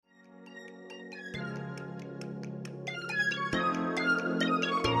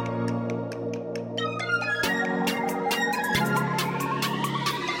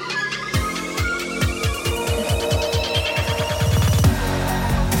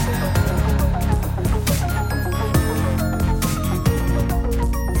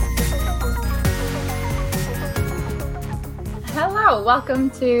Hello, welcome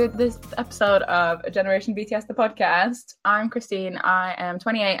to this episode of Generation BTS, the podcast. I'm Christine. I am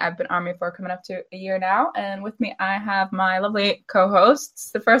 28. I've been ARMY for coming up to a year now. And with me, I have my lovely co-hosts.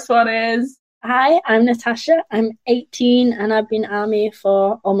 The first one is... Hi, I'm Natasha. I'm 18 and I've been ARMY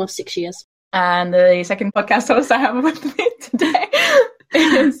for almost 6 years. And the second podcast host I have with me today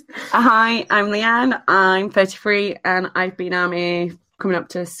is... Hi, I'm Leanne. I'm 33 and I've been ARMY coming up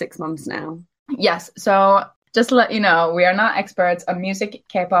to 6 months now. Yes, so... just to let you know, we are not experts on music,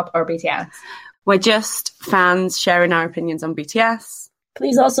 K-pop, or BTS. We're just fans sharing our opinions on BTS.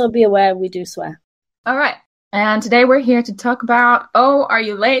 Please also be aware we do swear. All right. And today we're here to talk about Oh, Are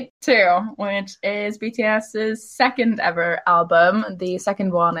You Late Too, which is BTS's second ever album, the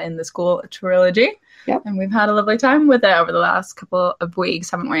second one in the School trilogy. Yep. And we've had a lovely time with it over the last couple of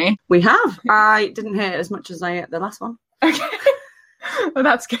weeks, haven't we? We have. I didn't hate it as much as I ate the last one. Okay. Well,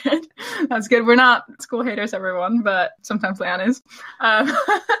 that's good. That's good. We're not school haters, everyone, but sometimes Leanne is.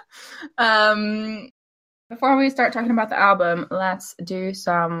 Before we start talking about the album, let's do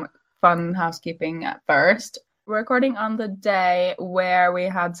some fun housekeeping at first. We're recording on the day where we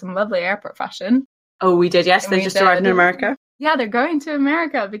had some lovely airport fashion. Oh, we did, yes. They just arrived in America. Yeah, they're going to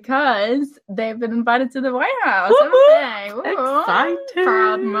America because they've been invited to the White House, haven't they? Exciting.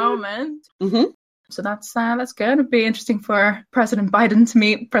 Proud moment. Mm-hmm. So that's good. It'd be interesting for President Biden to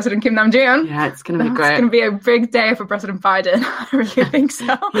meet President Kim Nam-joon. Yeah, it's going to be great. It's going to be a big day for President Biden. I really think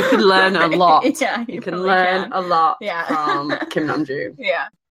so. You can learn a lot. Yeah, you can learn a lot from Kim Nam-joon. Yeah.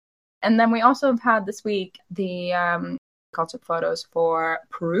 And then we also have had this week the concert photos for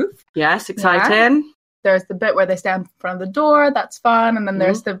Proof. Yes, exciting. Yeah. There's the bit where they stand in front of the door. That's fun. And then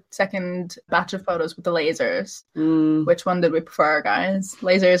there's the second batch of photos with the lasers. Which one did we prefer, guys?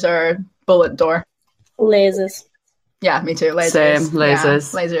 Lasers or bullet door? Lasers. Yeah, me too. Lasers. Same,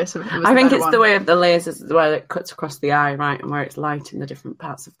 lasers. Yeah, lasers. I think it's the way of the lasers where it cuts across the eye, right? And where it's light in the different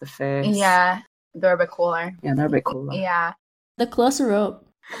parts of the face. Yeah, they're a bit cooler. Yeah, they're a bit cooler. Yeah. They're closer up.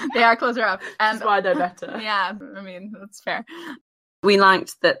 They are closer up. And that's why they're better. Yeah, I mean, that's fair. We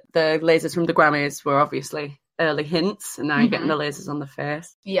liked that the lasers from the Grammys were obviously early hints, and now you're getting the lasers on the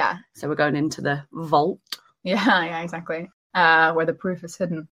face. Yeah. So we're going into the vault. Yeah, exactly. Where the proof is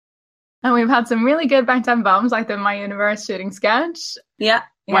hidden. And we've had some really good Bangtan bombs, like the My Universe shooting sketch. Yeah,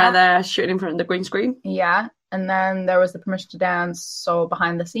 where they're shooting in front of the green screen. Yeah, and then there was the Permission to Dance, so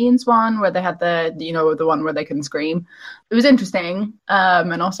behind the scenes one, where they had the one where they couldn't scream. It was interesting,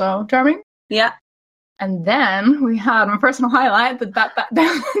 and also charming. Yeah. And then we had my personal highlight, the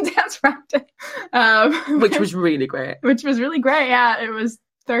dance practice. Which was really great. Which was really great, yeah. It was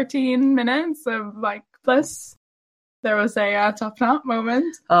 13 minutes of, bliss. There was a top knot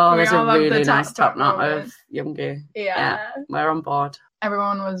moment. Oh, there's a really nice top knot of Yoongi. Yeah. We're on board.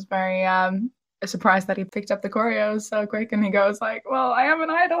 Everyone was very surprised that he picked up the choreos so quick, and he goes like, well, I am an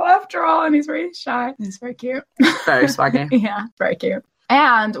idol after all, and he's very shy. He's very cute. Very swaggy. Yeah, very cute.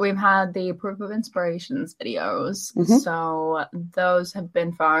 And we've had the Proof of Inspirations videos. So those have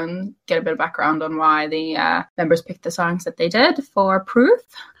been fun. Get a bit of background on why the members picked the songs that they did for Proof.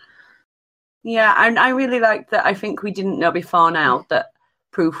 Yeah, and I really liked that. I think we didn't know before now that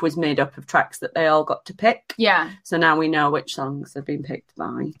Proof was made up of tracks that they all got to pick. Yeah. So now we know which songs have been picked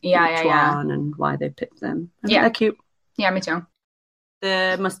by each one and why they picked them. I think they're cute. Yeah, me too.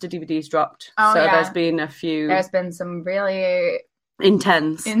 The Muster DVD's dropped. Oh, so there's been a few... There's been some really...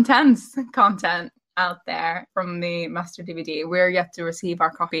 Intense content out there from the Muster DVD. We're yet to receive our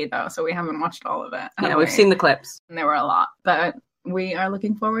copy, though, so we haven't watched all of it. Yeah, we've seen the clips. And there were a lot, but... we are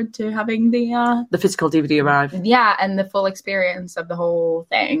looking forward to having the physical DVD arrive. Yeah, and the full experience of the whole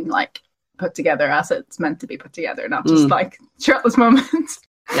thing, put together as it's meant to be put together, not just shirtless moments.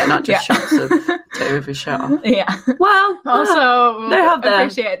 Yeah, not just shots of two of his shirt off. Yeah. Well, also they have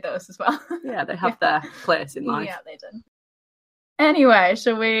appreciate those as well. Yeah, they have their place in life. Yeah, they did. Anyway,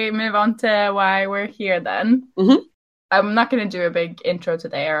 shall we move on to why we're here then? I'm not going to do a big intro to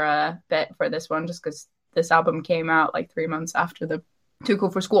the era bit for this one, just because this album came out 3 months after the Too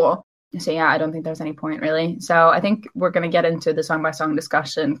Cool for School. So yeah, I don't think there's any point really. So I think we're going to get into the song by song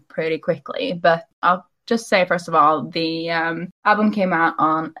discussion pretty quickly. But I'll just say, first of all, the album came out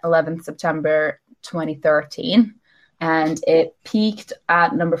on 11th September 2013. And it peaked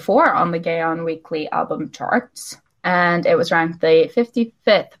at number 4 on the Gaon Weekly album charts. And it was ranked the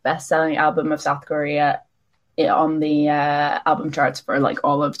 55th best-selling album of South Korea on the album charts for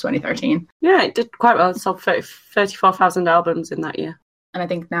all of 2013. Yeah, it did quite well. It sold 34,000 albums in that year. And I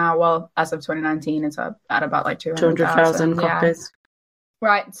think now, as of 2019, it's at about 200,000 copies.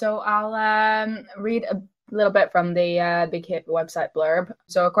 Right, so I'll read A little bit from the Big Hit website blurb.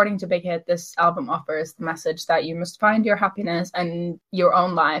 So according to Big Hit, this album offers the message that you must find your happiness and your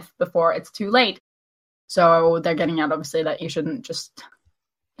own life before it's too late. So they're getting at, obviously, that you shouldn't just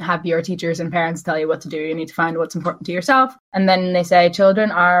have your teachers and parents tell you what to do. You need to find what's important to yourself. And then they say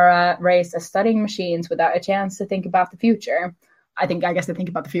children are raised as studying machines without a chance to think about the future. I guess they think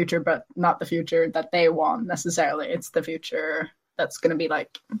about the future, but not the future that they want necessarily. It's the future that's going to be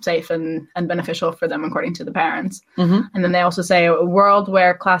like safe and beneficial for them, according to the parents. Mm-hmm. And then they also say a world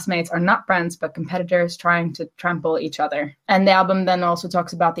where classmates are not friends, but competitors trying to trample each other. And the album then also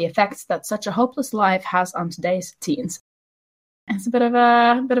talks about the effects that such a hopeless life has on today's teens. It's a bit of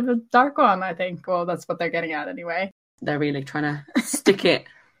a dark one, I think. Well, that's what they're getting at anyway. They're really trying to stick it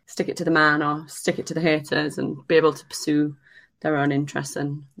to the man or stick it to the haters and be able to pursue their own interests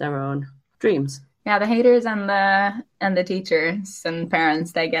and their own dreams. Yeah, the haters and the teachers and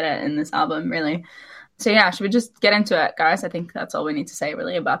parents, they get it in this album, really. So yeah, should we just get into it, guys? I think that's all we need to say,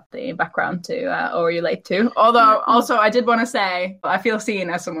 really, about the background to Or You Late Too. Although, also, I did want to say, I feel seen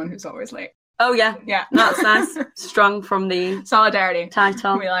as someone who's always late. Oh, yeah. Yeah. That's nice. Strong from the solidarity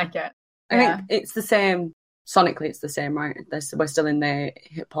title. We like it. I think it's the same. Sonically, it's the same, right? We're still in the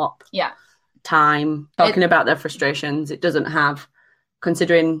hip-hop time, talking about their frustrations. It doesn't have,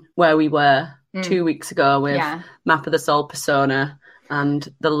 considering where we were 2 weeks ago with Map of the Soul Persona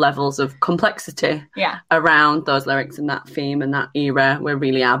and the levels of complexity around those lyrics and that theme and that era, we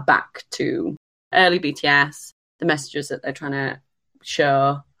really are back to early BTS, the messages that they're trying to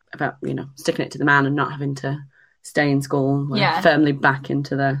show about, sticking it to the man and not having to stay in school. We're firmly back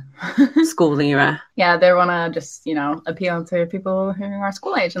into the school era. Yeah, they want to just, appeal to people who are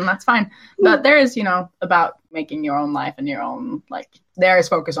school age, and that's fine. But there is, about making your own life and your own, there is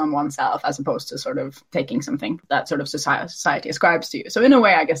focus on oneself as opposed to sort of taking something that sort of society ascribes to you. So in a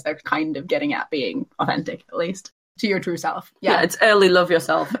way, I guess they're kind of getting at being authentic, at least, to your true self. Yeah, it's early love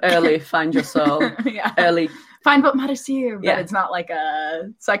yourself, early find your soul, early find what matters to you, but it's not like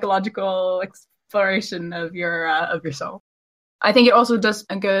a psychological exploration of your soul. I think it also does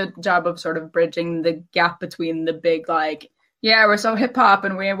a good job of sort of bridging the gap between the big, we're so hip hop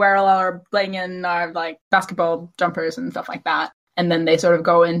and we wear all our bling and our basketball jumpers and stuff like that. And then they sort of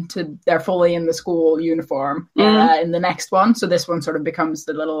go into, they're fully in the school uniform in the next one. So this one sort of becomes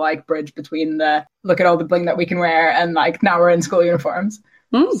the little bridge between the, look at all the bling that we can wear and now we're in school uniforms.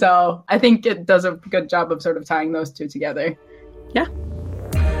 So I think it does a good job of sort of tying those two together. Yeah.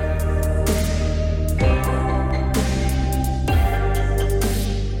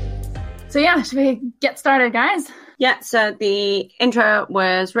 So yeah, should we get started, guys? Yeah, so the intro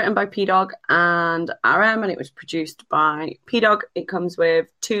was written by P-Dog and RM, and it was produced by P-Dog. It comes with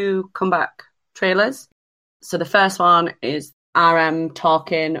 2 comeback trailers. So the first one is RM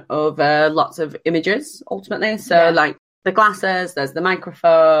talking over lots of images, ultimately. So the glasses, there's the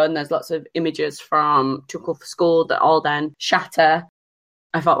microphone, there's lots of images from Too Cool for School that all then shatter.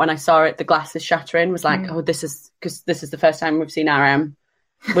 I thought when I saw it, the glasses shattering was this is the first time we've seen RM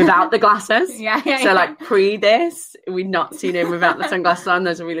without the glasses. So pre this, we'd not seen him without the sunglasses on.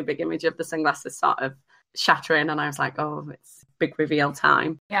 There's a really big image of the sunglasses sort of shattering, and I was like, oh, it's big reveal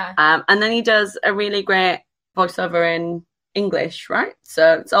time. And then he does a really great voiceover in English, right?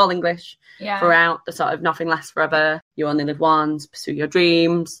 So it's all English throughout, the sort of nothing lasts forever, you only live once, pursue your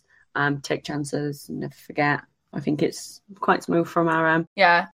dreams, take chances, never forget. I think it's quite smooth from RM.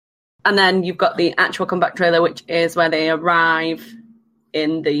 And then you've got the actual comeback trailer, which is where they arrive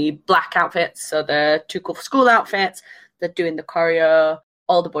in the black outfits, so the Too Cool for School outfits. They're doing the choreo,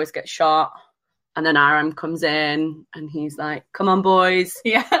 all the boys get shot, and then RM comes in and he's like, come on boys.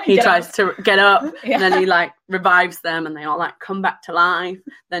 He tries to get up and then he revives them and they all come back to life.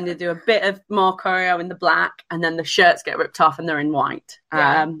 Then they do a bit of more choreo in the black and then the shirts get ripped off and they're in white.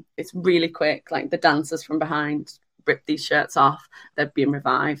 It's really quick, the dancers from behind rip these shirts off, they're being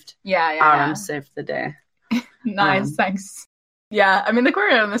revived. RM saved the day. Nice, thanks. Yeah, I mean, the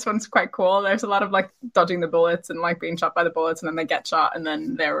choreo in this one's quite cool. There's a lot of dodging the bullets and being shot by the bullets, and then they get shot and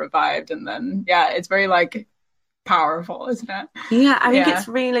then they're revived, and then it's very powerful, isn't it? Yeah, I think it's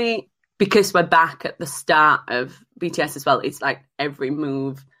really, because we're back at the start of BTS as well, it's every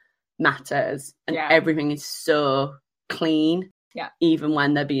move matters and everything is so clean. Even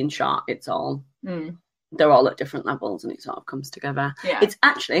when they're being shot, it's all they're all at different levels and it sort of comes together. It's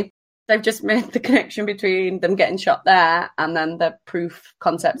actually, they've just made the connection between them getting shot there and then the proof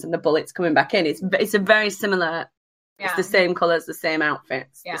concepts and the bullets coming back in. It's a very similar, it's the same colours, the same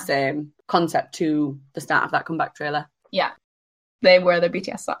outfits, the same concept to the start of that comeback trailer. They wear their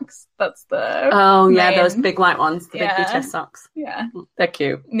BTS socks. That's the those big white ones, the big BTS socks. They're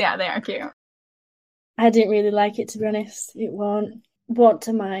cute. Yeah, they are cute. I didn't really like it, to be honest. It wasn't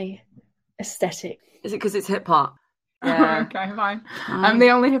to my aesthetic. Is it because it's hip hop? Yeah. Okay, fine. I'm the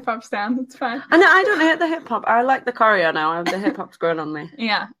only hip hop stan. That's fine. And I don't hate the hip hop. I like the choreo now. The hip hop's growing on me.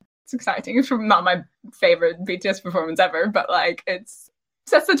 Yeah, it's exciting. It's not my favorite BTS performance ever, but like it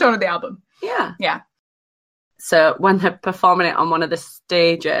sets the tone of the album. Yeah. So when they're performing it on one of the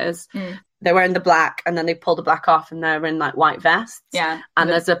stages, they're wearing the black, and then they pull the black off, and they're in like white vests. Yeah. And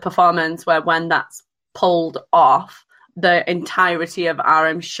there's a performance where when that's pulled off, the entirety of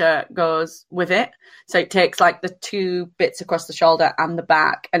RM's shirt goes with it. So it takes like the two bits across the shoulder and the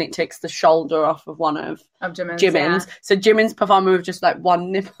back, and it takes the shoulder off of one of Jimin's. Yeah. So Jimin's performing with just like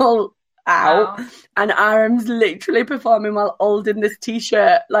one nipple out, and RM's literally performing while holding this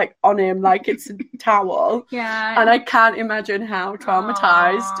t-shirt like on him like it's a towel. Yeah. And I can't imagine how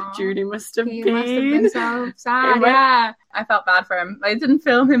traumatized Junie must have been. He must have been so sad. Yeah. I felt bad for him. I didn't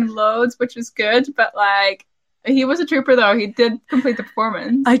film him loads, which was good, but like he was a trooper, though. He did complete the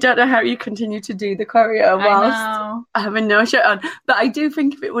performance. I don't know how you continue to do the choreo whilst having no shirt on. But I do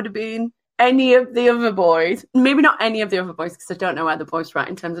think if it would have been any of the other boys, maybe not any of the other boys, because I don't know where the boys were at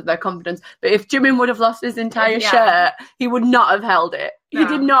in terms of their confidence, but if Jimin would have lost his entire shirt, he would not have held it. No. He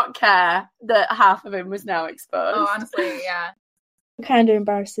did not care that half of him was now exposed. Oh, honestly, yeah. Kind of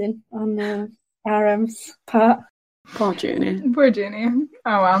embarrassing on RM's part. Poor Junie. Poor Junie.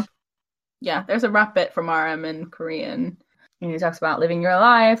 Oh, well. Yeah, there's a rap bit from RM in Korean. And he talks about living your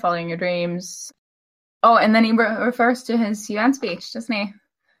life, following your dreams. Oh, and then he refers to his UN speech, doesn't he?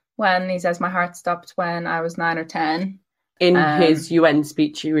 When he says, my heart stopped when I was 9 or 10. In his UN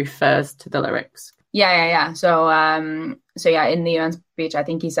speech, he refers to the lyrics. Yeah. So yeah, in the UN speech, I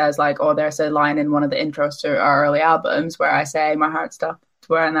think he says like, oh, there's a line in one of the intros to our early albums where I say my heart stopped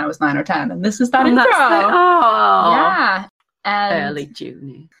when I was 9 or 10. And this is that intro. Yeah. And early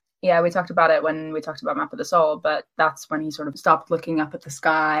Junie. Yeah, we talked about it when we talked about Map of the Soul, but that's when he sort of stopped looking up at the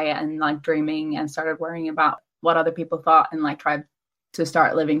sky and like dreaming and started worrying about what other people thought and like tried to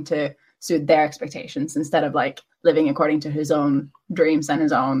start living to suit their expectations instead of like living according to his own dreams and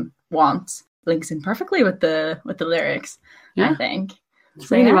his own wants. Links in perfectly with the lyrics, I think.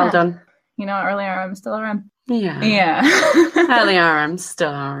 It's really well done. You know, early RM, still RM. Yeah. Early RM,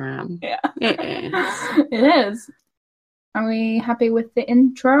 still RM. Yeah. It is. It is. Are we happy with the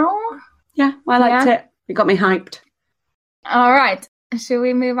intro? Yeah, I liked it. It got me hyped. All right. Should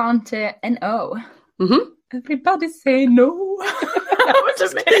we move on to NO? Mm-hmm. Everybody say no. That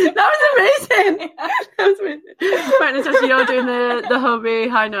was amazing. That was amazing. Right, Natasha, you're doing the Hobie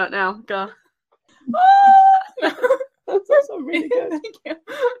high note now. Go. That's also really good. Thank you.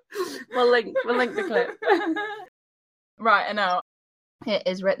 We'll link the clip. Right, I know. It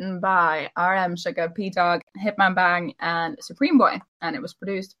is written by RM, Sugar, P-Dog, Hitman Bang, and Supreme Boy, and it was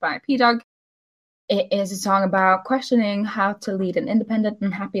produced by P-Dog. It is a song about questioning how to lead an independent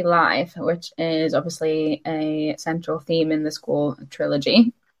and happy life, which is obviously a central theme in the school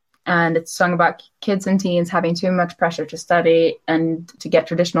trilogy. And it's a song about kids and teens having too much pressure to study and to get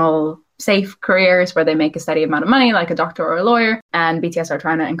traditional safe careers where they make a steady amount of money, like a doctor or a lawyer. And BTS are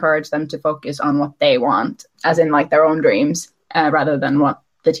trying to encourage them to focus on what they want, as in like their own dreams. Rather than what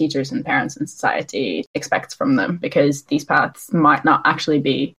the teachers and parents and society expects from them, because these paths might not actually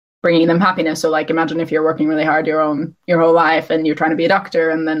be bringing them happiness. So like imagine if you're working really hard your whole life and you're trying to be a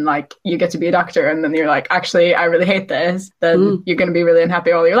doctor, and then like you get to be a doctor and then you're like, actually I really hate this, then you're going to be really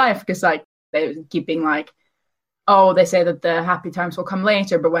unhappy all your life, because like they keep being like, oh, they say that the happy times will come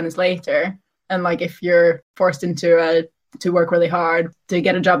later, but when is later? And like if you're forced into to work really hard to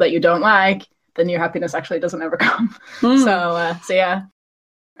get a job that you don't like, then your happiness actually doesn't ever come. So yeah.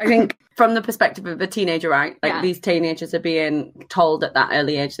 I think from the perspective of a teenager, right? Like these teenagers are being told at that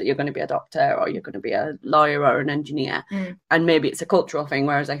early age that you're going to be a doctor or you're going to be a lawyer or an engineer. And maybe it's a cultural thing.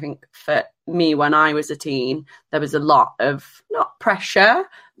 Whereas I think for me, when I was a teen, there was a lot of, not pressure,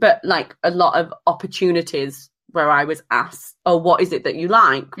 but like a lot of opportunities where I was asked, oh, what is it that you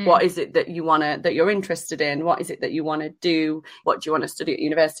like? What is it that you want to, that you're interested in? What is it that you want to do? What do you want to study at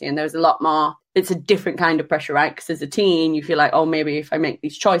university? And there was a lot more, it's a different kind of pressure, right? Because as a teen, you feel like, oh, maybe if I make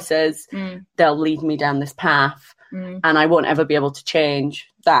these choices, they'll lead me down this path and I won't ever be able to change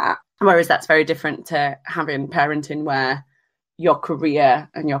that. Whereas that's very different to having parenting where your career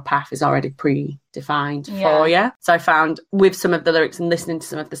and your path is already predefined for you. So I found with some of the lyrics and listening to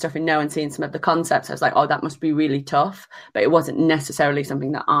some of the stuff in No and seeing some of the concepts, I was like, oh, that must be really tough. But it wasn't necessarily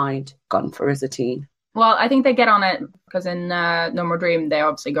something that I'd gone for as a teen. Well, I think they get on it because in No More Dream, they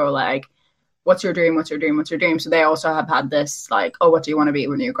obviously go like, what's your dream? What's your dream? What's your dream? So they also have had this like, oh, what do you want to be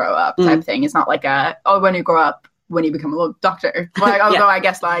when you grow up type thing. It's not like when you grow up, when you become a little doctor. Like, although I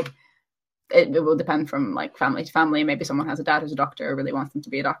guess like, it will depend from like family to family. Maybe someone has a dad who's a doctor, really wants them to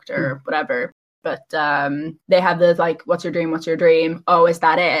be a doctor, or whatever. But they have the like, what's your dream? What's your dream? Oh, is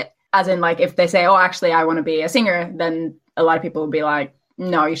that it? As in, like, if they say, oh, actually, I want to be a singer, then a lot of people will be like,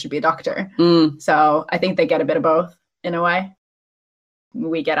 no, you should be a doctor. So I think they get a bit of both in a way.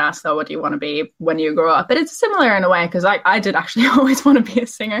 We get asked, though, what do you want to be when you grow up? But it's similar in a way, because I did actually always want to be a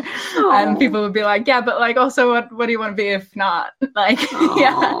singer. And people would be like, yeah, but like, also, what do you want to be if not? Like,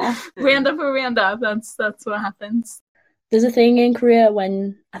 yeah, we end up where we end up. That's what happens. There's a thing in Korea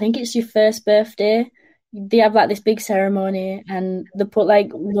when, I think it's your first birthday, they have like this big ceremony and they put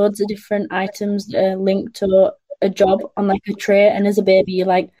like loads of different items that are linked to a job on like a tray, and as a baby you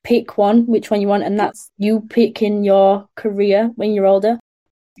like pick which one you want, and that's you picking your career when you're older.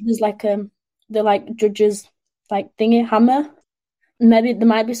 There's like the like judges like thingy hammer. Maybe there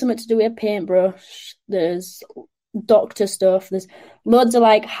might be something to do with a paintbrush. There's doctor stuff. There's loads of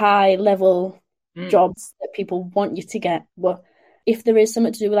like high level jobs that people want you to get. But if there is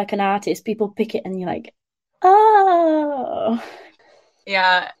something to do with like an artist, people pick it and you're like, oh.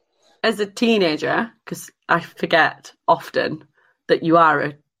 Yeah. As a teenager, because I forget often that you are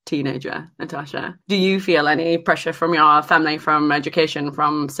a teenager, Natasha, do you feel any pressure from your family, from education,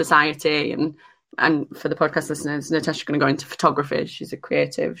 from society? And for the podcast listeners, Natasha's going to go into photography. She's a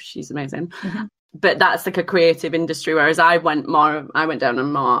creative. She's amazing. But that's like a creative industry, whereas I went down a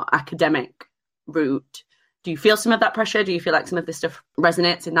more academic route. Do you feel some of that pressure? Do you feel like some of this stuff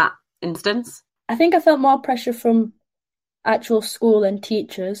resonates in that instance? I think I felt more pressure from actual school and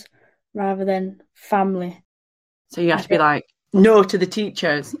teachers rather than family. So you have to be like, no to the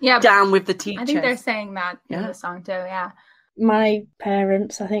teachers. Yeah, down with the teachers. I think they're saying that in the song too, yeah. My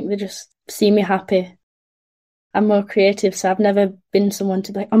parents, I think they just see me happy. I'm more creative, so I've never been someone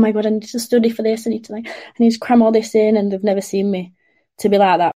to be like, oh my God, I need to study for this, I need to cram all this in, and they've never seen me to be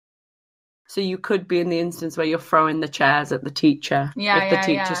like that. So you could be in the instance where you're throwing the chairs at the teacher if the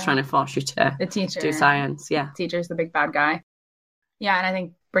teacher's trying to force you to do science. Yeah. The teacher's the big bad guy. Yeah, and I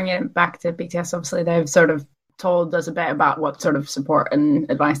think bringing it back to BTS, obviously they've sort of told us a bit about what sort of support and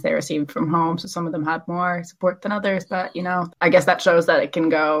advice they received from home. So some of them had more support than others. But, you know, I guess that shows that it can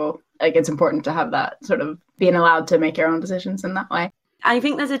go, like, it's important to have that sort of being allowed to make your own decisions in that way. I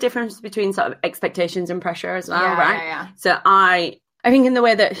think there's a difference between sort of expectations and pressure as well, right? Yeah. So I think in the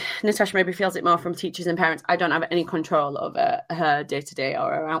way that Natasha maybe feels it more from teachers and parents, I don't have any control over her day-to-day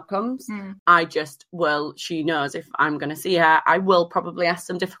or her outcomes. I just will, she knows if I'm going to see her, I will probably ask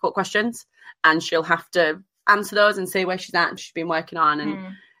some difficult questions and she'll have to answer those and say where she's at and she's been working on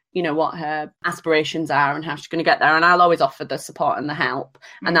and, you know, what her aspirations are and how she's going to get there. And I'll always offer the support and the help.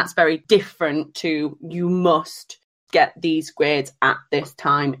 And that's very different to you must get these grades at this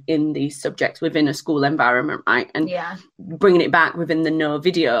time in these subjects within a school environment, right? And bringing it back within the No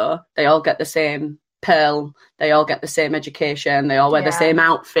video, they all get the same Pearl, they all get the same education, they all wear the same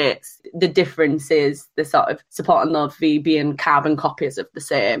outfits. The difference is the sort of support and love being carbon copies of the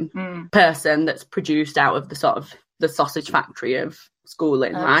same person that's produced out of the sort of the sausage factory of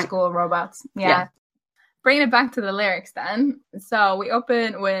schooling, right? School robots. Yeah. Bringing it back to the lyrics then. So we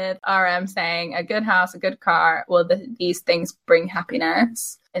open with RM saying, a good house, a good car, will these things bring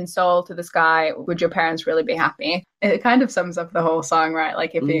happiness? In Seoul to the sky, would your parents really be happy? It kind of sums up the whole song, right?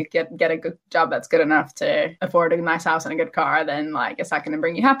 Like if you get a good job that's good enough to afford a nice house and a good car, then like, is that going to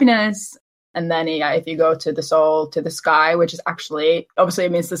bring you happiness? And then if you go to the Seoul to the sky, which is actually, obviously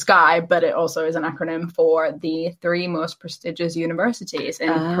it means the sky, but it also is an acronym for the 3 most prestigious universities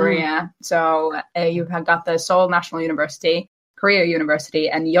in Korea. So you've got the Seoul National University, Korea University,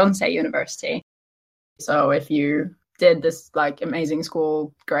 and Yonsei University. So if you did this like amazing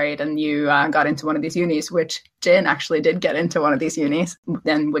school grade and you got into one of these unis, which Jin actually did get into one of these unis,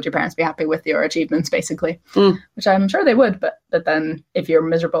 then would your parents be happy with your achievements, basically? Which I'm sure they would, but then if you're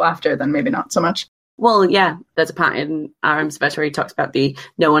miserable after, then maybe not so much. Well, yeah, there's a part in RM's verse where he talks about the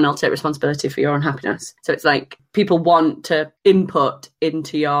no one will take responsibility for your own happiness. So it's like people want to input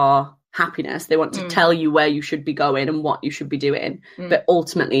into your happiness. They want to tell you where you should be going and what you should be doing. But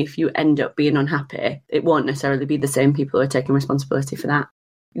ultimately, if you end up being unhappy, it won't necessarily be the same people who are taking responsibility for that.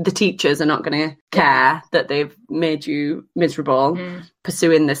 The teachers are not going to care that they've made you miserable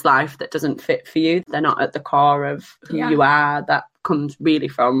pursuing this life that doesn't fit for you. They're not at the core of who you are. That comes really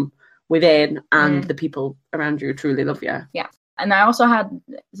from within, and the people around you truly love you. Yeah. And I also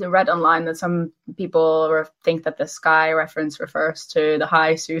read online that some people think that the sky reference refers to the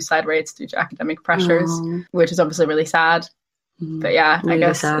high suicide rates due to academic pressures, which is obviously really sad. But yeah, really I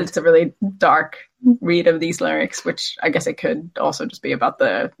guess sad. It's a really dark read of these lyrics, which I guess it could also just be about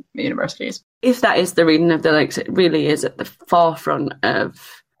the universities. If that is the reading of the lyrics, it really is at the forefront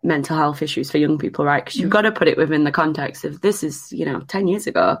of mental health issues for young people, right? Because you've got to put it within the context of this is, 10 years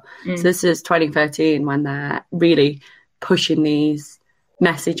ago. So this is 2013 when they're really pushing these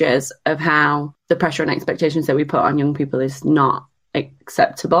messages of how the pressure and expectations that we put on young people is not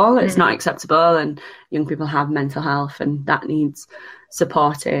acceptable. It's not acceptable, and young people have mental health and that needs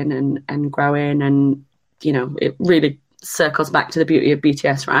supporting and growing. And, it really circles back to the beauty of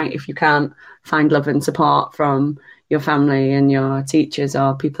BTS, right? If you can't find love and support from your family and your teachers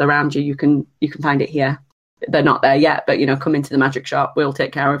or people around you, you can find it here. They're not there yet, but come into the magic shop, we'll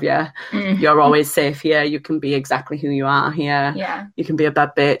take care of you. You're always safe here. You can be exactly who you are here. Yeah. You can be a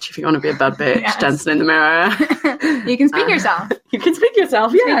bad bitch if you want to be a bad bitch, dancing in the mirror. You can speak yourself. You can speak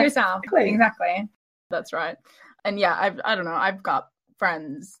yourself, Speak yourself. Exactly. That's right. And yeah, I don't know, I've got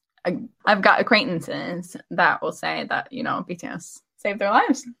friends, I've got acquaintances that will say that, BTS saved their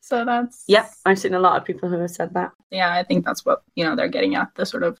lives. So that's... Yep, I've seen a lot of people who have said that. Yeah, I think that's what, they're getting at, the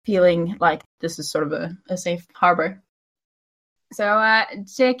sort of feeling like this is sort of a safe harbor. So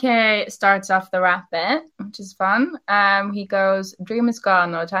JK starts off the rap bit, which is fun. He goes, "Dream is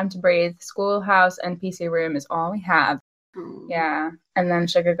gone, no time to breathe. Schoolhouse and PC room is all we have." Yeah. And then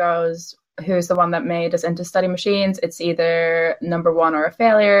Sugar goes, "Who's the one that made us into study machines? It's either number one or a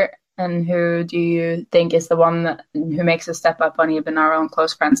failure. And who do you think is the one who makes us step up on even our own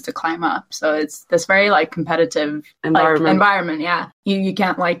close friends to climb up?" So it's this very competitive environment. Yeah. You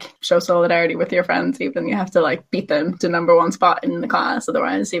can't show solidarity with your friends even. You have to beat them to number one spot in the class.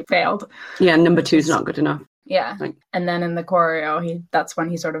 Otherwise you've failed. Yeah. Number two is not good enough. Yeah. And then in the choreo, that's when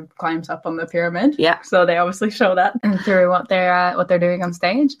he sort of climbs up on the pyramid. Yeah. So they obviously show that through what they're doing on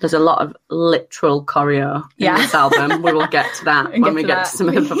stage. There's a lot of literal choreo in this album. We will get to that when we get to some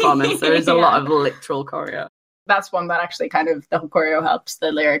of the performance. There is a lot of literal choreo. That's one that actually kind of, the choreo helps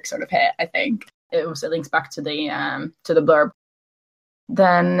the lyrics sort of hit, I think. It also links back to the blurb.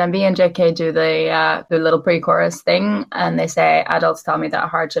 Then B and JK do the little pre-chorus thing, and they say, "Adults tell me that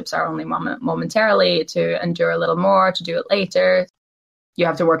hardships are only momentarily, to endure a little more, to do it later. You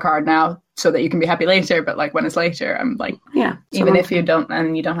have to work hard now so that you can be happy later, but when it's later," I'm even if you don't,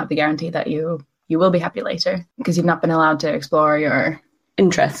 and you don't have the guarantee that you will be happy later, because you've not been allowed to explore your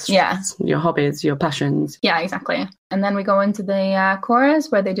interests, your hobbies, your passions. Yeah, exactly. And then we go into the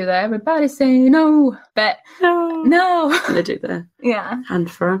chorus where they do the "everybody say no," but no. They do the hand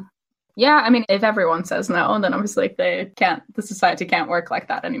for. Yeah, I mean, if everyone says no, then obviously the society can't work like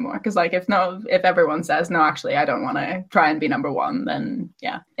that anymore. Because if everyone says no, actually, I don't want to try and be number one, then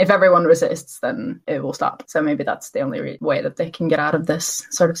if everyone resists, then it will stop. So maybe that's the only way that they can get out of this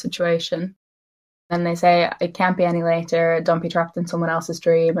sort of situation. Then they say, "It can't be any later, don't be trapped in someone else's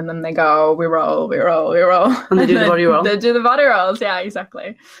dream." And then they go, "We roll, we roll, we roll." And they do the body roll. They do the body rolls, yeah,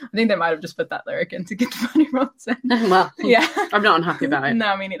 exactly. I think they might have just put that lyric in to get the body rolls in. Well, yeah. I'm not unhappy about it.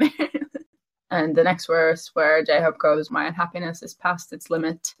 No, me neither. And the next verse where J-Hope goes, "My unhappiness is past its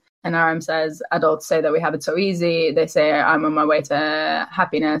limit." And RM says, "Adults say that we have it so easy. They say I'm on my way to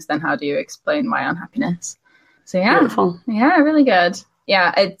happiness. Then how do you explain my unhappiness?" So yeah. Beautiful. Yeah, really good.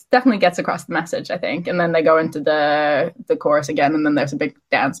 Yeah, it definitely gets across the message, I think. And then they go into the chorus again, and then there's a big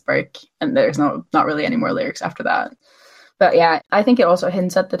dance break, and there's not really any more lyrics after that. But yeah, I think it also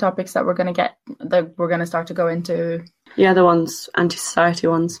hints at the topics that we're going to start to go into. Yeah, the ones, anti-society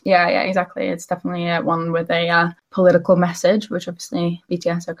ones. Yeah, exactly. It's definitely one with a political message, which obviously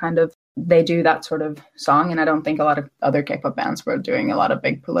BTS are they do that sort of song, and I don't think a lot of other K-pop bands were doing a lot of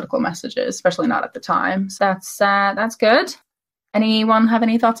big political messages, especially not at the time. So that's good. Anyone have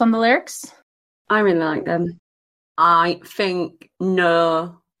any thoughts on the lyrics? I really like them. I think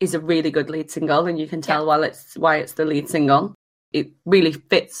 "No" is a really good lead single, and you can tell why it's the lead single. It really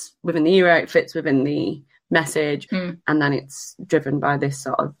fits within the era, it fits within the message, and then it's driven by this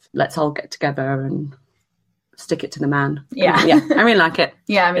sort of let's all get together and stick it to the man. Yeah. I really like it.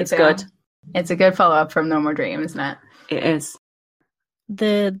 Yeah, me it's too. Good. It's a good follow-up from "No More Dream," isn't it? It is.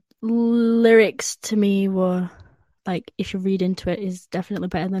 The lyrics to me were... if you read into it, is definitely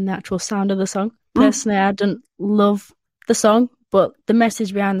better than the actual sound of the song. Personally, I don't love the song, but the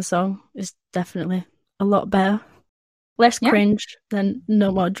message behind the song is definitely a lot better. Less cringe than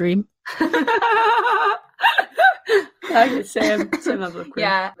 "No More Dream." Same level of cringe.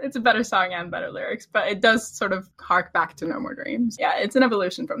 Yeah, it's a better song and better lyrics, but it does sort of hark back to "No More Dreams." Yeah, it's an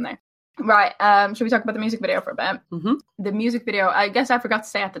evolution from there. Right, should we talk about the music video for a bit? Mm-hmm. The music video, I guess I forgot to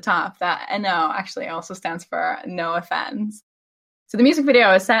say at the top that NO actually also stands for no offense. So the music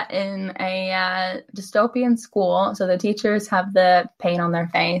video is set in a dystopian school, so the teachers have the paint on their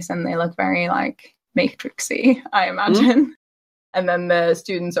face and they look very Matrixy, I imagine. And then the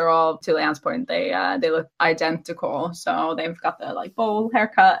students are all, to Leanne's point, they look identical. So they've got the like bowl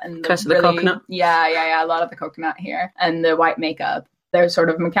haircut and the coconut. Yeah. A lot of the coconut here and the white makeup. They're sort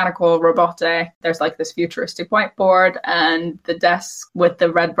of mechanical, robotic. There's like this futuristic whiteboard and the desk with the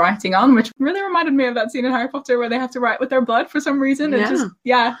red writing on, which really reminded me of that scene in Harry Potter where they have to write with their blood for some reason. It's just,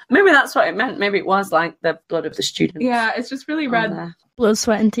 Maybe that's what it meant. Maybe it was like the blood of the students. Yeah, it's just really red. Blood,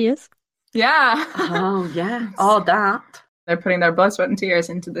 sweat and tears. Yeah. Oh, yeah. All that. They're putting their blood, sweat and tears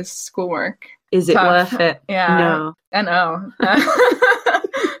into this schoolwork. Is it worth it? Yeah. No. I know.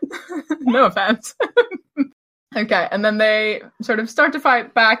 No offense. Okay, and then they sort of start to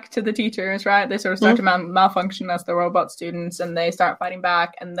fight back to the teachers, right? They sort of start to malfunction as the robot students, and they start fighting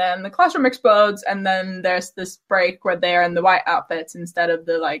back, and then the classroom explodes, and then there's this break where they're in the white outfits instead of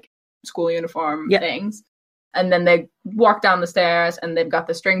the, like, school uniform things. And then they walk down the stairs, and they've got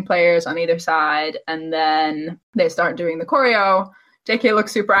the string players on either side, and then they start doing the choreo. JK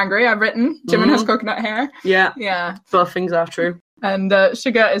looks super angry, I've written. Jimin has coconut hair. Yeah. Both things are true. And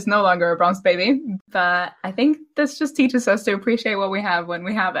Suga is no longer a bronze baby, but I think this just teaches us to appreciate what we have when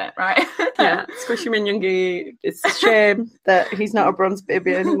we have it, right? Yeah, Squishy Min Yoongi, it's a shame that he's not a bronze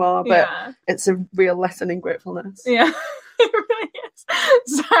baby anymore, but it's a real lesson in gratefulness. Yeah, it really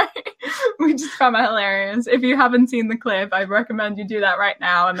is. Sorry, we just found that hilarious. If you haven't seen the clip, I recommend you do that right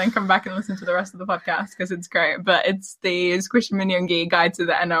now and then come back and listen to the rest of the podcast because it's great. But it's the Squishy Min Yoongi Guide to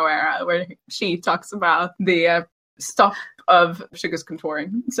the NO Era where she talks about the stop of Suga's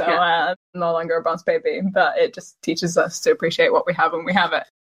contouring. So no longer a bronze baby, but it just teaches us to appreciate what we have when we have it.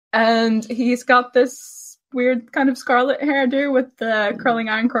 And he's got this weird kind of scarlet hairdo with the curling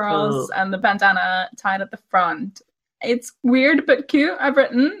iron curls and the bandana tied at the front. It's weird but cute, I've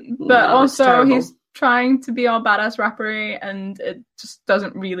written, but also he's trying to be all badass rappery and it just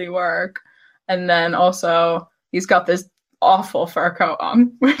doesn't really work. And then also he's got this awful fur coat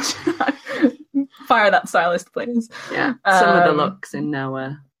on, which fire that stylist, please. Yeah, some of the looks in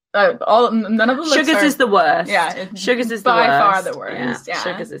nowhere. None of the looks. Sugar's is the worst. Yeah, Sugar's is the by worst. far the worst. Yeah.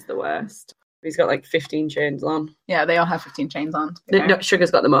 Sugar's is the worst. He's got like 15 chains on. Yeah, they all have 15 chains on. No, Sugar's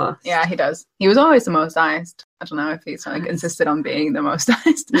got the most. Yeah, he does. He was always the most iced. I don't know if he's like insisted on being the most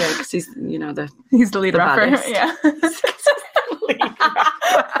iced. Yeah, because he's he's the lead rapper. Baddest. Yeah.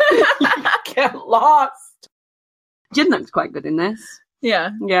 Get lost. Jin looks quite good in this.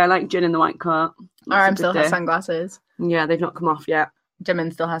 Yeah. Yeah, I like Jin in the white coat. RM still has sunglasses. Yeah, they've not come off yet.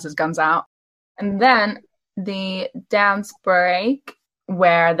 Jimin still has his guns out. And then the dance break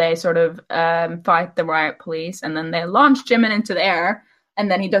where they sort of fight the riot police and then they launch Jimin into the air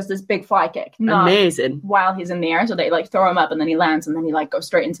and then he does this big fly kick. Amazing. While he's in the air. So they like throw him up and then he lands and then he like goes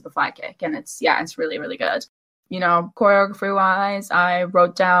straight into the fly kick. And it's really, really good. You know, choreography wise, I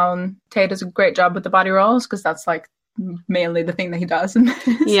wrote down Tay does a great job with the body rolls because that's like mainly the thing that he does.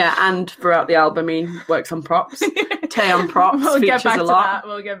 Yeah, and throughout the album he works on props. Tay on props features a lot.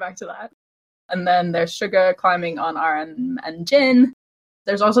 We'll get back to that. And then there's Suga climbing on RM and Jin.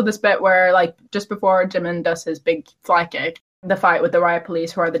 There's also this bit where, like, just before Jimin does his big fly kick, the fight with the riot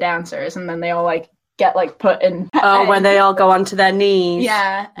police who are the dancers, and then they all, like, get, like, put in... Oh, when they all go onto their knees.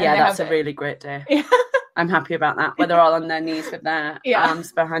 Yeah. Yeah, that's a really great day. Yeah. I'm happy about that, where they're all on their knees with their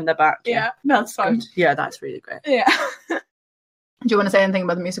arms behind their back. Yeah, that's fun. Good. Yeah, that's really great. Yeah. Do you want to say anything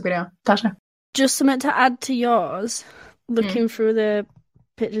about the music video, Tasha? Just something to add to yours, looking through the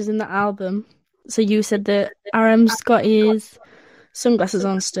pictures in the album. So you said that RM's got his sunglasses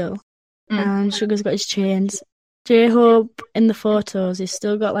on still, and Sugar's got his chains. J-Hope in the photos, he's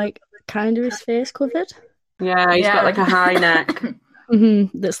still got like kind of his face covered. Yeah, he's got like a high neck.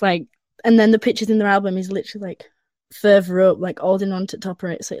 That's like, and then the pictures in their album is literally like further up, like holding on to top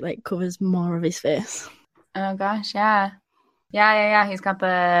right, so it like covers more of his face. Oh gosh, yeah. He's got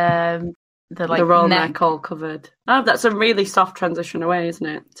the like the roll neck all covered. Oh, that's a really soft transition away, isn't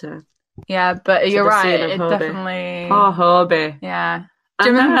it? Yeah, but you're right. It definitely. Oh, Hobie. Yeah.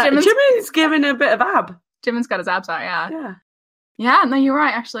 Jimin's giving a bit of ab. Jimin's got his abs out. Yeah. Yeah. No, you're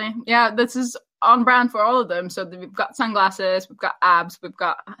right. Actually, yeah. This is on brand for all of them. So we've got sunglasses, we've got abs, we've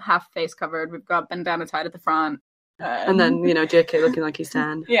got half face covered, we've got bandana tied at the front, and then JK looking like he's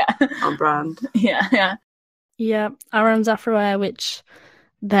tan. Yeah. On brand. Yeah. Yeah. RM's Afro Air, which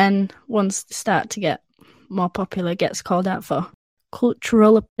then once they start to get more popular, gets called out for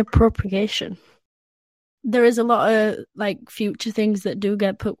cultural appropriation. There is a lot of like future things that do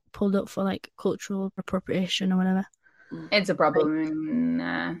get pulled up for like cultural appropriation or whatever. It's a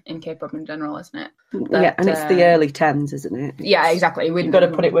problem in K-pop in general, isn't it? Yeah, and it's the early 10s, isn't it? Yeah, exactly. You've got to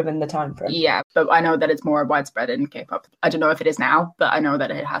put it within the time frame. Yeah, but I know that it's more widespread in K-pop. I don't know if it is now, but I know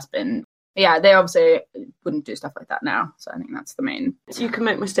that it has been Yeah, they obviously wouldn't do stuff like that now. So I think that's the main. So you can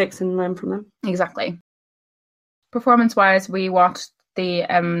make mistakes and learn from them. Exactly. Performance-wise, we watched the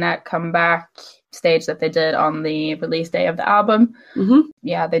Mnet comeback stage that they did on the release day of the album. Mm-hmm.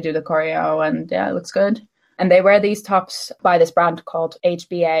 Yeah, they do the choreo and yeah, it looks good. And they wear these tops by this brand called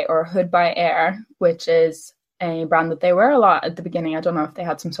HBA or Hood by Air, which is a brand that they wear a lot at the beginning. I don't know if they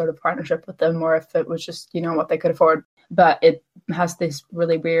had some sort of partnership with them or if it was just, what they could afford. But it has this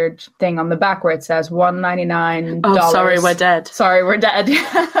really weird thing on the back where it says $199. Oh, sorry, we're dead. Sorry, we're dead.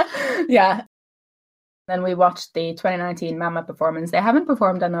 Yeah. Then we watched the 2019 Mama performance. They haven't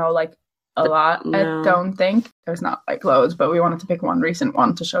performed, I know, a lot. No. I don't think. There's not loads, but we wanted to pick one recent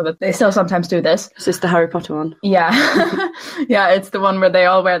one to show that they still sometimes do this. Is this the Harry Potter one? Yeah. Yeah, it's the one where they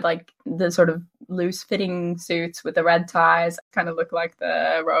all wear the sort of loose fitting suits with the red ties. Kind of look like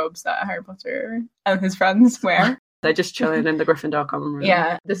the robes that Harry Potter and his friends wear. They're just chilling in the Gryffindor common room.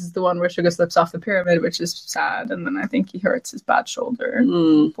 Yeah, this is the one where Sugar slips off the pyramid, which is sad. And then I think he hurts his bad shoulder.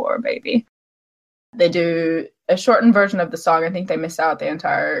 Poor baby. They do a shortened version of the song. I think they miss out the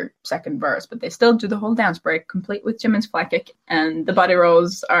entire second verse, but they still do the whole dance break, complete with Jimin's fly kick. And the body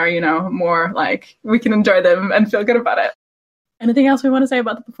rolls are, more we can enjoy them and feel good about it. Anything else we want to say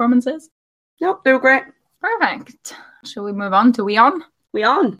about the performances? Nope, they were great. Perfect. Shall we move on to We On? We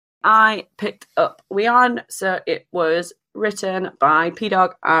On. I picked up We On, so it was written by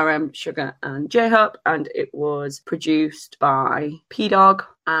P-Dog, RM, Sugar and J-Hope, and it was produced by P-Dog.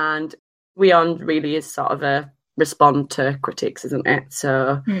 And We On really is sort of a respond to critics, isn't it?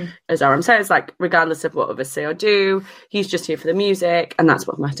 So as RM says, regardless of what others say or do, he's just here for the music, and that's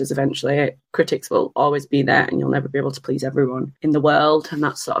what matters eventually. Critics will always be there, and you'll never be able to please everyone in the world, and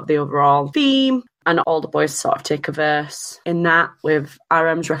that's sort of the overall theme. And all the boys sort of take a verse in that with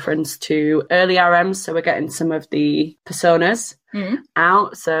RM's reference to early RMs. So we're getting some of the personas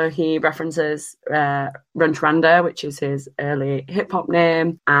out. So he references Run, which is his early hip-hop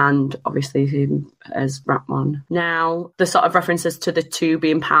name, and obviously him as Rapmon. Now, the sort of references to the two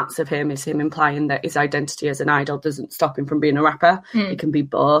being parts of him is him implying that his identity as an idol doesn't stop him from being a rapper. It can be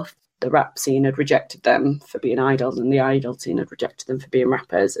both. The rap scene had rejected them for being idols and the idol scene had rejected them for being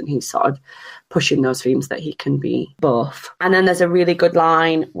rappers, and he's sort of pushing those themes that he can be both. And then there's a really good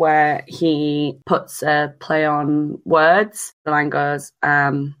line where he puts a play on words. The line goes,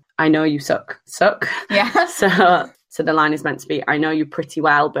 I know you suck. Yeah. So the line is meant to be, I know you pretty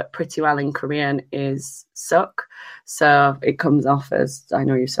well, but pretty well in Korean is suck. So it comes off as, I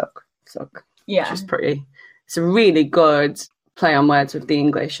know you suck. Yeah. Which is it's a really good play on words with the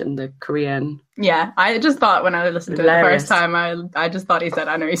English and the Korean. Yeah, I just thought when I listened to it the first time, I just thought he said,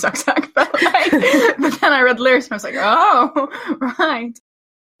 I know you suck, but then I read the lyrics and I was like, oh, right.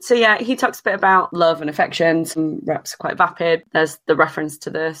 So yeah, he talks a bit about love and affection. Some reps are quite vapid. There's the reference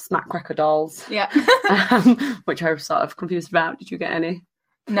to the Smack Cracker dolls. Yeah. Which I was sort of confused about. Did you get any?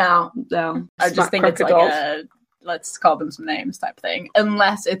 No. I just think it's dolls. A let's call them some names type thing.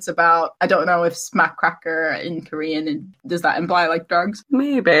 Unless it's about, I don't know if Smack Cracker in Korean, does that imply drugs?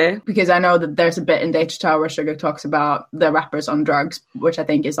 Maybe. Because I know that there's a bit in Data where Sugar talks about the rappers on drugs, which I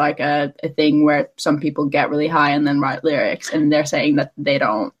think is a thing where some people get really high and then write lyrics, and they're saying that they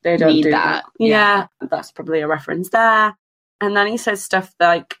don't need that. Yeah, that's probably a reference there. And then he says stuff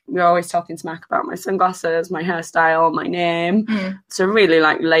like, you're always talking smack about my sunglasses, my hairstyle, my name. So really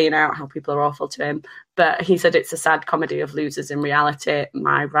laying out how people are awful to him. But he said it's a sad comedy of losers in reality.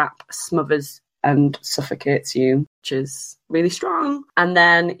 My rap smothers and suffocates you, which is really strong. And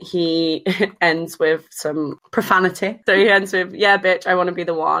then he ends with some profanity. So he ends with, yeah, bitch, I want to be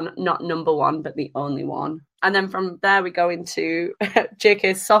the one, not number one, but the only one. And then from there we go into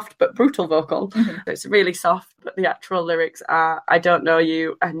JK's soft but brutal vocal. So it's really soft, but the actual lyrics are, I don't know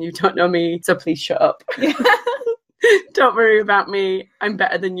you and you don't know me, so please shut up. Yeah. Don't worry about me, I'm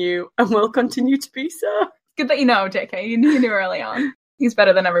better than you and will continue to be so. Good that you know, JK, you knew early on. He's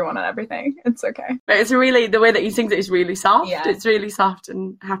better than everyone and everything. It's okay. But it's really, the way that he sings it is really soft. Yeah. It's really soft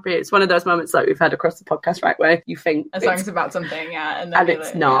and happy. It's one of those moments we've had across the podcast, right, where you think a song's about something, yeah. And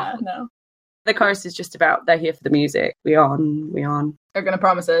it's not. Yeah, no. The chorus is just about, they're here for the music. We on. They're going to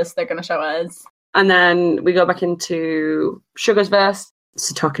promise us, they're going to show us. And then we go back into Sugar's verse.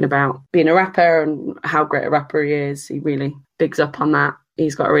 So talking about being a rapper and how great a rapper he is. He really bigs up on that.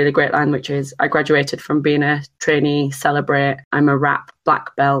 He's got a really great line, which is, I graduated from being a trainee, celebrate. I'm a rap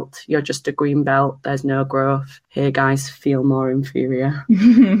black belt. You're just a green belt. There's no growth. Here, guys, feel more inferior.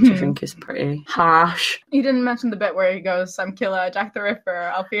 Which I think is pretty harsh. He didn't mention the bit where he goes, I'm killer, Jack the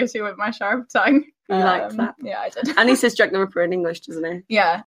Ripper. I'll pierce you with my sharp tongue. He likes that. Yeah, I did. And he says Jack the Ripper in English, doesn't he?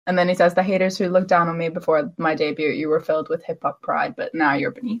 Yeah. And then he says, the haters who looked down on me before my debut, you were filled with hip-hop pride, but now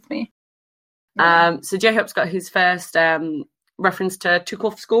you're beneath me. So J-Hope's got his first reference to Too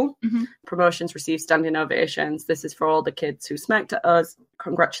Cool for School. Promotions received standing ovations. This is for all the kids who smirked at us.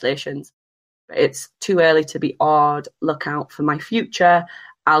 Congratulations. But it's too early to be awed. Look out for my future.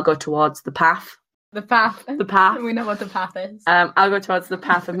 I'll go towards the path. The path. The path. We know what the path is. I'll go towards the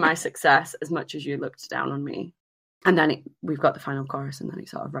path of my success as much as you looked down on me. And then we've got the final chorus, and then it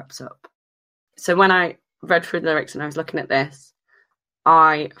sort of wraps up. So when I read through the lyrics and I was looking at this,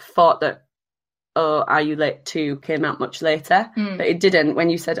 I thought that Are You Late 2 came out much later, but it didn't. When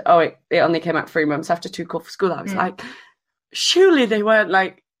you said, it only came out 3 months after Too Cool for School, I was like, surely they weren't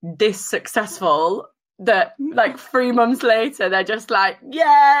like this successful that like 3 months later they're just like,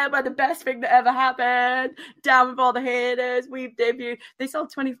 yeah, we're the best thing that ever happened, down with all the haters, we've debuted. They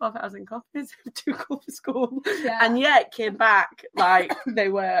sold 24,000 copies of Too Cool for School, and yet came back like they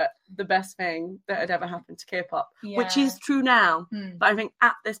were the best thing that had ever happened to K-pop, which is true now, but I think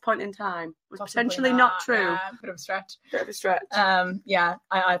at this point in time was potentially not true. Yeah, bit of a stretch. I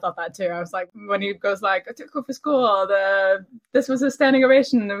thought that too. I was like, when he goes like, I took off for school, this was a standing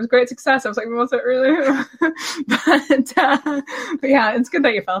ovation, it was great success, I was like, was it really? but yeah, it's good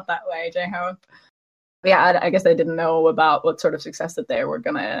that you felt that way, J-Hope. Yeah, I guess they didn't know about what sort of success that they were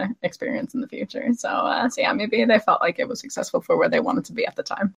going to experience in the future. So yeah, maybe they felt like it was successful for where they wanted to be at the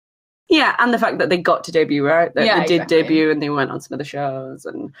time. Yeah, and the fact that they got to debut, right? That they did debut and they went on some of the shows,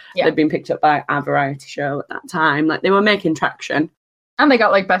 and they'd been picked up by a variety show at that time. Like, they were making traction. And they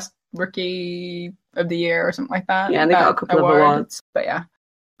got like Best Rookie of the Year or something like that. Yeah, they got a couple of awards. But yeah,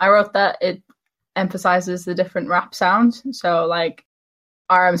 I wrote that it emphasizes the different rap sounds. So like,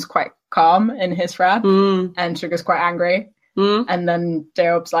 RM's quite calm in his rap, and Sugar's quite angry. And then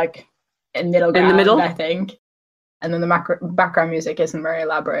J-Hope's like in the middle, I think. And then the background music isn't very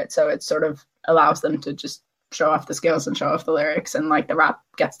elaborate, so it sort of allows them to just show off the skills and show off the lyrics, and like the rap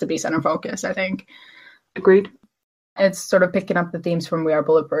gets to be center focus, I think. Agreed. It's sort of picking up the themes from We Are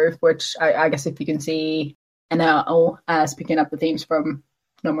Bulletproof, which I guess if you can see NL as picking up the themes from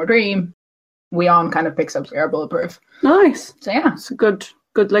No More Dream, We On kind of picks up We Are Bulletproof. Nice. So yeah. It's a good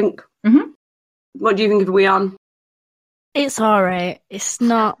link. What do you think of We On? It's alright. It's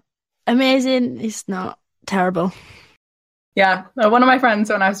not amazing. It's not terrible. Yeah, one of my friends,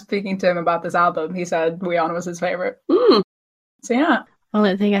 when I was speaking to him about this album, he said We On was his favourite. So yeah.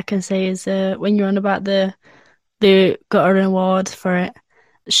 Only thing I can say is when you're on about they got an award for it,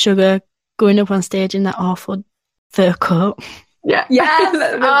 Sugar going up on stage in that awful fur coat. Yeah. Yes!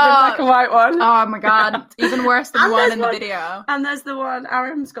 the black and white one. Oh my god. Even worse than the one in the video. And there's the one,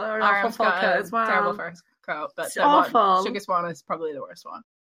 RM's got an awful fur coat as well. Terrible fur coat. But it's awful. Sugar's one is probably the worst one.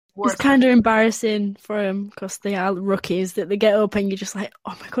 It's kind of embarrassing for them because they are rookies that they get up and you're just like,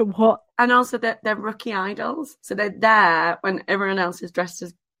 oh my god, what? And also they're rookie idols, so they're there when everyone else is dressed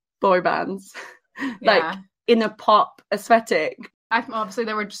as boy bands, like in a pop aesthetic. Obviously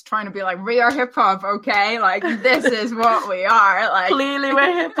they were just trying to be like, we are hip hop, okay? Like, this is what we are. Like, clearly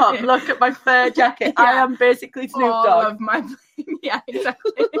we're hip hop. Look at my fur jacket. I am basically Snoop Dogg. All of my bling. Yeah,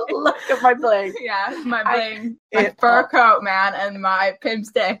 exactly. Look at my bling. Yeah, my bling, my fur coat, man, and my pimp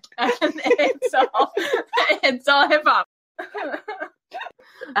stick, and it's all hip hop.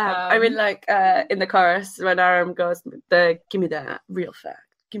 I mean, like in the chorus when RM goes, "Give me that real fact,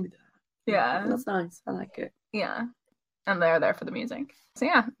 give me that." Yeah, that's nice. I like it. Yeah. And they're there for the music. So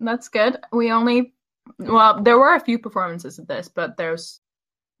yeah, that's good. There were a few performances of this, but there's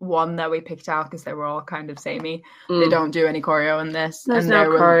one that we picked out because they were all kind of samey. They don't do any choreo in this. There's no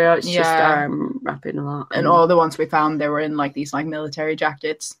choreo, it's just rapping a lot. And all the ones we found, they were in like these like military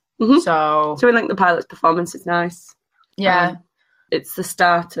jackets. So we think the pilot's performance is nice. Yeah. It's the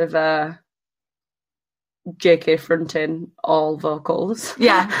start of JK fronting all vocals.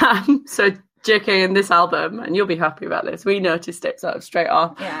 Yeah. So JK in this album, and you'll be happy about this, we noticed it sort of straight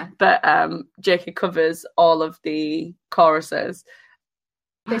off. Yeah. But JK covers all of the choruses.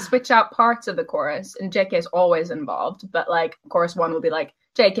 They switch out parts of the chorus, and JK is always involved, but like chorus 1 will be like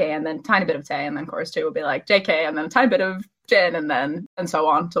JK and then tiny bit of Tay, and then chorus 2 will be like JK and then a tiny bit of Jin, and so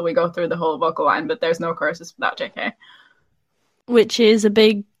on till we go through the whole vocal line, but there's no choruses without JK. Which is a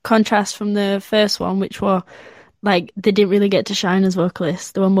big contrast from the first one, which were like, they didn't really get to shine as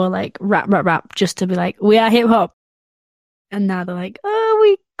vocalists. They were more like rap, just to be like, we are hip hop. And now they're like, oh,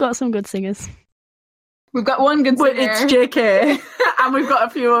 we got some good singers. We've got one good singer. It's JK. And we've got a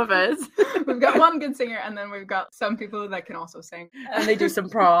few others. We've got one good singer, and then we've got some people that can also sing. And they do some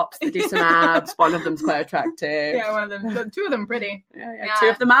props, they do some abs. One of them's quite attractive. Yeah, one of them. 2 of them pretty. Yeah. 2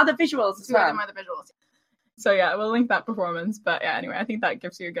 of them are the visuals as well. 2 of them are the visuals. So yeah, we'll link that performance. But yeah, anyway, I think that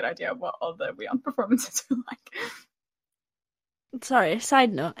gives you a good idea of what all the We On performances are like. Sorry,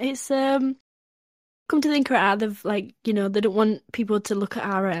 side note. It's come to think of it, out of like, they don't want people to look at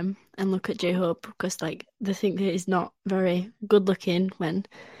RM and look at J-Hope because like they think that he's not very good looking when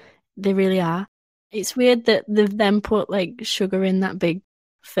they really are. It's weird that they've then put like Sugar in that big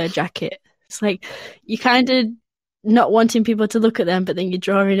fur jacket. It's like you kind of not wanting people to look at them, but then you're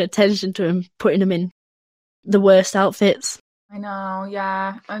drawing attention to them, putting them in the worst outfits. I know,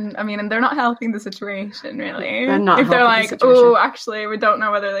 yeah. And I mean, and they're not helping the situation, really. They're not if they're helping like, the situation. oh, actually, we don't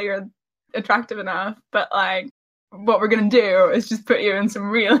know whether you're attractive enough, but like, what we're going to do is just put you in some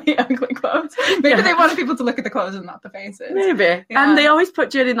really ugly clothes. Maybe they wanted people to look at the clothes and not the faces. Maybe. Yeah. And they always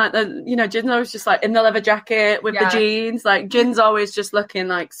put Jin in like Jin's always just like in the leather jacket with the jeans. Like Jin's always just looking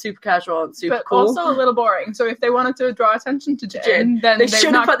like super casual and super cool. But also a little boring. So if they wanted to draw attention to Jin, then they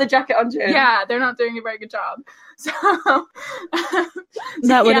should have put the jacket on Jin. Yeah, they're not doing a very good job. So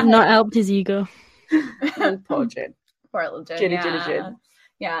that would have not helped his ego. Poor Jin. Poor little Jin. Jin.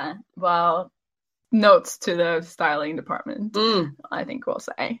 Yeah. Well, notes to the styling department, I think we'll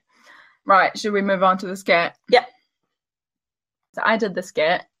say. Right, should we move on to the skit? Yeah. So I did the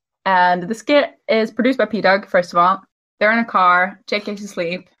skit, and the skit is produced by P-Dog, first of all. They're in a car, Jake gets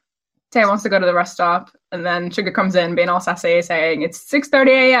asleep, Tay wants to go to the rest stop, and then Sugar comes in being all sassy, saying, it's 6:30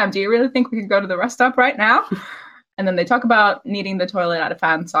 a.m., do you really think we could go to the rest stop right now? And then they talk about needing the toilet at a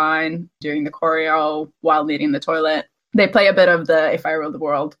fan sign, doing the choreo while needing the toilet. They play a bit of the If I Rule the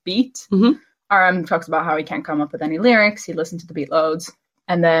World beat. RM talks about how he can't come up with any lyrics. He listened to the beat loads.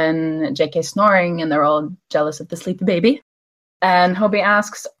 And then JK snoring, and they're all jealous of the sleepy baby. And Hobie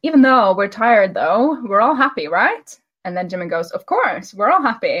asks, even though we're tired, though, we're all happy, right? And then Jimin goes, of course, we're all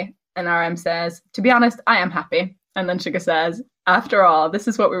happy. And RM says, to be honest, I am happy. And then Suga says, after all, this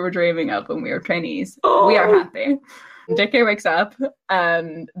is what we were dreaming of when we were trainees. We are happy. JK wakes up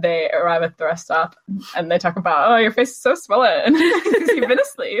and they arrive at the rest stop and they talk about, oh, your face is so swollen because you've been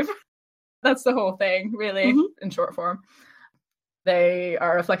asleep. That's the whole thing, really, in short form. They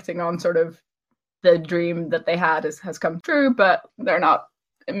are reflecting on sort of the dream that they had has come true, but they're not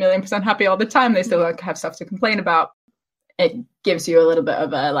 1,000,000% happy all the time. They still have stuff to complain about. It gives you a little bit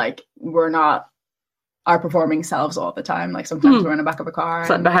of a, like, we're not our performing selves all the time. Like, sometimes we're in the back of a car. It's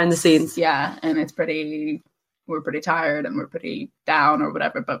like behind the scenes. Yeah, and we're pretty tired and we're pretty down or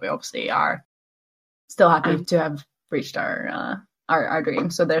whatever, but we obviously are still happy to have reached our dream.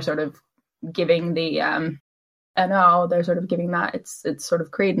 So they're sort of giving they're sort of giving that it's sort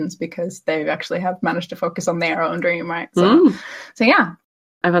of credence because they actually have managed to focus on their own dream, right? So yeah.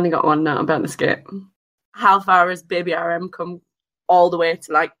 I've only got one note about the skit. How far has Baby RM come all the way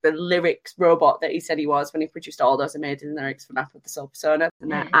to like the lyrics robot that he said he was when he produced all those amazing lyrics for Map of the Soul Persona,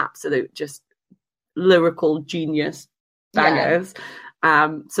 and they're absolute just lyrical genius bangers.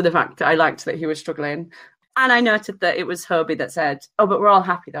 So the fact that I liked that he was struggling. And I noted that it was Hobie that said, oh, but we're all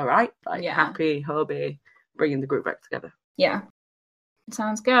happy though, right? Like, happy Hobie bringing the group back together. Yeah.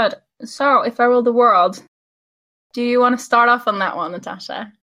 Sounds good. So, If I Rule the World, do you want to start off on that one,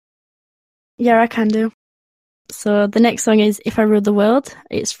 Natasha? Yeah, I can do. So the next song is If I Rule the World.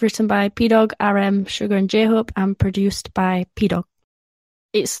 It's written by P-Dog, RM, Sugar and J-Hope and produced by P-Dog.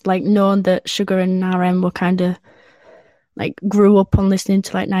 It's like known that Sugar and RM were kind of like grew up on listening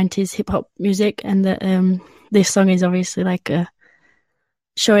to like 90s hip hop music, and that this song is obviously like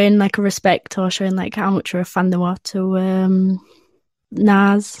showing like a respect or showing like how much of a fan they were to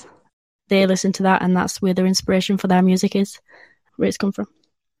Nas. They listen to that, and that's where their inspiration for their music is, where it's come from.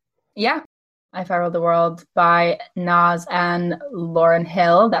 Yeah. If I Rule the World by Nas and Lauryn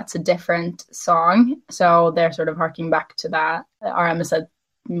Hill. That's a different song. So they're sort of harking back to that. RM has said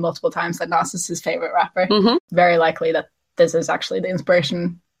multiple times that Nas is his favorite rapper. Very likely that this is actually the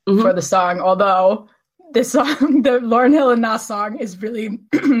inspiration for the song, although this song, the Lauryn Hill and Nas song, is really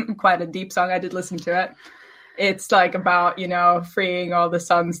quite a deep song. I did listen to it. It's like about, freeing all the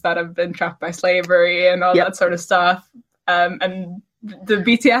sons that have been trapped by slavery and all that sort of stuff. And the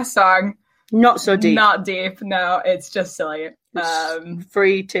BTS song, not so deep. Not deep, no. It's just silly.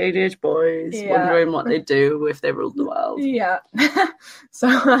 Free teenage boys wondering what they'd do if they ruled the world. Yeah. So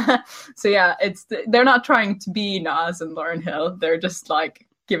yeah, they're not trying to be Nas and Lauryn Hill. They're just like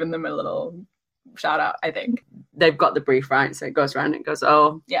giving them a little shout out, I think. They've got the brief right, so it goes around and goes,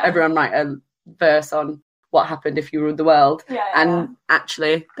 everyone write a verse on what happened if you ruled the world. And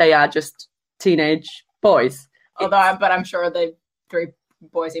actually they are just teenage boys. But I'm sure they three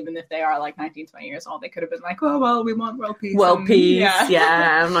boys, even if they are like 19, 20 years old, they could have been like, oh, well, we want world peace. World peace,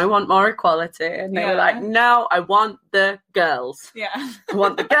 and I want more equality. And they were like, no, I want the girls. Yeah. I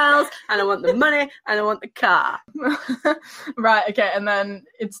want the girls, and I want the money, and I want the car. Right, okay. And then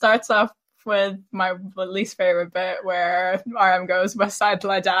it starts off with my least favorite bit where RM goes, West Side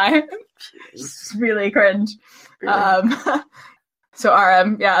till I die. It's really cringe. Really? So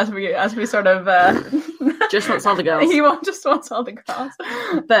RM, yeah, as we sort of just wants all the girls. He just wants all the girls.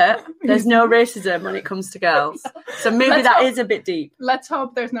 But there's no racism when it comes to girls. So maybe that is a bit deep. Let's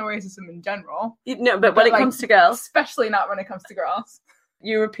hope there's no racism in general. No, but when it comes to girls. Especially not when it comes to girls.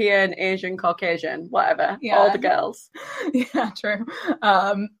 European, Asian, Caucasian, whatever. Yeah. All the girls. Yeah, true.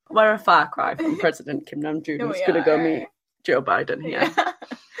 We're a far cry from President Kim Nam-joon, who's going to go meet Joe Biden here.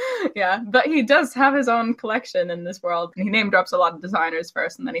 Yeah, but he does have his own collection in this world. And he name drops a lot of designers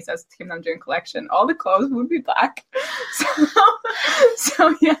first, and then he says Kim Nam-joon collection, all the clothes would be black.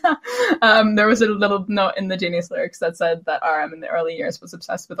 So yeah. There was a little note in the Genius lyrics that said that RM in the early years was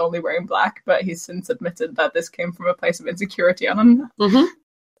obsessed with only wearing black, but he's since admitted that this came from a place of insecurity on him.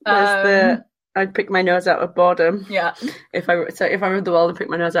 Mm-hmm. I'd pick my nose out of boredom. Yeah. If I ruled the world, I'd pick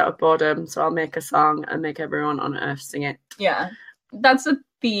my nose out of boredom, so I'll make a song and make everyone on Earth sing it. Yeah. That's a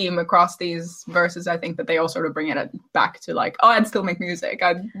theme across these verses. I think that they all sort of bring it back to like, oh, I'd still make music.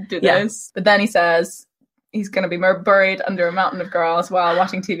 I'd do this. But then he says he's going to be buried under a mountain of girls while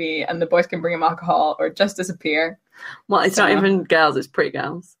watching TV, and the boys can bring him alcohol or just disappear. Well, it's not even girls, it's pretty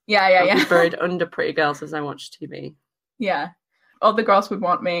girls. Yeah. I'll be buried under pretty girls as I watch TV. Yeah. All the girls would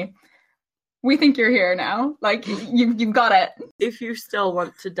want me. We think you're here now. Like, you've got it. If you still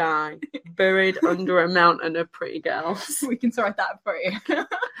want to die, buried under a mountain of pretty girls. We can sort that for you.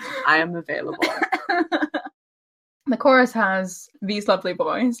 I am available. The chorus has These Lovely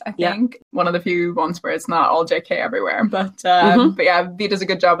Boys, I think. Yeah. One of the few ones where it's not all JK everywhere. But yeah, V does a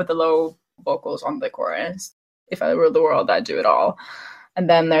good job with the low vocals on the chorus. If I ruled the world, I'd do it all. And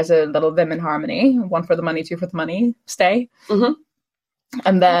then there's a little Vim in harmony. 1 for the money, 2 for the money. Stay. Mm-hmm.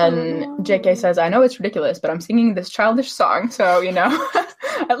 And then JK says, I know it's ridiculous, but I'm singing this childish song, so, you know,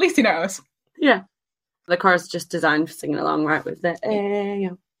 at least he knows. Yeah. The chorus is just designed for singing along, right, with the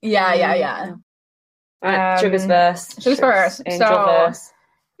Yeah. Right, Sugar's verse. Sugar's verse. Angel verse.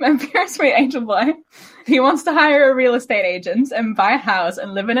 My pure sweet angel boy. He wants to hire a real estate agent and buy a house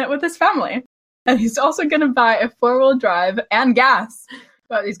and live in it with his family. And he's also going to buy a 4-wheel drive and gas.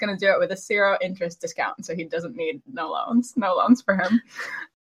 But he's going to do it with a 0 interest discount, so he doesn't need no loans for him.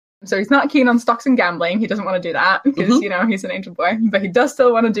 So he's not keen on stocks and gambling. He doesn't want to do that because, you know, he's an angel boy. But he does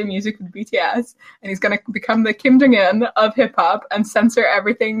still want to do music with BTS. And he's going to become the Kim Jong-un of hip-hop and censor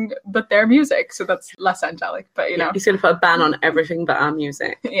everything but their music. So that's less angelic, but, you know. He's going to put a ban on everything but our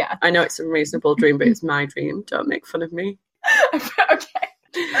music. Yeah. I know it's a reasonable dream, but it's my dream. Don't make fun of me. Okay.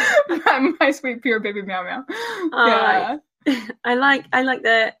 My sweet, pure baby meow meow. Yeah. I like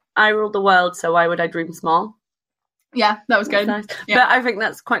that I rule the world, so why would I dream small? Yeah, that was good. Nice. Yeah. But I think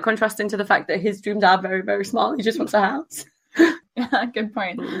that's quite contrasting to the fact that his dreams are very, very small. He just wants a house. Yeah, good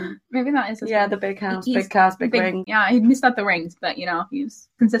point. Maybe that is his the big house, big cars, big ring. Yeah, he missed out the rings, but, you know, he's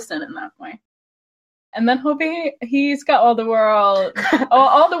consistent in that way. And then Hobie, he's got all the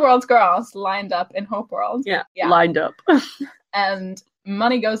world's girls lined up in Hope World. Yeah. Lined up. And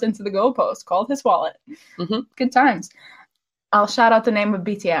money goes into the goalpost called his wallet. Mm-hmm. Good times. I'll shout out the name of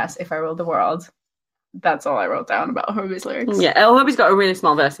BTS if I rule the world. That's all I wrote down about Hobie's lyrics. Yeah, Hobie's got a really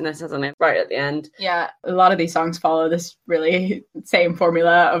small verse in this, hasn't it? Right at the end. Yeah, a lot of these songs follow this really same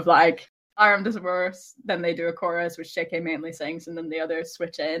formula of like, RM does a verse, then they do a chorus, which JK mainly sings, and then the others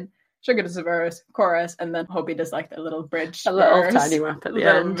switch in. Sugar does a verse, chorus, and then Hobie does like a little bridge little tiny rap at the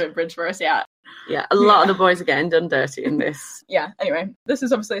end. Little bridge verse, yeah. Yeah, a lot of the boys are getting done dirty in this. Yeah, anyway, this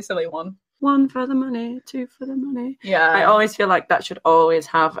is obviously a silly one. 1 for the money, 2 for the money. Yeah. I always feel like that should always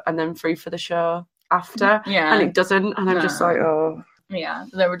have, and then 3 for the show after. Yeah. And it doesn't, and I'm just like, oh. Yeah,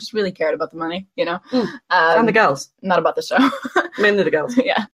 they were just really cared about the money, you know? And the girls. Not about the show. Mainly the girls.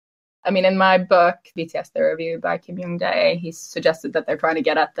 Yeah. I mean, in my book, BTS The Review by Kim Young-dae, he suggested that they're trying to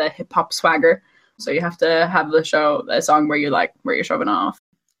get at the hip-hop swagger. So you have to have a song where you're showing off.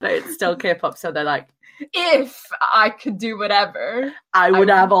 But it's still K-pop, so they're like, if I could do whatever, I would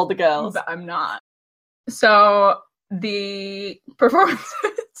have all the girls. But I'm not. So the performances.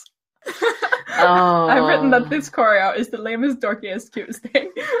 I've written that this choreo is the lamest, dorkiest, cutest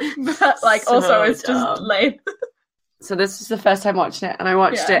thing. But like so also it's dumb. Just lame. So this is the first time watching it, and I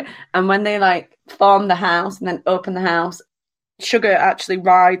watched it, and when they like form the house and then open the house, Sugar actually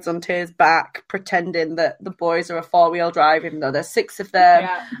rides on Tay's back, pretending that the boys are a 4-wheel drive, even though there's 6 of them,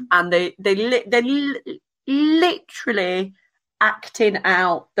 and they're literally acting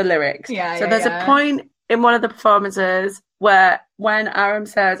out the lyrics. So there's a point in one of the performances where when Aram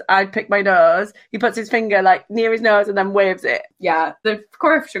says, I'd pick my nose, he puts his finger like near his nose and then waves it. Yeah, the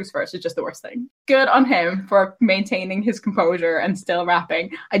choreography first is just the worst thing. Good on him for maintaining his composure and still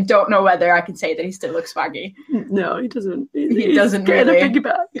rapping. I don't know whether I can say that he still looks swaggy. No, he doesn't. He doesn't really.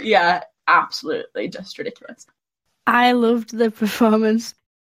 Yeah, absolutely, just ridiculous. I loved the performance.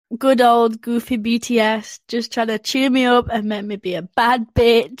 Good old goofy BTS just trying to cheer me up and make me be a bad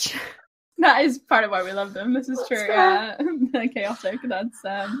bitch. That is part of why we love them. This is true. Yeah, chaotic. That's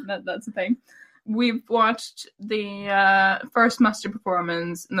the thing. We've watched the first muster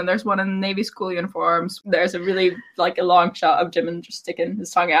performance, and then there's one in Navy school uniforms. There's a really a long shot of Jimin just sticking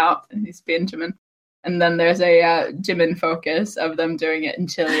his tongue out, and he's being Jimin. And then there's a Jimin focus of them doing it in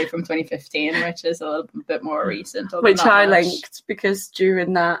Chile from 2015, which is a little bit more recent. Which I linked because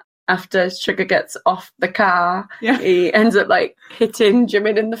during that, after Sugar gets off the car, he ends up hitting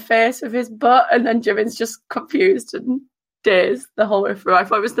Jimin in the face with his butt, and then Jimin's just confused and dazed the whole way through. I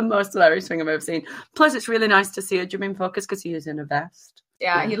thought it was the most hilarious thing I've ever seen. Plus, it's really nice to see a Jimin focus because he is in a vest.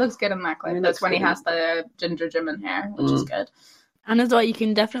 Yeah, he looks good in that clip. That's when he has the ginger Jimin hair, which is good. And as well, you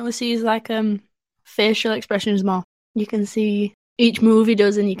can definitely see his facial expressions more. You can see each move he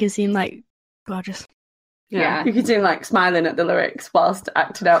does, and you can see him gorgeous. Yeah, you can see him smiling at the lyrics whilst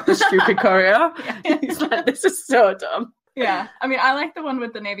acting out the stupid choreo. He's this is so dumb. Yeah, I mean, I like the one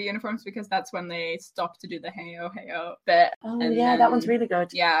with the Navy uniforms because that's when they stop to do the heyo heyo bit. Oh yeah, that one's really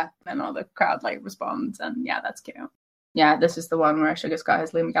good. Yeah, and all the crowd responds, and yeah, that's cute. Yeah, this is the one where Sugar Sky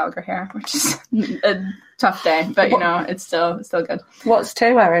has Liam Gallagher hair, which is a tough day, but it's still good. What's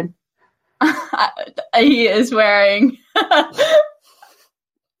Tay wearing? He is wearing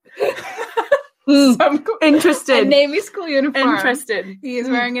interesting. A Navy school uniform. Interesting. He is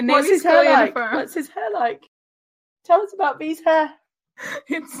wearing a Navy school uniform. What's his hair like? Tell us about V's hair.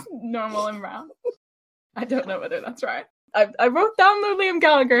 It's normal and brown. I don't know whether that's right. I wrote down the Liam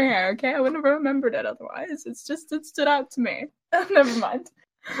Gallagher hair, okay? I wouldn't have remembered it otherwise. It stood out to me. Never mind.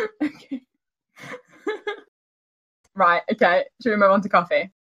 Okay. Right, okay. Should we move on to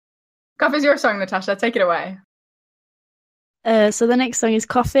Coffee? Coffee's your song, Natasha. Take it away. So the next song is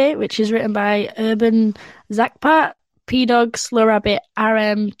Coffee, which is written by Urban Zakpat, P-Dog, Slow Rabbit,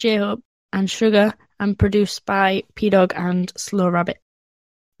 RM, J-Hope, and Sugar, and produced by P-Dog and Slow Rabbit.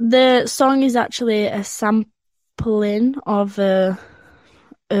 The song is actually a sampling of Urban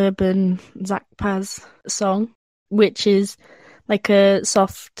Zakpat's song, which is a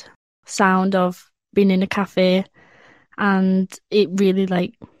soft sound of being in a cafe, and it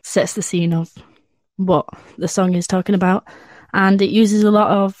really sets the scene of what the song is talking about, and it uses a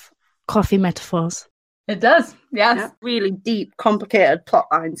lot of coffee metaphors. It does, yes. Yeah, really deep, complicated plot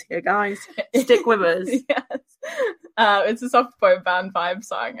lines here, guys. Stick with us. Yes. It's a soft boy band vibe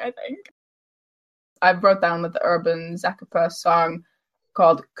song, I think. I wrote down that the Urban Zakapa song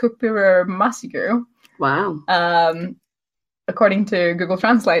called Kupira Masigu. Wow. According to Google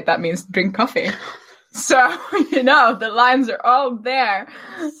Translate, that means drink coffee. So, the lines are all there.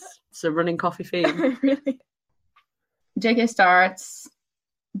 It's a running coffee theme. Really. JK starts,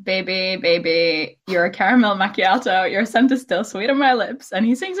 baby, baby, you're a caramel macchiato, your scent is still sweet on my lips. And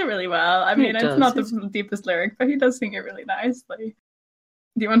he sings it really well. I mean, it's not the deepest lyric, but he does sing it really nicely.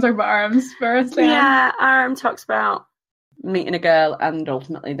 Do you want to talk about Arms first? Yeah, Aram talks about meeting a girl and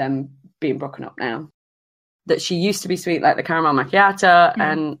ultimately them being broken up now. That she used to be sweet like the caramel macchiato,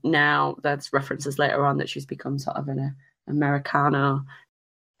 and now there's references later on that she's become sort of an Americano.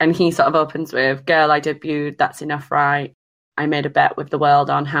 And he sort of opens with, girl, I debuted, that's enough, right? I made a bet with the world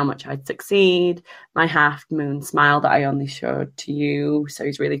on how much I'd succeed. My half-moon smile that I only showed to you. So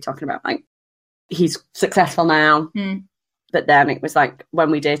he's really talking about, he's successful now. But then it was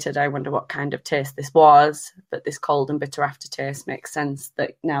when we dated, I wonder what kind of taste this was. But this cold and bitter aftertaste makes sense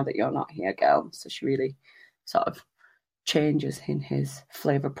that now that you're not here, girl. So she really sort of changes in his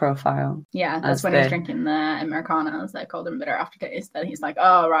flavour profile. Yeah, that's when he's drinking the Americanos, that cold and bitter aftertaste. Then he's like,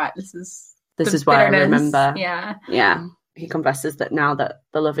 oh, right, this is why I remember. Yeah. Yeah. He confesses that now that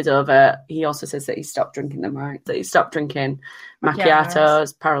the love is over, he also says that he stopped drinking them, right? That he stopped drinking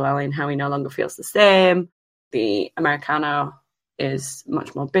macchiatos, paralleling how he no longer feels the same. The Americano is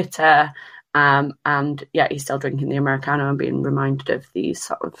much more bitter. And yet he's still drinking the Americano and being reminded of these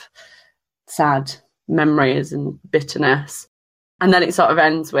sort of sad memories and bitterness. And then it sort of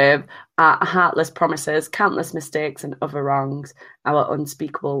ends with heartless promises, countless mistakes and other wrongs, our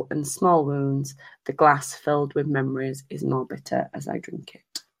unspeakable and small wounds. The glass filled with memories is more bitter as I drink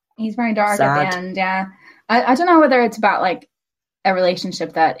it. He's very dark at the end, yeah. I don't know whether it's about a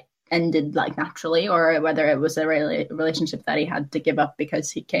relationship that ended naturally, or whether it was a relationship that he had to give up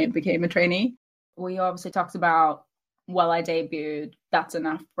because he became a trainee. We obviously talked about well, I debuted, that's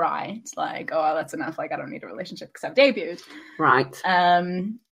enough, right? Like, oh, that's enough. Like, I don't need a relationship because I've debuted. Right.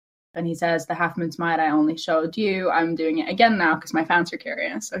 And he says, the Half Moon's Might I only showed you. I'm doing it again now because my fans are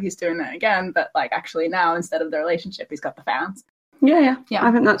curious. So he's doing it again, but like actually now instead of the relationship, he's got the fans. Yeah.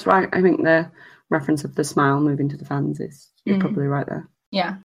 I think that's right. I think the reference of the smile moving to the fans is you're probably right there.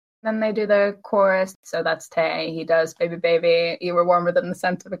 Yeah. Then they do the chorus. So that's Tay. He does Baby Baby, you were warmer than the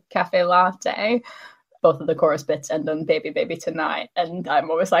scent of a cafe latte. Both of the chorus bits end on Baby Baby tonight. And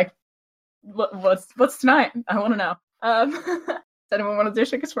I'm always like, what's tonight? I want to know. Does anyone want to do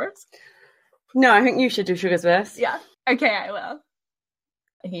Sugar's verse? No, I think you should do Sugar's verse. Yeah. Okay, I will.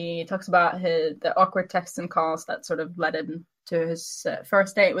 He talks about the awkward texts and calls that sort of led him to his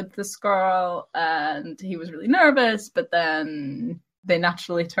first date with this girl, and he was really nervous, but then they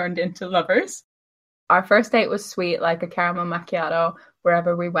naturally turned into lovers. Our first date was sweet, like a caramel macchiato.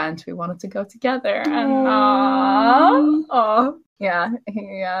 Wherever we went, we wanted to go together. And yeah,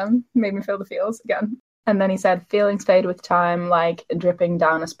 he made me feel the feels again. And then he said, feelings fade with time, like dripping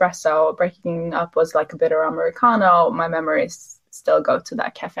down espresso. Breaking up was like a bitter Americano. My memories still go to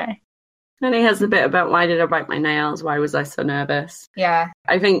that cafe. And he has the bit about why did I bite my nails? Why was I so nervous? Yeah.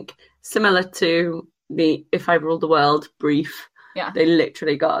 I think similar to the If I Ruled the World brief, they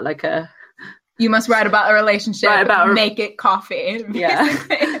literally got like a... You must write about a relationship, make it coffee. Yeah.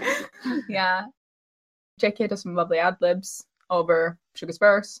 Yeah. JK does some lovely ad-libs over Sugar's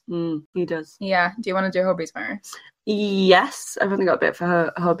verse. He does. Yeah. Do you want to do Hobie's verse? Yes. I've only got a bit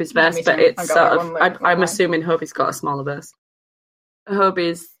for Hobie's verse, but it's sort of... I'm assuming Hobie's got a smaller verse.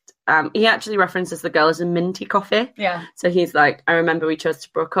 Hobie's... he actually references the girl as a minty coffee. Yeah. So he's like, I remember we chose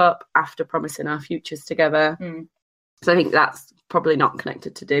to break up after promising our futures together. So I think that's probably not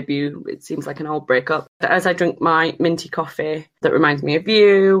connected to debut. It seems like an old breakup. But as I drink my minty coffee that reminds me of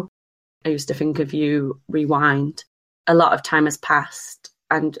you, I used to think of you, rewind. A lot of time has passed,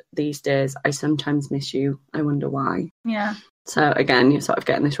 and these days I sometimes miss you. I wonder why. Yeah. So again, you're sort of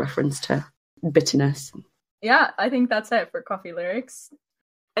getting this reference to bitterness. Yeah, I think that's it for coffee lyrics.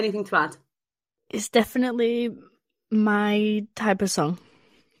 Anything to add? It's definitely my type of song.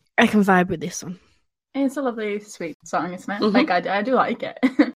 I can vibe with this one. It's a lovely, sweet song, isn't it? Like, I do like it.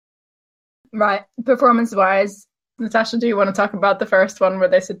 Right. Performance-wise, Natasha, do you want to talk about the first one where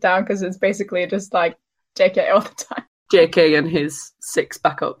they sit down? Because it's basically just like JK all the time. JK and his 6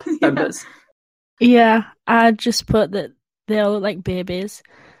 backup members. Yeah, I just put that they all look like babies.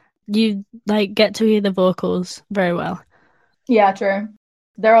 You like get to hear the vocals very well. Yeah, true.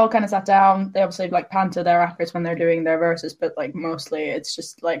 They're all kind of sat down. They obviously like pan to their actors when they're doing their verses, but like mostly it's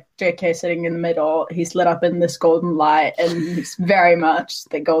just like JK sitting in the middle. He's lit up in this golden light, and he's very much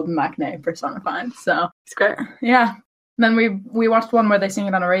the golden matinee personified. So it's great. Yeah. And then we watched one where they sing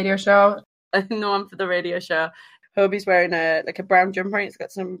it on a radio show. I think the one for the radio show, Hobie's wearing a brown jumper. It's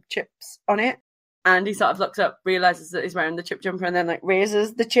got some chips on it. And he sort of looks up, realises that he's wearing the chip jumper, and then like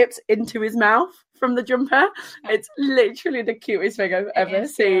raises the chips into his mouth from the jumper. It's literally the cutest thing I've ever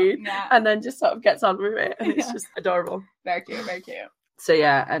seen. Yeah. And then just sort of gets on with it. And it's just adorable. Very cute, very cute. So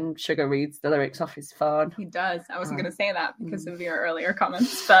yeah, and Sugar reads the lyrics off his phone. He does. I wasn't going to say that because of your earlier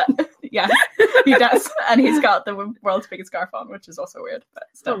comments, but yeah, he does. And he's got the world's biggest scarf on, which is also weird. But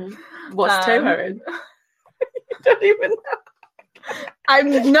still. What's Tay wearing? You don't even know. I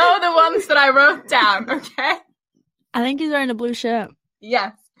know the ones that I wrote down, okay? I think he's wearing a blue shirt.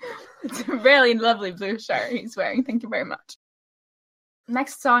 Yes. It's a really lovely blue shirt he's wearing. Thank you very much.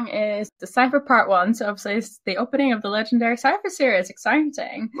 Next song is the Cypher Part 1. So obviously it's the opening of the legendary Cypher series.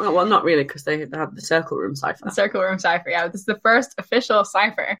 Exciting. Well, not really, because they have the Circle Room Cypher. The Circle Room Cypher, yeah. This is the first official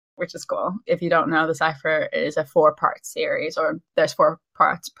Cypher, which is cool. If you don't know, the Cypher is a 4-part series, or there's 4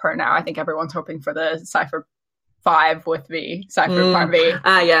 parts per now. I think everyone's hoping for the Cypher 5 with the Cypher Part V.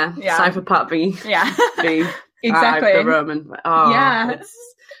 Yeah. Cypher Part V. Yeah. V. Exactly. The Roman. Oh, yeah.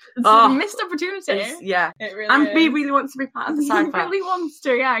 It's a missed opportunity. Yeah. It really and is. B really wants to be part of the Cypher. He really wants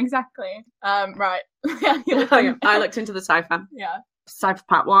to, yeah, exactly. Right. I looked into the Cypher. Yeah. Cypher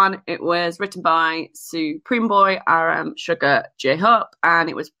Part 1, it was written by Supreme Boy, RM, Sugar, J-Hope, and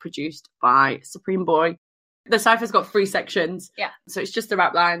it was produced by Supreme Boy. The Cypher's got 3 sections. Yeah. So it's just the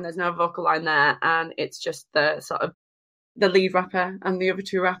rap line, there's no vocal line there, and it's just the sort of the lead rapper and the other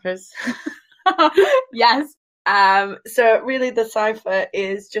 2 rappers. Yes. So really the Cypher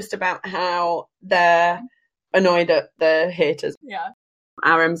is just about how they're annoyed at the haters. Yeah.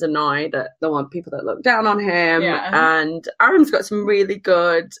 RM's annoyed at the one people that look down on him. Yeah. And RM's got some really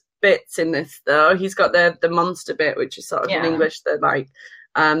good bits in this though. He's got the monster bit, which is sort of in English, the like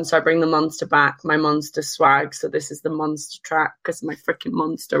So I bring the monster back, my monster swag. So this is the monster track because of my freaking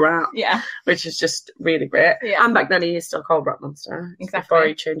monster rap. Yeah. Which is just really great. Yeah. And back then he is still called Rap Monster. Exactly. Before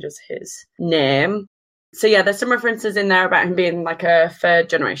he changes his name. So yeah, there's some references in there about him being like a third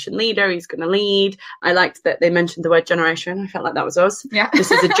generation leader. He's going to lead. I liked that they mentioned the word generation. I felt like that was us. Yeah.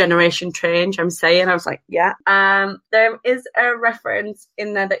 This is a generation change, I'm saying. I was like, yeah. There is a reference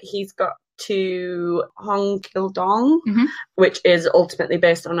in there that he's got to Hong Kil-dong, which is ultimately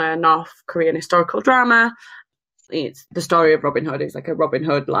based on a North Korean historical drama. It's the story of Robin Hood. He's like a Robin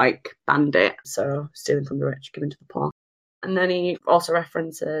Hood-like bandit, so stealing from the rich, giving to the poor. And then he also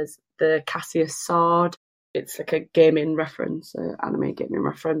references the Cassius sword. It's like a gaming reference, an anime gaming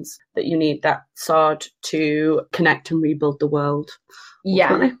reference, that you need that sword to connect and rebuild the world.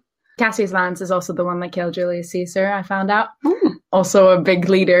 Yeah. Cassius Lance is also the one that killed Julius Caesar, I found out. Also a big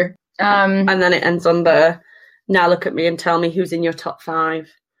leader. And then it ends on now look at me and tell me who's in your top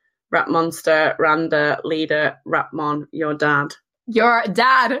 5. Rap Monster, Randa, Leader, Rapmon, your dad. Your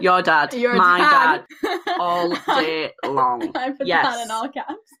dad. Your dad. Your my dad. All day long. I put that in all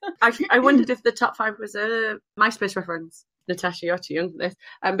caps. I wondered if the top 5 was a MySpace reference. Natasha, you're too young for this.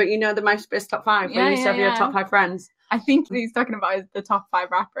 But you know the MySpace top 5 where you used to have your top 5 friends? I think he's talking about the top 5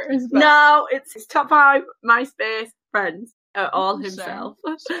 rappers. But... No, it's his top 5 MySpace friends. All himself.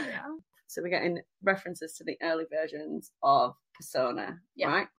 Sure, yeah. So we're getting references to the early versions of Persona,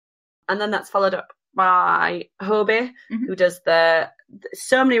 right? And then that's followed up by Hobie, who does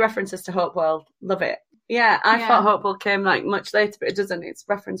so many references to Hope World. Love it. Yeah, I thought Hope World came like much later, but it doesn't. It's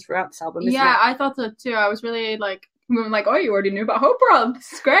referenced throughout this album. Yeah, I thought so too. I was really like, oh, you already knew about Hope World.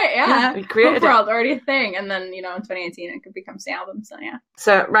 This is great. Yeah, we created Hope World, already a thing. And then, in 2018, it could become the album. So yeah.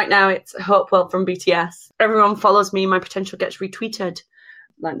 So right now it's Hope World from BTS. Everyone follows me. My potential gets retweeted,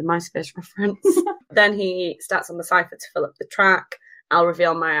 like the MySpace reference. Then he starts on the cipher to fill up the track. I'll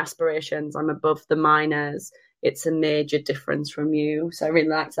reveal my aspirations. I'm above the minors. It's a major difference from you. So I really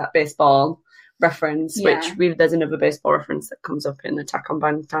liked that baseball reference, which there's another baseball reference that comes up in Attack on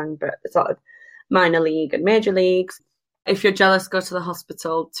Bangtan, but it's sort of minor league and major leagues. If you're jealous, go to the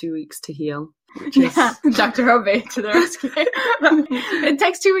hospital, 2 weeks to heal. Which is... Dr. Hobie to the rescue. It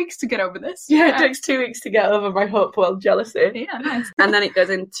takes 2 weeks to get over this. Yeah, it takes 2 weeks to get over my Hope World jealousy. Yeah, nice. And then it goes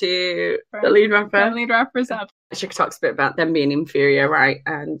into the lead rapper. The lead rapper's up. She talks a bit about them being inferior, right?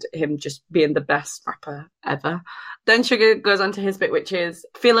 And him just being the best rapper ever. Then Sugar goes on to his bit, which is,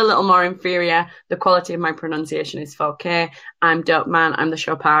 feel a little more inferior. The quality of my pronunciation is 4K. I'm dope, man. I'm the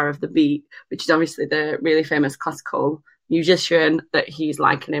Chopin of the beat, which is obviously the really famous classical musician that he's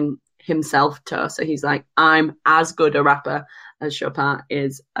likening himself to. So he's like, I'm as good a rapper as Chopin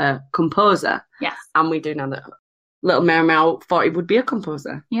is a composer. Yes. And we do know that Little Meow Meow thought he would be a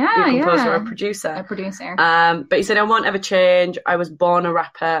composer. Yeah, a composer or a producer. A producer. But he said, I won't ever change. I was born a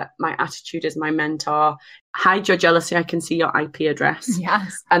rapper. My attitude is my mentor. Hide your jealousy. I can see your IP address.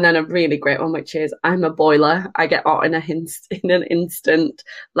 Yes. And then a really great one, which is, I'm a boiler. I get out in an instant.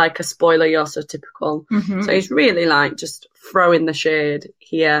 Like a spoiler, you're so typical. So he's really like just throwing the shade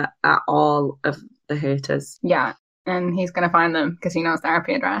here at all of the haters. Yeah. And he's going to find them because he knows their IP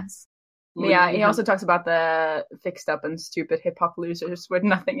address. Yeah, he also talks about the fixed up and stupid hip-hop losers with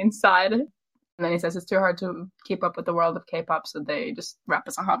nothing inside. And then he says it's too hard to keep up with the world of K-pop, so they just rap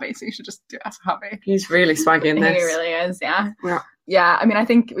as a hobby, so you should just do it as a hobby. He's really swagging this. He really is, yeah. Yeah, I mean, I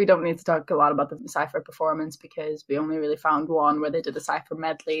think we don't need to talk a lot about the Cypher performance because we only really found one where they did the Cypher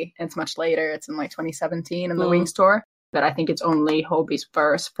medley. It's much later. It's in like 2017 in the Wings tour. But I think it's only Hobie's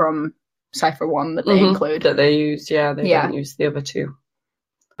verse from Cypher 1 that they include. That they used, they didn't use the other two.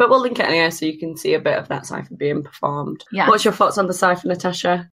 But we'll link it anyway so you can see a bit of that cypher being performed. Yeah. What's your thoughts on the cypher,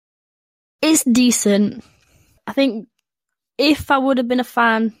 Natasha? It's decent. I think if I would have been a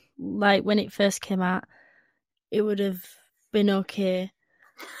fan, like when it first came out, it would have been okay.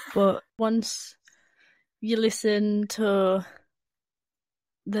 But once you listen to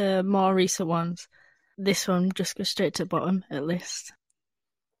the more recent ones, this one just goes straight to the bottom, at least.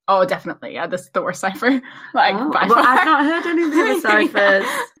 Oh, definitely. Yeah, this is the worst cypher. By far. I've not heard any of the other ciphers.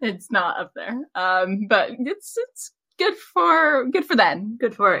 It's not up there. But it's good for them.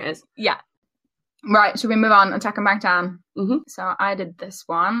 Good for it is. Yeah. Right, should we move on? Attack on Bangtan. Mm-hmm. So I did this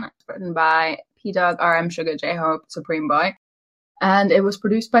one. It's written by P-Dog, RM, Sugar, J-Hope, Supreme Boy. And it was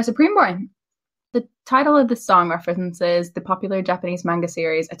produced by Supreme Boy. The title of the song references the popular Japanese manga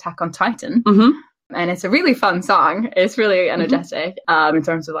series Attack on Titan. Mm-hmm. And it's a really fun song. It's really energetic in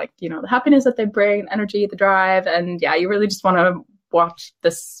terms of like, the happiness that they bring, energy, the drive. And yeah, you really just want to watch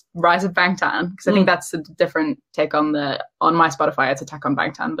this Rise of Bangtan because I think that's a different take on my Spotify. It's Attack on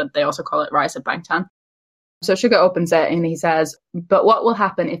Bangtan, but they also call it Rise of Bangtan. So Suga opens it and he says, but what will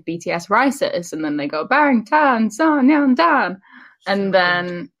happen if BTS rises? And then they go, Bang, Tan, Son, Yan, Dan. And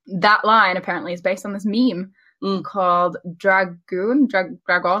then that line apparently is based on this meme called Dragon.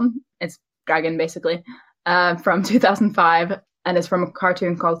 It's Dragon, basically, from 2005. And it's from a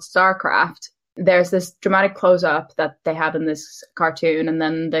cartoon called StarCraft. There's this dramatic close-up that they have in this cartoon. And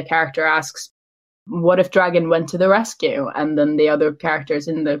then the character asks, what if Dragon went to the rescue? And then the other characters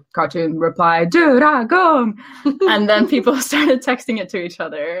in the cartoon reply, Dragon! And then people started texting it to each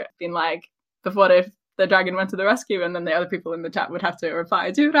other, being like, but what if the dragon went to the rescue? And then the other people in the chat would have to reply,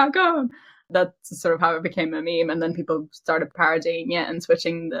 Dragon! That's sort of how it became a meme. And then people started parodying it and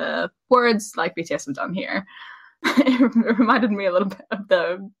switching the words like BTS have done here. It reminded me a little bit of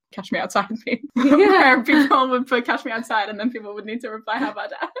the Catch Me Outside meme. Yeah. Where people would put Catch Me Outside and then people would need to reply, how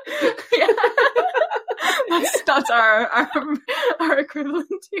about that? Yeah. That's our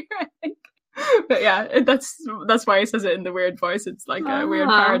equivalent here, I think. But yeah, that's why he says it in the weird voice. It's like a weird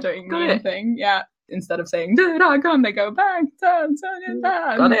parodying meme thing. Yeah. Instead of saying, Dragon, they go, Bang, Tan, Son,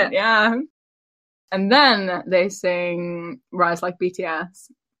 Dan. Got it. Yeah. And then they sing Rise Like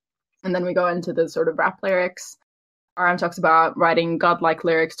BTS. And then we go into the sort of rap lyrics. RM talks about writing godlike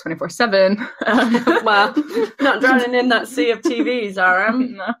lyrics 24/7. Well, not drowning in that sea of TVs,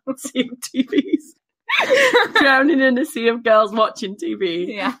 RM. No, sea of TVs. Drowning in a sea of girls watching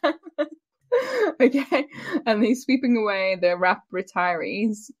TV. Yeah. Okay. And he's sweeping away the rap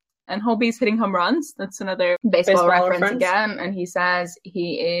retirees. And Hobie's hitting home runs. That's another baseball reference again. And he says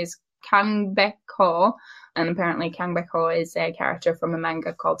he is Kang Baek-ho. And apparently Kang Baek-ho is a character from a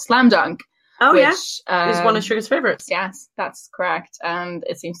manga called Slam Dunk. Oh, which, is one of Suga's favourites. Yes, that's correct. And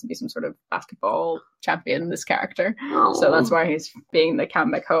it seems to be some sort of basketball champion, this character. Oh. So that's why he's being the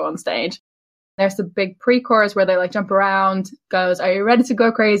Kang Baek-ho on stage. There's the big pre-chorus where they like jump around, goes, are you ready to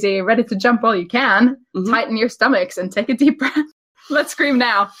go crazy? Ready to jump all you can? Mm-hmm. Tighten your stomachs and take a deep breath. Let's scream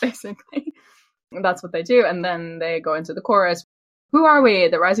now, basically. And that's what they do. And then they go into the chorus. Who are we?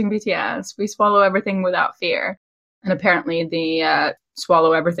 The rising BTS. We swallow everything without fear. And apparently the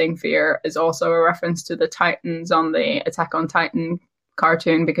swallow everything fear is also a reference to the Titans on the Attack on Titan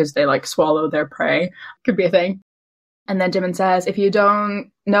cartoon because they like swallow their prey. Could be a thing. And then Jimin says, if you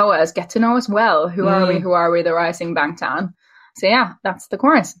don't know us, get to know us well. Who are we? Who are we? The rising Bangtan. So yeah, that's the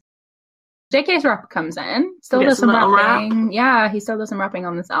chorus. JK's rap comes in. Still does some rapping. Rap. Yeah, he still does some rapping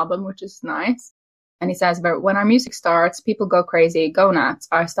on this album, which is nice. And he says about when our music starts, people go crazy, go nuts.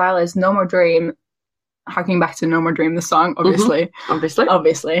 Our style is No More Dream. Harking back to No More Dream, the song, obviously. Mm-hmm.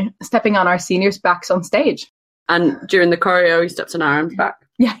 Obviously. Stepping on our seniors' backs on stage. And during the choreo, he steps on Aaron's back.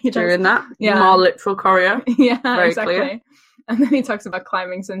 Yeah, he does. During that. Yeah. More literal choreo. Yeah, very exactly. Clear. And then he talks about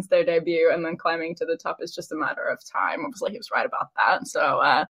climbing since their debut, and then climbing to the top is just a matter of time. Obviously, he was right about that.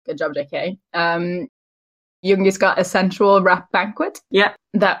 So, good job, JK. Yoongi's got a sensual rap banquet. Yeah.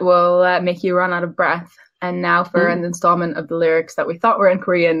 That will make you run out of breath. And now for an installment of the lyrics that we thought were in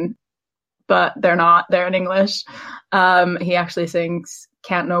Korean, but they're not. They're in English. He actually sings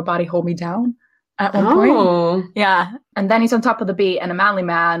Can't Nobody Hold Me Down at one point. Yeah. And then he's on top of the beat and a manly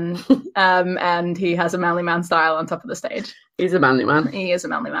man. And he has a manly man style on top of the stage. He's a manly man. He is a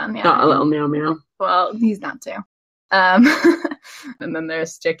manly man, yeah. Not a little meow meow. Well, he's not too. And then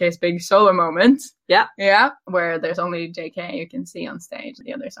there's JK's big solo moment. Yeah. Yeah. Where there's only JK you can see on stage.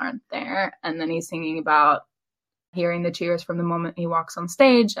 The others aren't there. And then he's singing about hearing the cheers from the moment he walks on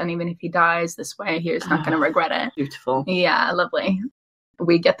stage. And even if he dies this way, he's not going to regret it. Beautiful. Yeah, lovely.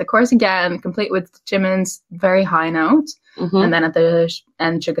 We get the chorus again, complete with Jimin's very high note. Mm-hmm. And then at the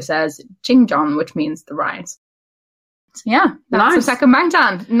end, Suga says, Jingjeon, which means the rise. So yeah, that's the second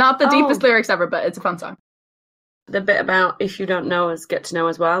Bangtan. Not the deepest lyrics ever, but it's a fun song. The bit about if you don't know us, get to know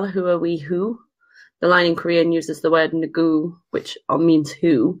as well. Who are we who? The line in Korean uses the word nagu, which means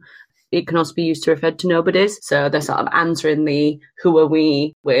who. It can also be used to refer to nobodies. So they're sort of answering the who are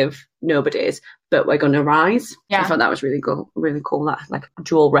we with nobodies, but we're going to rise. Yeah. I thought that was really cool. Really cool. That like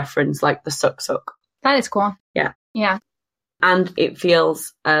dual reference, like the suck suck. That is cool. Yeah. Yeah. And it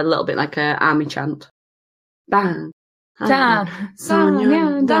feels a little bit like an army chant. Bang. Dan.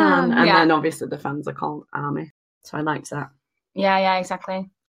 Dan. Dan. And then obviously the fans are called army. So I liked that. Yeah, exactly.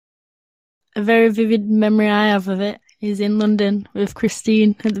 A very vivid memory I have of it is in London with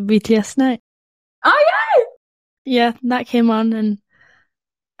Christine at the BTS night. Oh, yeah! Yeah, that came on, and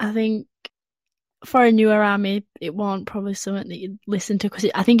I think for a newer army, it wasn't probably something that you'd listen to, because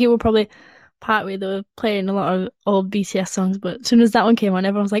I think it was probably part where they were playing a lot of old BTS songs, but as soon as that one came on,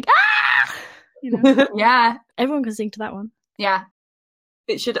 everyone was like, ah! You know? Yeah. Everyone can sing to that one. Yeah.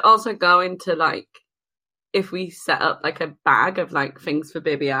 It should also go into, like, if we set up, like, a bag of, like, things for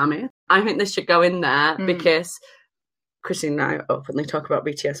Baby Army, I think this should go in there because Christine and I openly talk about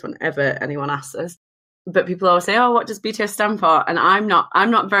BTS whenever anyone asks us. But people always say, "Oh, what does BTS stand for?" And I'm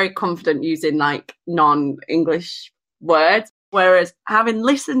not very confident using like non-English words. Whereas having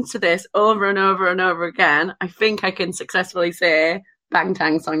listened to this over and over and over again, I think I can successfully say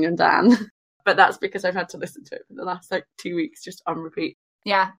Bangtan Sonyeondan. But that's because I've had to listen to it for the last like 2 weeks just on repeat.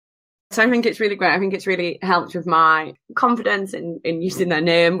 Yeah. So I think it's really great. I think it's really helped with my confidence in using their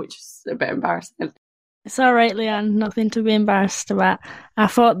name, which is a bit embarrassing. It's all right, Leanne. Nothing to be embarrassed about. I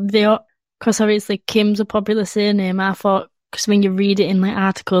thought because obviously Kim's a popular surname, I thought, because when you read it in like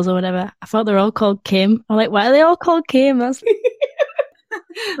articles or whatever, I thought they're all called Kim. I'm like, why are they all called Kim? That's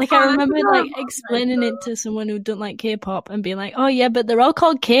like, I remember like explaining it to someone who doesn't like K-pop and being like, oh yeah, but they're all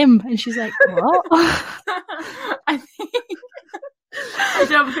called Kim. And she's like, what? I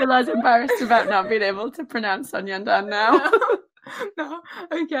don't feel as embarrassed about not being able to pronounce Sonyeondan now. No.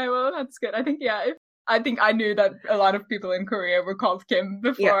 Okay, well, that's good. I think I knew that a lot of people in Korea were called Kim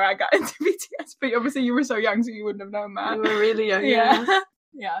before I got into BTS, but obviously you were so young, so you wouldn't have known that. You were really young,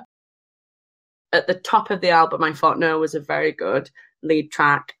 yeah. At the top of the album, I thought No was a very good lead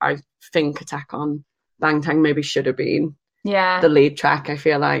track. I think Attack on Bangtan maybe should have been the lead track. I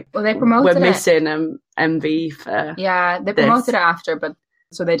feel like they promoted we're missing an MV for they promoted it after, but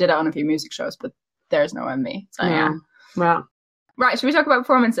so they did it on a few music shows, but there's no MV. So Well. Right, should we talk about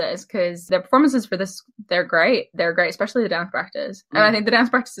performances? Because the performances for this, they're great. They're great, especially the dance practice. And I think the dance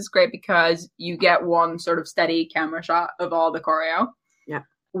practice is great because you get one sort of steady camera shot of all the choreo. Yeah.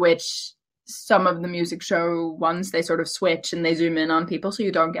 Which some of the music show ones, they sort of switch and they zoom in on people, so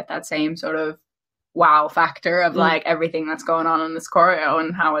you don't get that same sort of wow factor of like everything that's going on in this choreo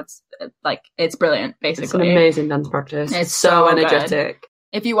and how it's like, it's brilliant, basically. It's an amazing dance practice. It's so energetic. Good.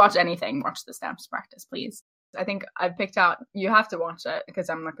 If you watch anything, watch the dance practice, please. I think I picked out, you have to watch it because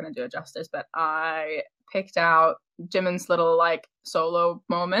I'm not going to do it justice, but I picked out Jimin's little like solo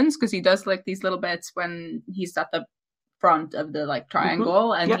moments because he does like these little bits when he's at the front of the like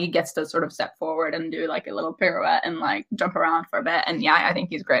triangle and he gets to sort of step forward and do like a little pirouette and like jump around for a bit. And I think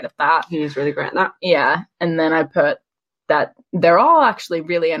he's great at that. He's really great at that. Yeah. And then I put that they're all actually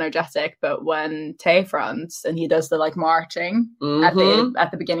really energetic, but when Tae fronts and he does the like marching at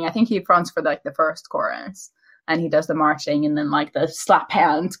the beginning, I think he fronts for like the first chorus. And he does the marching and then like the slap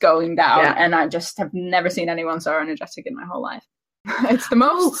hands going down. Yeah. And I just have never seen anyone so energetic in my whole life. It's the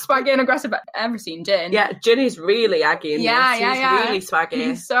most swaggy and aggressive I've ever seen Jin. Yeah, Jin is really aggy in this. He's really swaggy.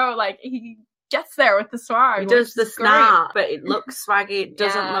 He's so like, he gets there with the swag. He does the snap, but it looks swaggy. It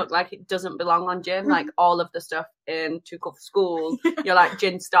doesn't look like it doesn't belong on Jin. Like all of the stuff in Too Cool for School, you're like,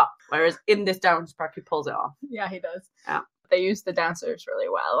 Jin, stop. Whereas in this dance track, he pulls it off. Yeah, he does. Yeah. They use the dancers really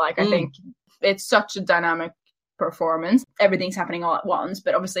well. Like, I think it's such a dynamic performance. Everything's happening all at once,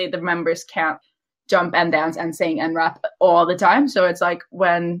 but obviously the members can't jump and dance and sing and rap all the time. So it's like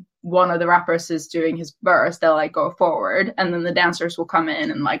when one of the rappers is doing his verse, they'll like go forward and then the dancers will come in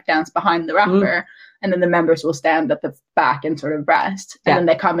and like dance behind the rapper and then the members will stand at the back and sort of rest and then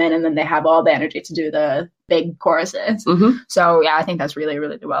they come in and then they have all the energy to do the big choruses. So I think that's really,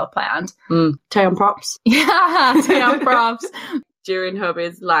 really well planned. Taeyeon props. Yeah, Taeyeon props. During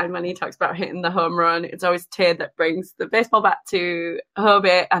Hobie's line when he talks about hitting the home run, it's always Tae that brings the baseball bat to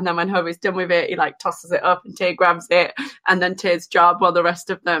Hobie, and then when Hobie's done with it, he like tosses it up and Tae grabs it, and then Tae's job while the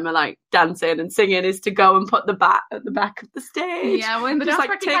rest of them are like dancing and singing is to go and put the bat at the back of the stage. Yeah, when the just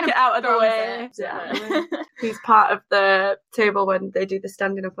like take it out of the way. Yeah. He's part of the table when they do the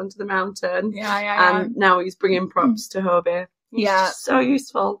standing up onto the mountain. And now he's bringing props to Hobie. He's just so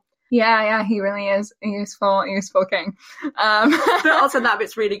useful. Yeah, he really is a useful king. But also that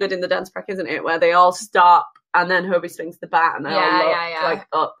bit's really good in the dance practice, isn't it? Where they all stop and then Hobie swings the bat and they all look like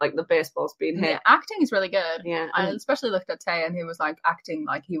up, like the baseball's being hit. Yeah, acting is really good. Yeah, I especially looked at Tae and he was like acting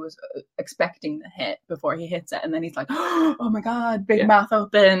like he was expecting the hit before he hits it, and then he's like, oh my god, big mouth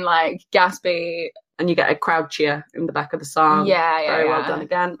open, like gaspy, and you get a crowd cheer in the back of the song. Very well done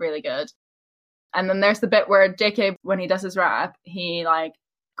again. Really good. And then there's the bit where JK, when he does his rap, he like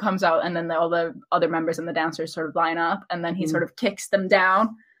comes out and then all the other members and the dancers sort of line up and then he sort of kicks them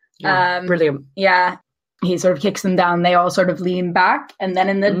down. Brilliant. Yeah, he sort of kicks them down. They all sort of lean back and then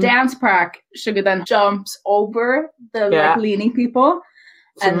in the dance prac, Suga then jumps over the like leaning people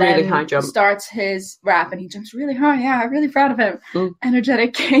and really then high jump. Starts his rap and he jumps really high. Yeah, I'm really proud of him.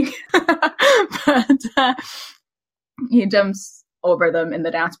 Energetic king. But he jumps over them in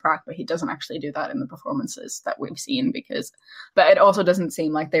the dance prac, but he doesn't actually do that in the performances that we've seen but it also doesn't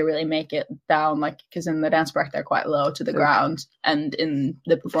seem like they really make it down, like, because in the dance prac they're quite low to the ground and in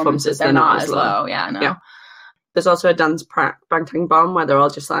the performances they're not as low. Yeah. There's also a dance prac Bangtan Bomb where they're all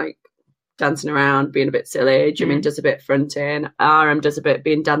just like dancing around, being a bit silly. Jimin does a bit fronting. RM does a bit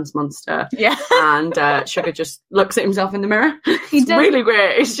being dance monster. Yeah. And Sugar just looks at himself in the mirror. He It's really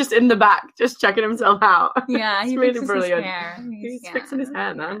great. He's just in the back, just checking himself out. Yeah, it's he really fixes brilliant. His hair. He's fixing his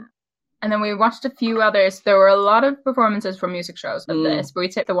hair, man. And then we watched a few others. There were a lot of performances from music shows of this, but we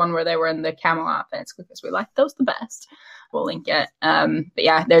took the one where they were in the camel outfits because we liked those the best. We'll link it. But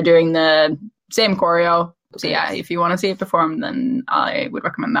yeah, they're doing the same choreo. So yeah, if you want to see it performed, then I would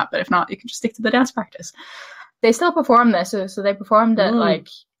recommend that. But if not, you can just stick to the dance practice. They still perform this, so they performed it like...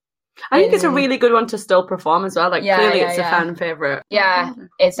 I think it's a really good one to still perform as well. Like, clearly it's a fan favourite. Yeah,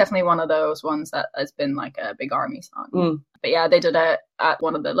 it's definitely one of those ones that has been like a big ARMY song. But yeah, they did it at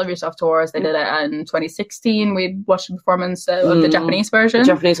one of the Love Yourself tours. They did it in 2016. We watched a performance of the Japanese version. The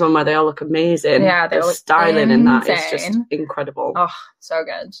Japanese one where they all look amazing. Yeah, the styling in that is just incredible. Oh, so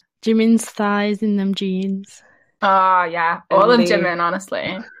good. Jimin's thighs in them jeans. Oh, yeah. All of Jimin,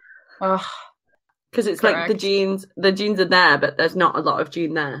 honestly. Oh. Because it's like the jeans are there, but there's not a lot of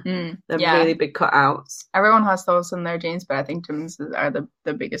jean there. They're really big cutouts. Everyone has those in their jeans, but I think Jimin's are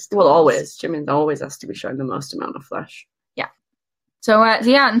the biggest. Well, always. Jimin's always has to be showing the most amount of flesh. Yeah. So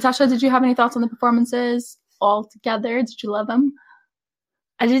yeah, Natasha, did you have any thoughts on the performances all together? Did you love them?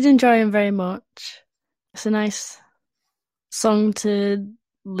 I did enjoy them very much. It's a nice song to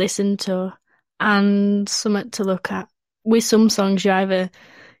listen to and something to look at. With some songs, you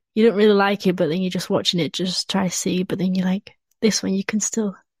don't really like it, but then you're just watching it, just try to see. But then you're like, this one, you can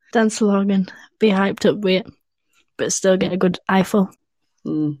still dance along and be hyped up with it, but still get a good eyeful.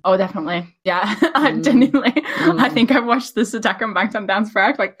 Oh, definitely. Yeah, I genuinely, I think I've watched this Attack on Bangtan Dance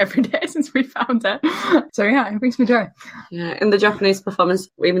Park like every day since we found it. So yeah, it brings me joy. Yeah, in the Japanese performance,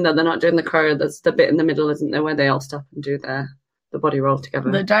 even though they're not doing the choreo, there's the bit in the middle, isn't there, where they all stop and do the body roll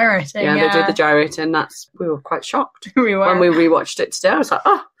together. The gyrating. Yeah, they do the gyrating. We were quite shocked. We were. When we rewatched it today, I was like,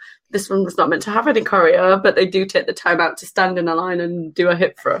 oh, this one was not meant to have any choreo, but they do take the time out to stand in a line and do a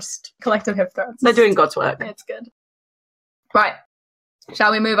hip thrust. Collective hip thrust. They're doing God's work. It's good. Right.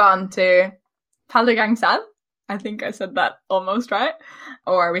 Shall we move on to Paldagang-san? I think I said that almost right.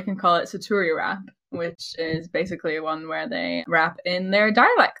 Or we can call it Saturi rap, which is basically one where they rap in their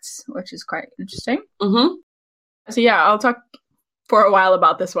dialects, which is quite interesting. Mm-hmm. So yeah, I'll talk for a while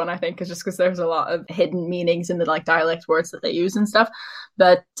about this one, I think, just because there's a lot of hidden meanings in the like dialect words that they use and stuff.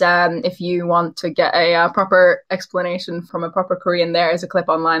 But if you want to get a proper explanation from a proper Korean, there is a clip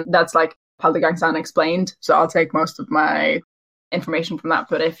online that's like Paldagang-san explained. So I'll take most of my information from that.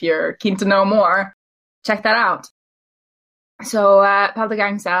 But if you're keen to know more, check that out. So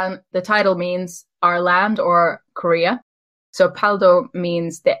Paldagang-san, the title means our land or Korea. So Paldo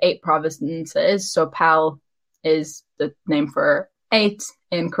means the 8 provinces. So Pal is the name for 8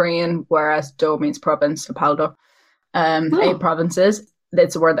 in Korean, whereas Do means province, so Paldo. 8 provinces.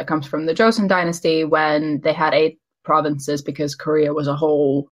 It's a word that comes from the Joseon dynasty when they had 8 provinces because Korea was a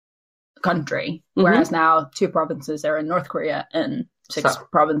whole country, whereas now 2 provinces are in North Korea and 6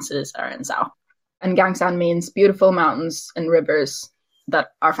 provinces are in South. And Gangsan means beautiful mountains and rivers that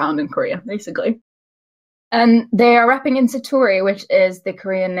are found in Korea, basically. And they are rapping in Saturi, which is the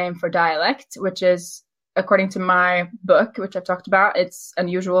Korean name for dialect, which is, according to my book, which I've talked about, it's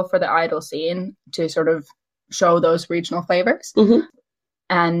unusual for the idol scene to sort of show those regional flavors.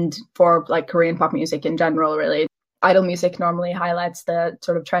 And for like Korean pop music in general, really, idol music normally highlights the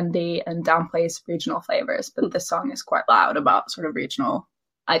sort of trendy and downplays regional flavors, but this song is quite loud about sort of regional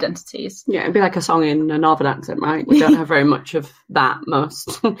identities. Yeah, it'd be like a song in a northern accent, right? We don't have very much of that.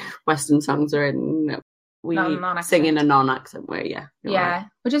 Most Western songs are in... We sing in a non-accent way, yeah. Right.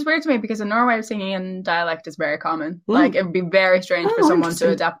 Which is weird to me because in Norway, singing in dialect is very common. Like, it would be very strange for someone to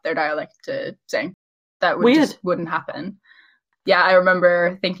adapt their dialect to sing. That just wouldn't happen. Yeah, I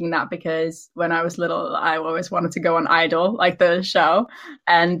remember thinking that because when I was little, I always wanted to go on Idol, like the show.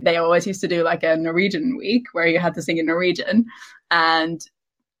 And they always used to do like a Norwegian week where you had to sing in Norwegian. And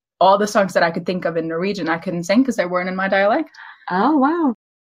all the songs that I could think of in Norwegian, I couldn't sing because they weren't in my dialect. Oh, wow.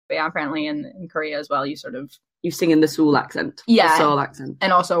 But yeah, apparently in Korea as well, you sing in the Seoul accent. Yeah. The Seoul accent.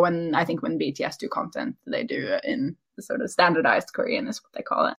 And also when BTS do content, they do it in the sort of standardized Korean is what they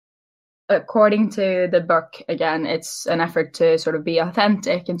call it. According to the book, again, it's an effort to sort of be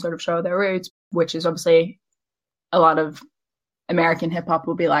authentic and sort of show their roots, which is obviously a lot of American hip hop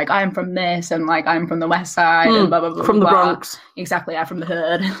will be like, I'm from this and like I'm from the West Side and blah, blah, blah. From blah. the Bronx. Exactly, I'm from the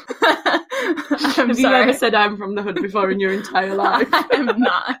hood. Have you ever said I'm from the hood before in your entire life? I'm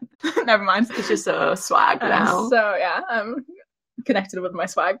not. Never mind. It's just so swag now. So yeah, I'm connected with my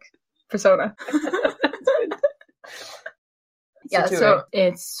swag persona. Yeah, so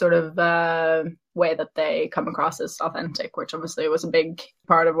it's sort of a way that they come across as authentic, which obviously was a big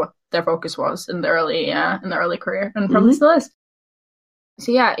part of what their focus was in the early career, and probably still is.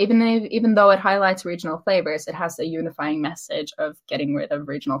 So yeah, even though it highlights regional flavors, it has a unifying message of getting rid of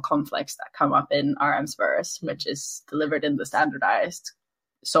regional conflicts that come up in RM's verse, which is delivered in the standardized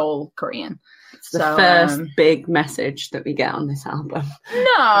Seoul Korean. It's the first big message that we get on this album.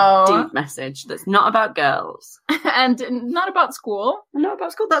 No. Deep message that's not about girls. And not about school. Not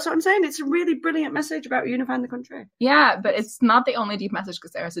about school, that's what I'm saying. It's a really brilliant message about unifying the country. Yeah, but it's not the only deep message,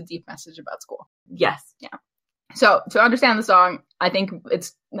 because there is a deep message about school. Yes. Yeah. So to understand the song, I think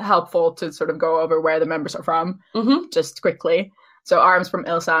it's helpful to sort of go over where the members are from, just quickly. So RM's from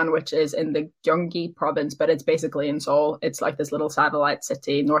Ilsan, which is in the Gyeonggi province, but it's basically in Seoul. It's like this little satellite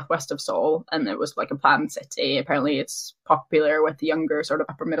city northwest of Seoul, and it was like a planned city. Apparently it's popular with the younger sort of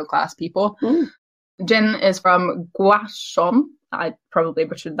upper middle class people. Jin is from Gwacheon. I probably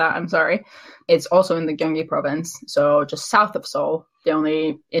butchered that, I'm sorry. It's also in the Gyeonggi province, so just south of Seoul. The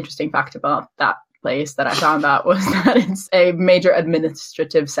only interesting fact about that place that I found out was that it's a major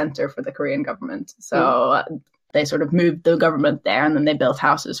administrative center for the Korean government. So they sort of moved the government there, and then they built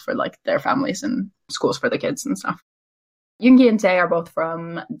houses for like their families and schools for the kids and stuff. Yoongi and Tae are both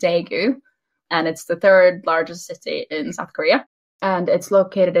from Daegu, and it's the third largest city in South Korea. And it's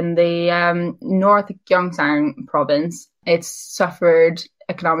located in the North Gyeongsang province. It's suffered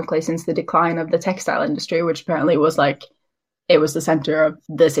economically since the decline of the textile industry, which apparently was like, it was the center of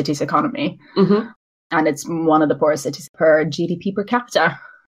the city's economy. And it's one of the poorest cities per GDP per capita.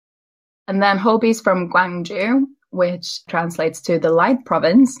 And then Hobi's from Gwangju, which translates to the Light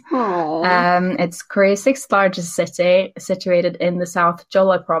Province. It's Korea's sixth largest city, situated in the South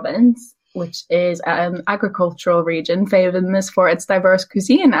Jeolla Province, which is an agricultural region famous for its diverse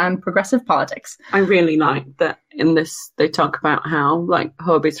cuisine and progressive politics. I really like that in this they talk about how like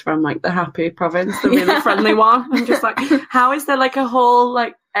Hobi's from like the happy province, the really friendly one. I'm just like, how is there like a whole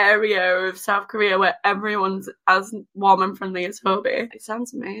like area of South Korea where everyone's as warm and friendly as Hobi? It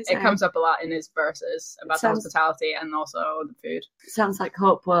sounds amazing. It comes up a lot in his verses about the hospitality and also the food. It sounds like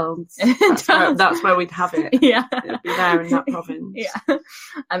Hope Worlds. That's where we'd have it. Yeah. It'd be there in that province. Yeah.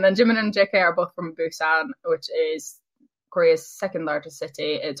 And then Jimin and JK are both from Busan, which is Korea's second largest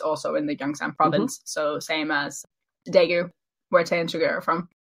city. It's also in the Gyeongsang province, so same as Daegu, where Tae and Suga are from.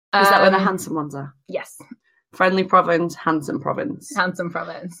 Is that where the handsome ones are? Yes. Friendly province, handsome province. Handsome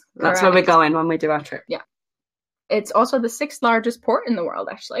province. That's where we're going when we do our trip. Yeah. It's also the sixth largest port in the world,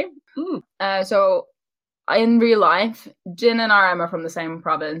 actually. So in real life, Jin and RM are from the same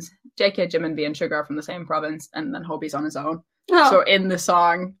province. JK, Jimin, V, and Suga are from the same province, and then Hobi's on his own. So in the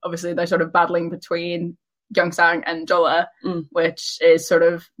song, obviously, they're sort of battling between Gyeongsang and Jeolla, which is sort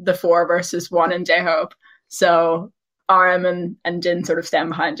of the 4 versus 1 in J-Hope. So RM and Jin sort of stand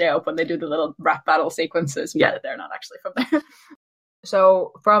behind J-Hope when they do the little rap battle sequences, but they're not actually from there.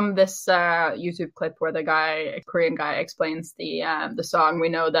 So from this YouTube clip where a Korean guy explains the song, we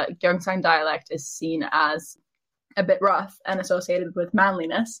know that Gyeongsang dialect is seen as a bit rough and associated with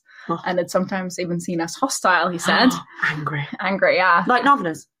manliness, and it's sometimes even seen as hostile, he said. Angry, yeah. Like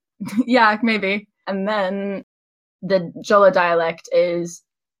Northerners. Yeah, maybe. And then the Jeolla dialect is,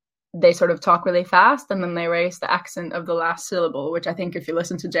 they sort of talk really fast and then they raise the accent of the last syllable, which I think if you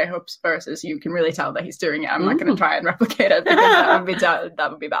listen to J-Hope's verses, you can really tell that he's doing it. I'm not going to try and replicate it because that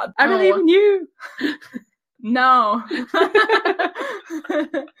would be bad. I believe in you. No.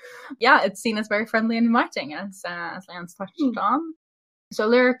 Yeah, it's seen as very friendly and inviting, as Lance touched on. So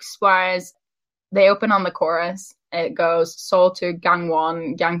lyrics-wise, they open on the chorus. It goes Seoul to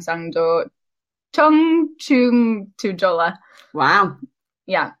Gangwon, Gyeongsang-do, Cheongchung to Jeolla. Wow.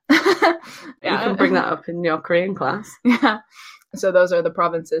 Yeah. You can bring that up in your Korean class. Yeah. So those are the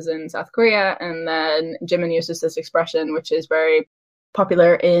provinces in South Korea. And then Jimin uses this expression, which is very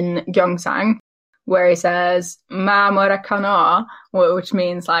popular in Gyeongsang, where he says, Ma mora kano, which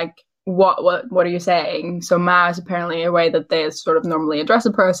means like, what are you saying? So ma is apparently a way that they sort of normally address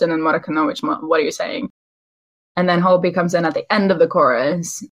a person, and mora kano, which, what are you saying? And then Hobi comes in at the end of the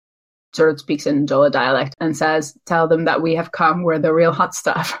chorus, sort of speaks in Jeolla dialect and says, tell them that we have come, we're the real hot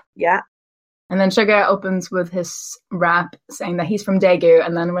stuff. Yeah. And then Suga opens with his rap saying that he's from Daegu,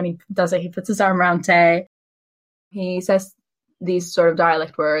 and then when he does it, he puts his arm around Tae. He says these sort of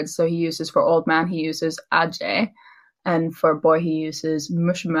dialect words. So he uses, for old man, he uses aje, and for boy he uses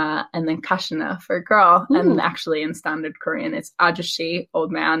mushma, and then kashina for girl. Ooh. And actually in standard Korean it's ajashi,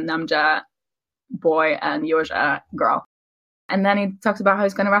 old man, namja, boy, and yoja, girl. And then he talks about how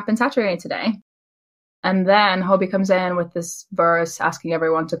he's going to rap in Saturday today. And then Hobi comes in with this verse asking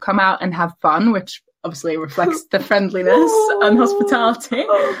everyone to come out and have fun, which obviously reflects the friendliness and hospitality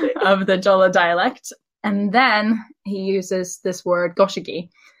of the Jolla dialect. And then he uses this word goshigi,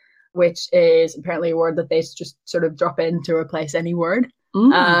 which is apparently a word that they just sort of drop in to replace any word.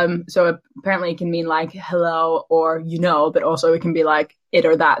 So apparently it can mean like hello or but also it can be like it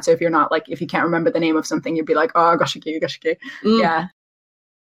or that. So if you're not like, if you can't remember the name of something, you'd be like, oh, goshiki. Yeah.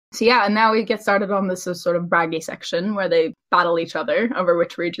 So yeah, and now we get started on this sort of braggy section where they battle each other over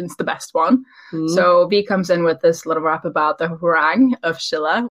which region's the best one. So V comes in with this little rap about the Hwarang of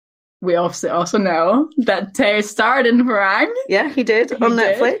Shilla. We also know that Tay starred in Hwarang. Yeah, he did on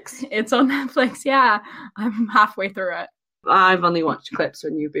Netflix. It's on Netflix, yeah. I'm halfway through it. I've only watched clips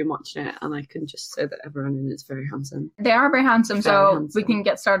when you've been watching it, and I can just say that everyone in it is very handsome. They are very handsome, we can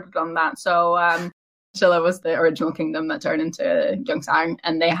get started on that. So Shilla was the original kingdom that turned into Gyeongsang,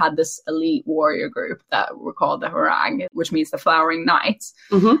 and they had this elite warrior group that were called the Hwarang, which means the Flowering Knights.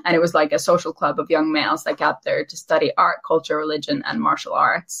 And it was like a social club of young males that gathered to study art, culture, religion, and martial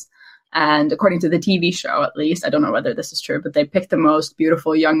arts. And according to the TV show, at least, I don't know whether this is true, but they picked the most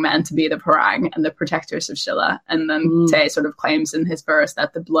beautiful young men to be the Hwarang and the protectors of Shilla. And then Tae sort of claims in his verse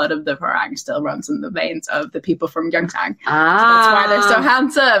that the blood of the Hwarang still runs in the veins of the people from Gyeongsang. So that's why they're so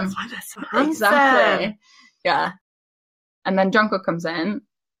handsome. Exactly. Yeah. And then Jungkook comes in.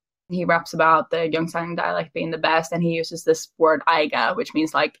 He raps about the Gyeongsang dialect being the best, and he uses this word aiga, which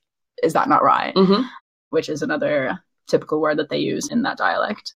means like, is that not right? Which is another typical word that they use in that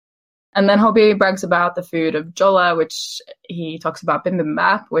dialect. And then Hobi brags about the food of Jolla, which he talks about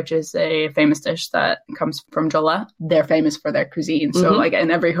bibimbap, which is a famous dish that comes from Jolla. They're famous for their cuisine. So like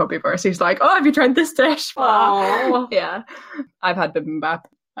in every Hobi verse, he's like, oh, have you tried this dish? Yeah. I've had bibimbap.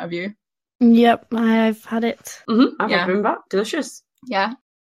 Have you? Yep, I've had it. I've had bibimbap. Delicious. Yeah.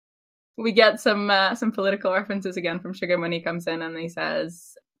 We get some political references again from Sugar when he comes in, and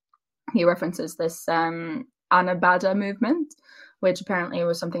he references this Anabada movement, which apparently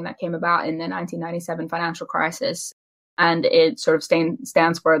was something that came about in the 1997 financial crisis. And it sort of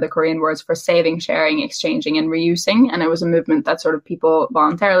stands for the Korean words for saving, sharing, exchanging, and reusing. And it was a movement that sort of people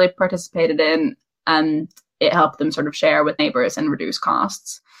voluntarily participated in, and it helped them sort of share with neighbors and reduce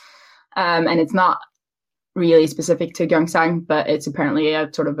costs. And it's not really specific to Gyeongsang, but it's apparently a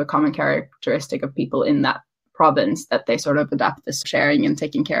sort of a common characteristic of people in that province, that they sort of adapt this sharing and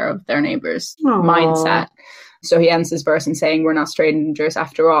taking care of their neighbors mindset. So he ends his verse in saying, we're not strangers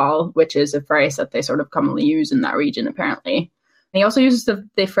after all, which is a phrase that they sort of commonly use in that region, apparently. And he also uses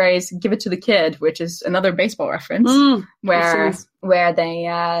the phrase, give it to the kid, which is another baseball reference, where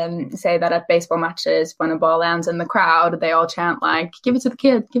they say that at baseball matches, when a ball lands in the crowd, they all chant like, give it to the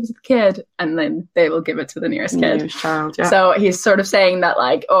kid, give it to the kid. And then they will give it to the nearest kid. Nearest child, yeah. So he's sort of saying that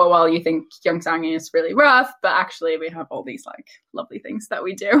like, oh, well, you think Gyeongsang is really rough, but actually we have all these like lovely things that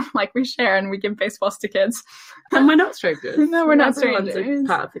we do. Like we share and we give baseballs to kids. And we're not strangers. No, we're not strangers. Everyone's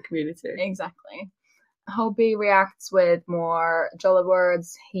a part of the community. Exactly. Hobi reacts with more Jolla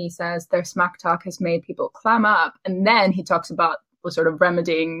words. He says their smack talk has made people clam up. And then he talks about sort of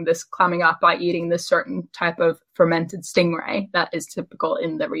remedying this clamming up by eating this certain type of fermented stingray that is typical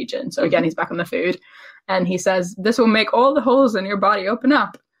in the region. So again, he's back on the food. And he says, this will make all the holes in your body open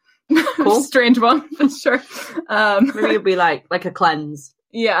up. Cool. Strange one, for sure. Maybe it'll be like a cleanse.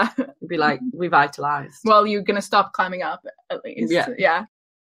 Yeah. It'd be like revitalized. Well, you're going to stop climbing up at least. Yeah.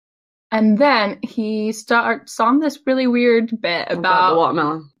 And then he starts on this really weird bit about the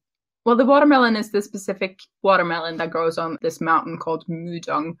watermelon. Well, the watermelon is the specific watermelon that grows on this mountain called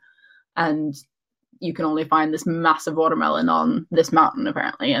Mudong. And you can only find this massive watermelon on this mountain,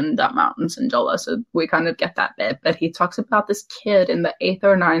 apparently, and that mountain's in Jolla. So we kind of get that bit. But he talks about this kid in the 8th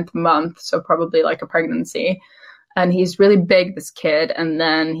or 9th month, so probably like a pregnancy. And he's really big, this kid. And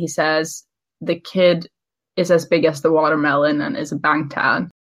then he says the kid is as big as the watermelon and is a bangtan.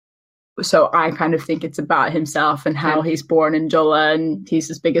 So I kind of think it's about himself and how he's born in Jolla, and he's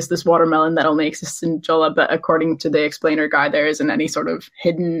as big as this watermelon that only exists in Jolla. But according to the explainer guy, there isn't any sort of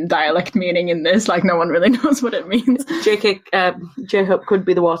hidden dialect meaning in this. Like, no one really knows what it means. J-Hope could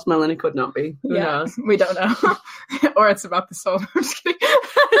be the watermelon, it could not be. Who knows? We don't know. Or it's about the soul. I'm just kidding.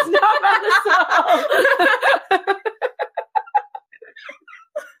 It's not about the soul.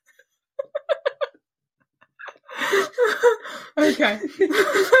 Okay.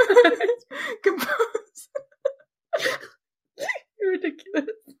 Compose. You're ridiculous.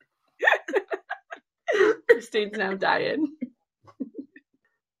 Christine's now dying.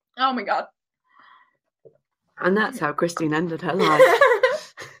 Oh my god. And that's how Christine ended her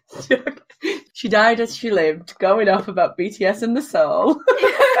life. She died as she lived, going off about BTS and the soul.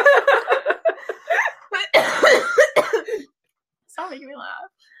 Stop making me laugh.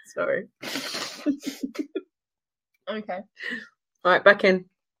 Sorry. Okay. All right, back in.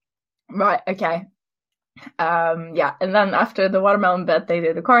 Right, okay. Yeah, and then after the watermelon bit, they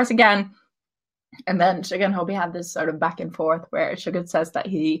do the chorus again. And then Suga and Hobie have this sort of back and forth where Suga says that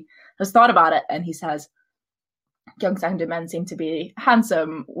he has thought about it, and he says Gyeongsang men seem to be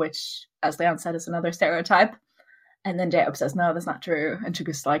handsome, which, as Leon said, is another stereotype. And then J-Hope says, no, that's not true. And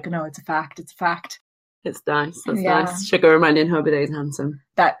Suga's like, no, it's a fact. It's a fact. It's nice. That's nice. Suga reminding Hobie that he's handsome.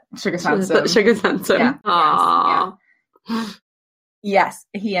 That Suga's handsome. Suga's handsome. Yeah. Aww. Yeah. Yes,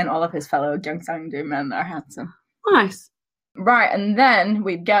 he and all of his fellow Gyeongsang men are handsome. Nice. Right, and then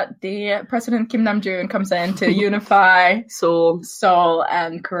we get the President Kim Nam-joon comes in to unify Seoul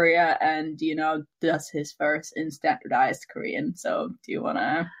and Korea, and, does his first in standardized Korean. So do you want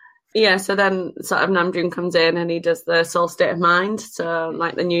to... Yeah, so then sort of Namjoon comes in and he does the Seoul State of Mind. So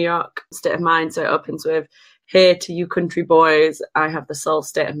like the New York State of Mind. So it opens with, "Hey to you country boys, I have the Seoul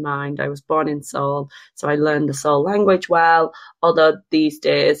State of Mind. I was born in Seoul, so I learned the Seoul language well. Although these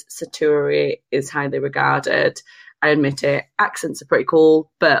days Satori is highly regarded. I admit it, accents are pretty cool,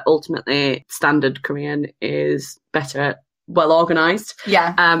 but ultimately standard Korean is better, well organised."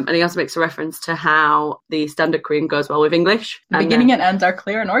 Yeah. And he also makes a reference to how the standard Korean goes well with English. The beginning and end are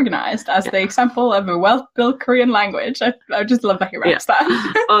clear and organised as the example of a well-built Korean language. I just love that he writes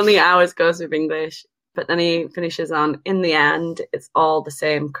that. Only ours goes with English. But then he finishes on, "In the end, it's all the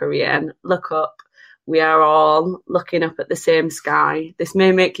same Korean. Look up. We are all looking up at the same sky. This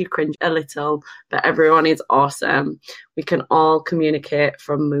may make you cringe a little, but everyone is awesome. We can all communicate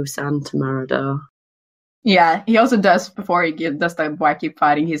from Musan to Marado." Yeah, he also does, before he does the Why Keep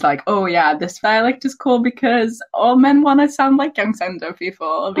Fighting, he's like, "Oh yeah, this dialect is cool because all men want to sound like Gyeongsang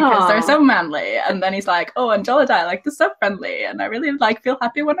people because they're so manly." And then he's like, "Oh, and Jola dialect is so friendly and I really feel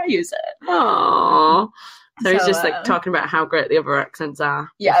happy when I use it." Aww. So he's just talking about how great the other accents are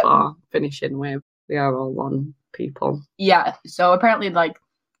before finishing with, "We are all one people." Yeah, so apparently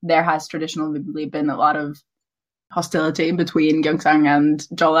there has traditionally been a lot of hostility between Gyeongsang and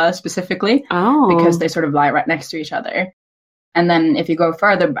Jola specifically, because they sort of lie right next to each other. And then if you go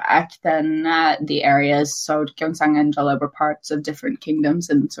further back, then the areas, so Gyeongsang and Jola were parts of different kingdoms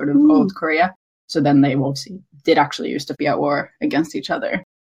in sort of old Korea. So then they did actually used to be at war against each other.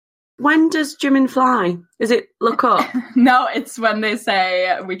 When does Jimin fly? Is it look up? No, it's when they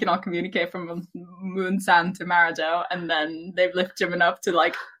say we can all communicate from Moonsan to Marado, and then they lift Jimin up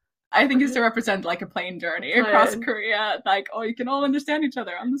to I think it's to represent a plane journey across Korea. You can all understand each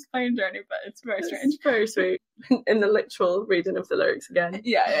other on this plane journey, but it's very strange. It's very sweet. In the literal reading of the lyrics again.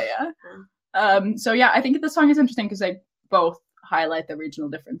 Yeah. So yeah, I think the song is interesting because they both highlight the regional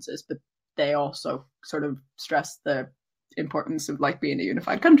differences, but they also sort of stress the importance of being a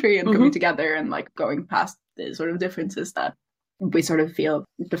unified country and coming together and going past the sort of differences that we sort of feel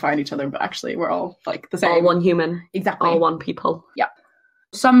define each other, but actually we're all the same. All one human. Exactly. All one people. Yeah.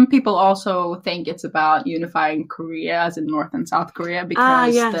 Some people also think it's about unifying Korea, as in North and South Korea,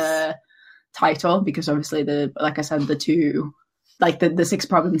 because the title, because obviously like I said, the two, the 6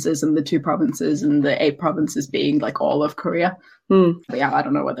 provinces and the 2 provinces and the 8 provinces being all of Korea. But yeah, I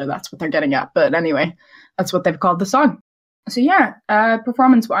don't know whether that's what they're getting at, but anyway, that's what they've called the song. So yeah,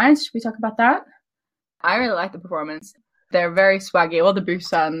 performance-wise, should we talk about that? I really like the performance. They're very swaggy. All the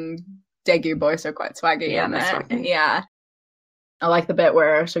Busan Daegu boys are quite swaggy. Yeah, they're swaggy. Yeah. I like the bit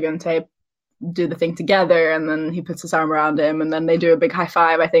where Suga and Tape do the thing together, and then he puts his arm around him, and then they do a big high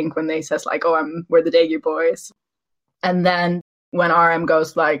five, I think, when they says we're the Daegu boys. And then when RM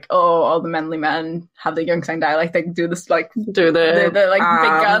goes oh, all the manly men have the Gyeongsang dialect, they do this do the big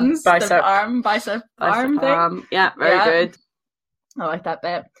guns, bicep arm thing. Yeah, very good. I like that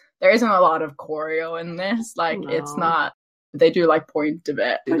bit. There isn't a lot of choreo in this. It's not. They do point a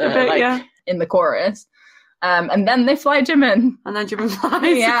bit, in the chorus. And then they fly Jimin. And then Jimin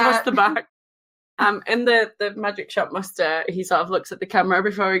flies across the back. In the Magic Shop Muster, he sort of looks at the camera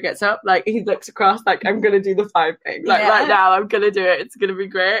before he gets up. He looks across, I'm going to do the 5 thing. Right now, I'm going to do it. It's going to be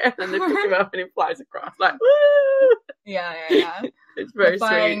great. And then they pick him up and he flies across. Woo! Yeah. It's very the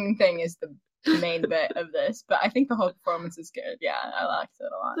flying thing is the main bit of this. But I think the whole performance is good. Yeah, I liked it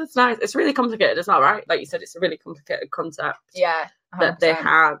a lot. That's nice. It's really complicated as well, right? Like you said, it's a really complicated concept. Yeah, 100%. That they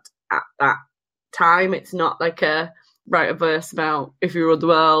had at that time. It's not a write a verse about if you ruled the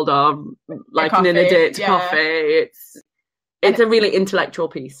world or in a date to coffee. It's a really intellectual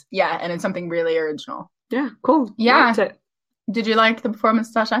piece. Yeah, and it's something really original. Yeah, cool. Yeah. Liked it. Did you like the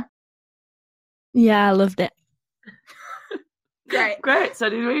performance, Tasha? Yeah, I loved it. Great. Great, so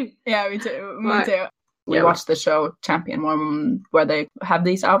did we. Yeah, me too. Me too. We watched the show Champion One where they have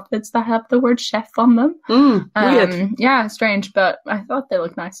these outfits that have the word chef on them. Weird. Yeah, strange, but I thought they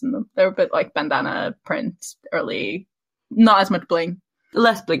looked nice in them. They were a bit like bandana print, early, not as much bling.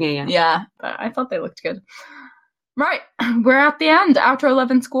 Less blingy, yeah. Yeah, but I thought they looked good. Right, we're at the end. Outro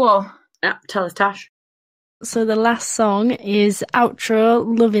Love in School. Yeah, tell us, Tash. So the last song is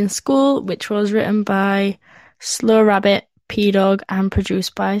Outro Love in School, which was written by Slow Rabbit, P-Dog, and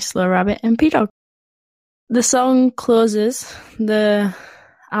produced by Slow Rabbit and P-Dog. The song closes the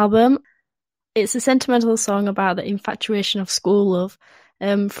album. It's a sentimental song about the infatuation of school love.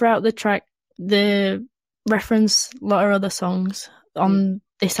 Throughout the track, they reference a lot of other songs on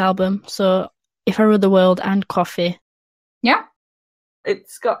this album. So If I Rule the World and Coffee. Yeah.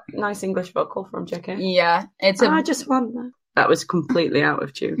 It's got nice English vocal from JK. Yeah. I just want that. That was completely out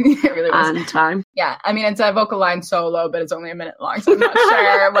of tune. It really was. And time. Yeah, I mean, it's a vocal line solo, but it's only a minute long, so I'm not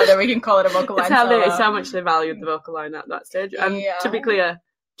sure whether we can call it a vocal line solo. It's how much they valued the vocal line at that stage. And to be clear,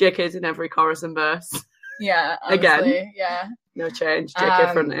 JK's in every chorus and verse. Yeah, honestly, again. Yeah. No change,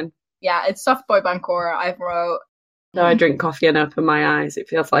 JK fronting. Yeah, it's Soft Boy Band Core. I wrote... Though I drink coffee and open my eyes, it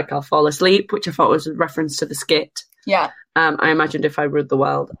feels like I'll fall asleep, which I thought was a reference to the skit. Yeah. I imagined if I ruled the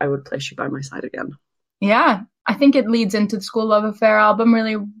world, I would place you by my side again. Yeah, I think it leads into the School Love Affair album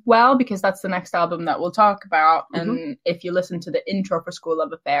really well, because that's the next album that we'll talk about. And if you listen to the intro for School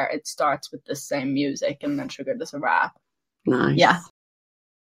Love Affair, it starts with the same music and then Sugar does a rap. Nice. Yeah.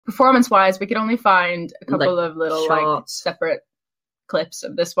 Performance-wise, we could only find a couple of little separate clips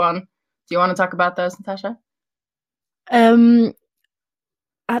of this one. Do you want to talk about those, Natasha?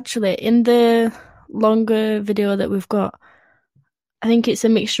 Actually, in the longer video that we've got, I think it's a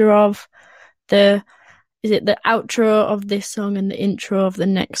mixture of the outro of this song and the intro of the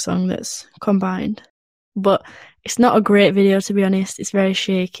next song that's combined. But it's not a great video, to be honest. It's very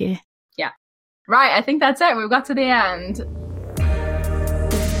shaky. Yeah. Right, I think that's it. We've got to the end.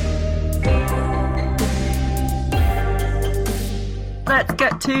 Let's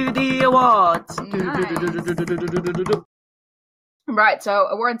get to the awards. Nice. Right, so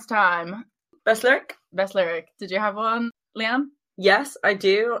awards time. Best lyric? Best lyric. Did you have one, Liam? Yes, I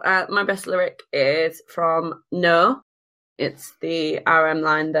do. My best lyric is from No. It's the RM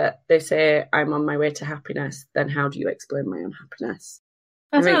line that they say, I'm on my way to happiness. Then how do you explain my unhappiness?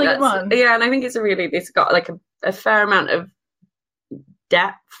 That's a really good one. Yeah, and I think it's got like a fair amount of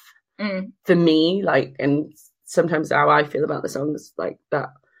depth for me, like, and sometimes how I feel about the songs, like that.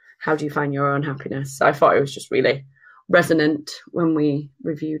 How do you find your own happiness? So I thought it was just really resonant when we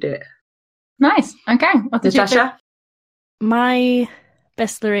reviewed it. Nice. Okay. What did Natasha? you think? My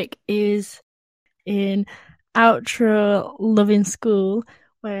best lyric is in Outro Love in School,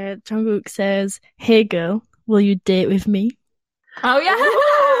 where Jungkook says, "Hey girl, will you date with me?" Oh yeah.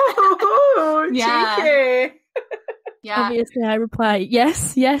 Ooh, yeah. Cheeky. Yeah. Obviously, I reply,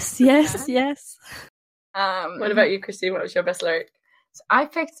 yes, yes, yes, yes. What about you, Christine? What was your best lyric? So I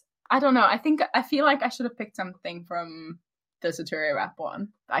don't know. I feel like I should have picked something from the Saturi rap one.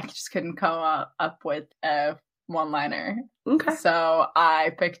 I just couldn't come up with a one-liner. Okay. So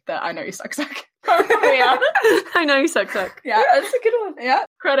I picked the I Know You Suck Suck. I Know You Suck Suck. Yeah, that's a good one. Yeah.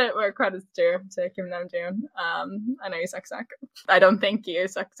 Credit where credit's due to Kim Namjoon. I Know You Suck Suck. I don't think you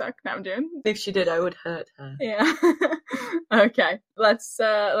suck Namjoon. If she did, I would hurt her. Yeah. Okay. Let's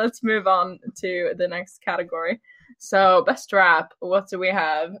move on to the next category. So best rap, what do we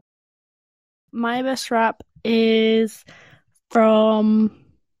have? My best rap is from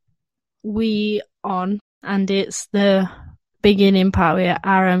We On, and it's the beginning part where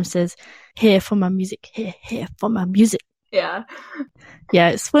RM says, "Here for my music, here for my music." Yeah. Yeah,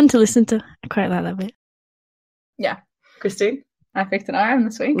 it's fun to listen to. I quite like that bit. Yeah. Christine? I picked an RM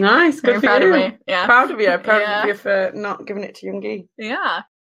this week. Nice. Good for proud you. of me. Yeah. Proud of you. Proud of you for not giving it to Yoongi. Yeah.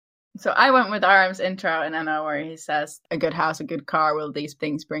 So I went with RM's intro in NO where he says, "A good house, a good car, will these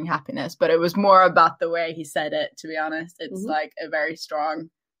things bring happiness?" But it was more about the way he said it, to be honest. It's like a very strong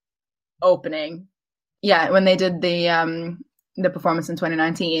opening. Yeah, when they did the performance in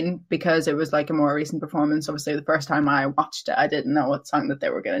 2019, because it was like a more recent performance, obviously the first time I watched it, I didn't know what song that they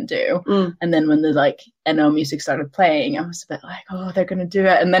were going to do. And then when the like NO music started playing, I was a bit like, oh, they're going to do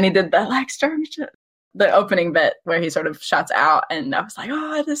it. And then he did that like the opening bit where he sort of shouts out, and I was like,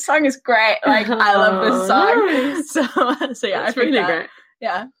 oh, this song is great. Like, I love this song. Nice. So yeah, it's really great.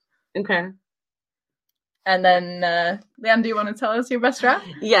 Yeah. Okay. And then, Liam, do you want to tell us your best rap?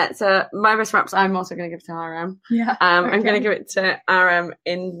 Yeah, so my best raps, I'm also going to give to RM. Yeah. I'm going to give it to RM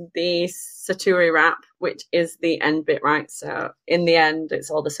in the Saturi rap, which is the end bit, right? So in the end, it's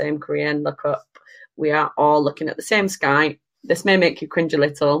all the same Korean look up. We are all looking at the same sky. This may make you cringe a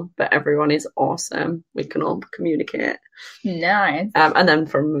little, but everyone is awesome. We can all communicate. Nice. And then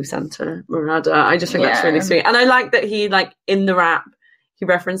from Musan to Murada, I just think that's really sweet. And I like that he, like, in the rap, he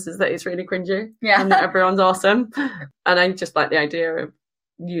references that it's really cringy and that everyone's awesome. And I just like the idea of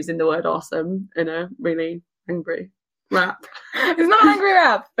using the word awesome in a really angry rap. It's not angry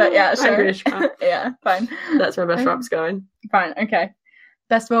rap, but yeah, sure. Angry-ish rap. Yeah, fine. That's where best rap's going. Fine, okay.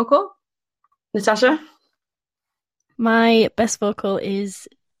 Best vocal? Natasha? My best vocal is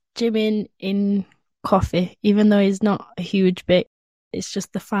Jimin in Coffee, even though he's not a huge bit. It's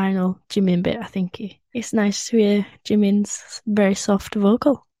just the final Jimin bit. I think it's nice to hear Jimin's very soft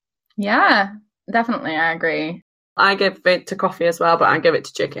vocal. Yeah, definitely, I agree. I give it to Coffee as well, but I give it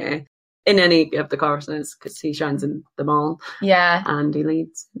to JK in any of the choruses because he shines in them all. Yeah. And he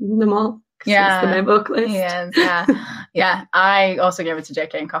leads them all. Yeah. He's the main vocalist. Yes, yeah. Yeah, I also gave it to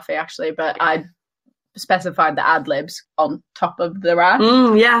JK and Coffee, actually, but I specified the ad-libs on top of the rap.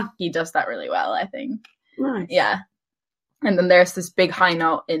 Yeah. He does that really well, I think. Nice. Yeah. And then there's this big high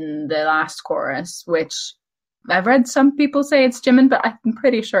note in the last chorus, which I've read some people say it's Jimin, but I'm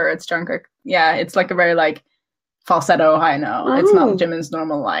pretty sure it's Jungkook. Yeah, it's like a very, like, falsetto high note. Oh. It's not Jimin's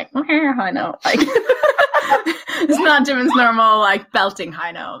normal, like, high note. Like, it's not Jimin's normal, like, belting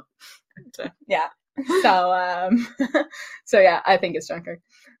high note. Yeah. So yeah, I think it's Jungkook.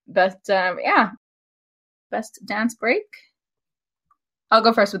 But yeah, best dance break. I'll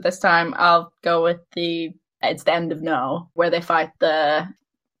go first with this time. I'll go with it's the end of No, where they fight the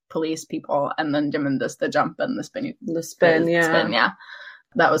police people, and then Jimin does the jump and the spin. Yeah.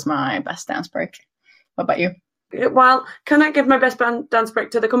 That was my best dance break. What about you? Well, can I give my best dance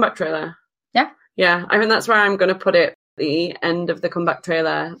break to the comeback trailer? Yeah. Yeah, I think that's where I'm going to put it. The end of the comeback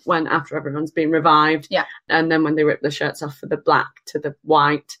trailer, when after everyone's been revived, and then when they rip the shirts off for the black to the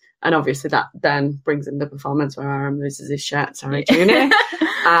white, and obviously that then brings in the performance where Aram loses his shirt. Sorry, Juni.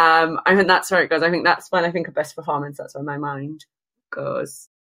 I think that's where it goes. I think that's when I think of best performance. That's where my mind goes.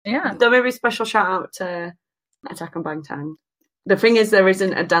 Yeah. Though maybe special shout out to Attack on Bangtan. The thing is, there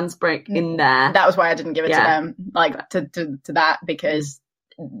isn't a dance break in there. That was why I didn't give it to them, like to that, because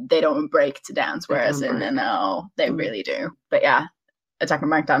they don't break to dance, whereas in No, they really do. But yeah, Attack on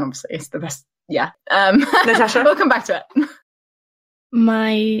Bangtan obviously is the best. Yeah. Natasha? We'll come back to it.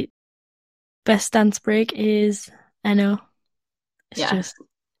 My best dance break is Eno. It's just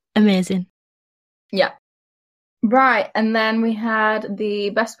amazing. Yeah. Right, and then we had the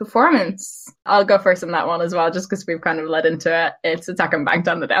best performance. I'll go first on that one as well, just because we've kind of led into it. It's Attack on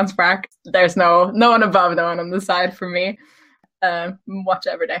Bangtan, the dance track. There's no one above, no one on the side for me. Watch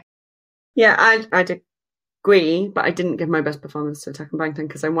it every day. Yeah, I'd agree, but I didn't give my best performance to Attack on Bangtan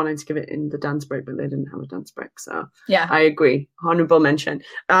because I wanted to give it in the dance break, but they didn't have a dance break. So yeah, I agree. Honourable mention.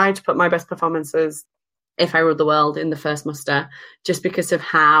 I'd put my best performances If I Ruled the World in the first muster, just because of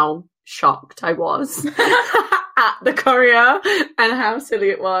how shocked I was at the choreo and how silly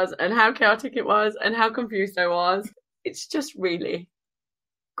it was and how chaotic it was and how confused I was. It's just really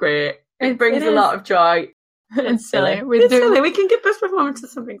great. It brings a lot of joy. It's silly. It's silly. We can give best performance to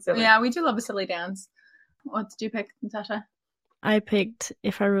something silly. Yeah, we do love a silly dance. What did you pick, Natasha? I picked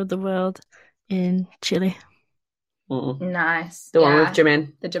If I Ruled the World in Chile. Nice. The one with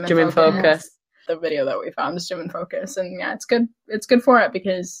Jimin. The Jimin Focus. The video that we found is Jimin Focus. And yeah, it's good. It's good for it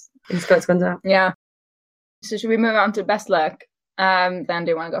because it's got guns out. Yeah. So should we move on to best look? Dan, do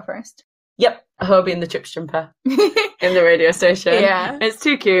you want to go first? Yep. Hobie in the chips jumper in the radio station. Yeah. It's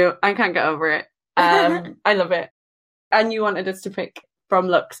too cute. I can't get over it. I love it. And you wanted us to pick from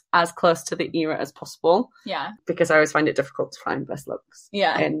looks as close to the era as possible. Yeah. Because I always find it difficult to find best looks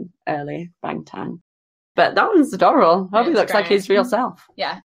in early Bangtan. But that one's adorable. Hobie looks like his real self.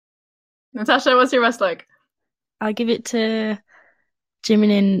 Yeah. Natasha, what's your best look? I'll give it to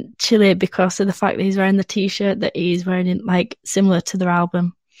Jimin in Chile because of the fact that he's wearing the t-shirt that he's wearing, like, similar to their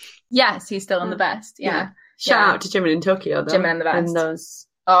album. Yes, he's still in the best. Yeah. Shout out to Jimin in Tokyo, though. Jimin in the best. In those...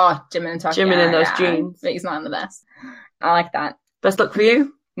 Oh, Jimin in Tokyo. Jimin in those jeans. But he's not in the best. I like that. Best look for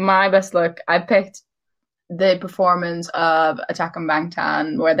you? My best look, I picked the performance of Attack on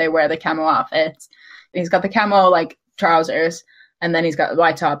Bangtan where they wear the camo outfits. He's got the camo, like, trousers, and then he's got the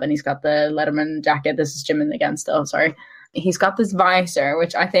white top, and he's got the Letterman jacket. This is Jimin again still, sorry. He's got this visor,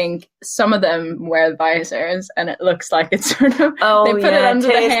 which I think some of them wear visors, and it looks like it's sort of... they put it under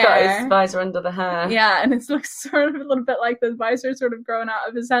the hair. Got his visor under the hair. Yeah, and it looks sort of a little bit like the visor sort of growing out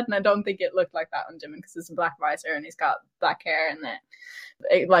of his head, and I don't think it looked like that on Jimin, because it's a black visor, and he's got black hair in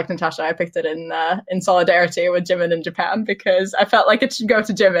it. Like Natasha, I picked it in solidarity with Jimin in Japan, because I felt like it should go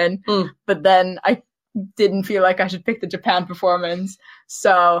to Jimin, but then I didn't feel like I should pick the Japan performance,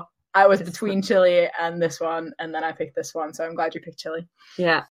 so I was between Chili and this one, and then I picked this one, so I'm glad you picked Chili.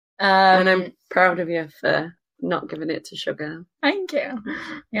 Yeah. And I'm proud of you for not giving it to Sugar. Thank you.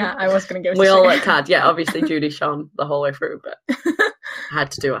 Yeah, I was going to give it we to all Sugar. worked hard. Yeah, obviously Judy shone the whole way through, but I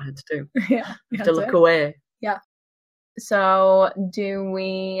had to do what I had to do. Yeah. You have to look away. Yeah. So do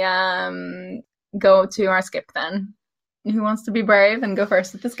we go to our skip then? Who wants to be brave and go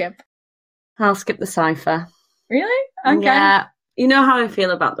first with the skip? I'll skip the cypher. Really? Okay. Yeah. You know how I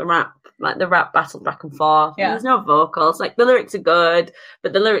feel about the rap, like the rap battle back and forth. Yeah. There's no vocals. Like the lyrics are good,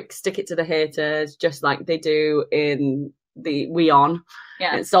 but the lyrics stick it to the haters, just like they do in the We On.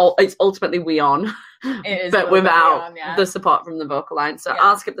 Yeah. It's ultimately We On, but without the support from the vocal line. So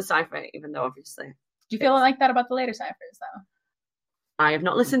I'll skip the cypher, even though obviously. Do you feel like that about the later ciphers though? I have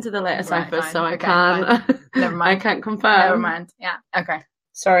not listened to the later ciphers, fine. so I Okay, can't. Never mind. I can't confirm. Never mind. Yeah. Okay.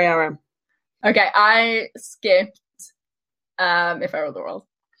 Sorry, RM. Okay, I skipped If I Ruled the World.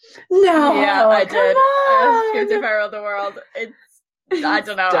 No. Yeah, I did. I On. skipped If I Ruled the World. I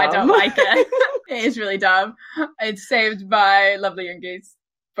don't know. Dumb. I don't like it. It is really dumb. It's saved by Lovely Youngie's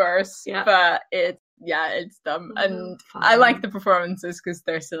verse, but it's dumb. And fine. I like the performances because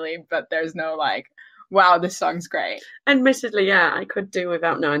they're silly, but there's no like, wow, this song's great. Admittedly, I could do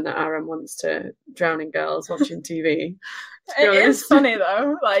without knowing that RM wants to drown in girls watching TV. It is funny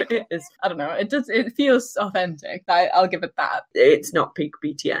though. Like it is. I don't know. It feels authentic. I'll give it that. It's not peak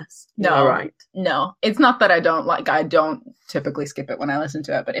BTS. No, all right. No, it's not that I don't typically skip it when I listen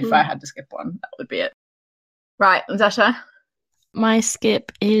to it, but if I had to skip one, that would be it. Right, Natasha. My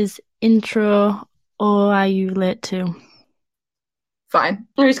skip is Intro or Are You Late Too? Fine.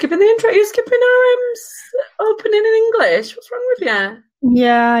 Are you skipping the intro? Are you skipping RM's opening in English? What's wrong with you?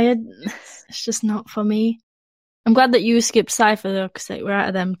 Yeah, it's just not for me. I'm glad that you skipped Cypher though, because we're out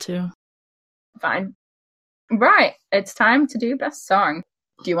of them too. Fine. Right, it's time to do best song.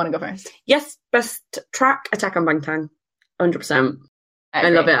 Do you want to go first? Yes, best track, Attack on Bangtan. 100%. I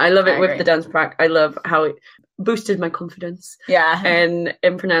love it. I love it with agree. the dance track. I love how it boosted my confidence. Yeah. And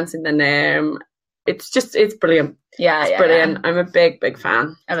in pronouncing the name. It's brilliant. Yeah, it's brilliant. I'm a big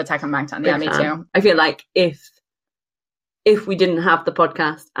fan of Attack on Bangtan. Yeah, me too. I feel like if we didn't have the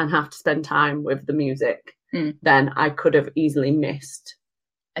podcast and have to spend time with the music, then I could have easily missed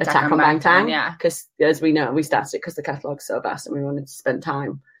Attack on Bangtan. Yeah, because as we know, we started it because the catalogue's so vast and we wanted to spend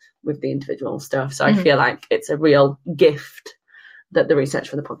time with the individual stuff. So I feel like it's a real gift that the research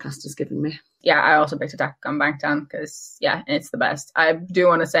for the podcast has given me. Yeah, I also picked Attack on Bangtan because, it's the best. I do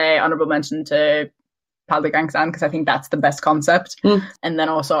want to say honourable mention to Padle Gangsan because I think that's the best concept. And then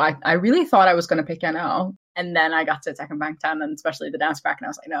also, I really thought I was going to pick NO. And then I got to Attack on Bangtan and especially the dance track and I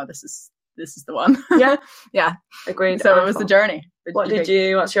was like, no, this is the one. Yeah. Yeah. Agreed. So it was the journey.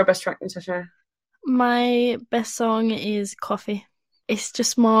 What's your best track, Natasha? My best song is Coffee. It's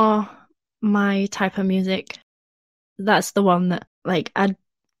just more my type of music. That's the one that, like, I'd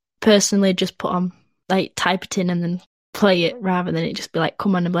personally just put on, like, type it in and then play it rather than it just be like,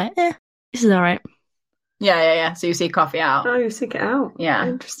 come on and be like, this is all right. Yeah. So you see Coffee out. Oh, you seek it out. Yeah.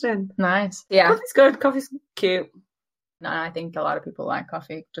 Interesting. Nice. Yeah. Coffee's good. Coffee's cute. No, I think a lot of people like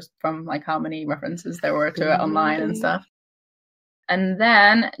Coffee just from, like, how many references there were to it online and stuff. And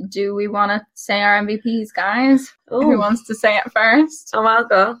then, do we want to say our MVPs, guys? Ooh. Who wants to say it first? Oh, I'll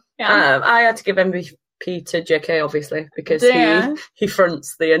go. Yeah. I had to give MVP to JK, obviously, because he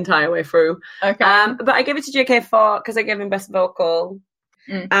fronts the entire way through. Okay. But I give it to JK because I gave him best vocal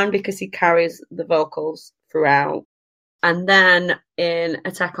and because he carries the vocals throughout. And then in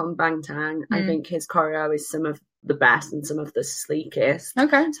Attack on Bangtan, I think his choreo is some of the best and some of the sleekest.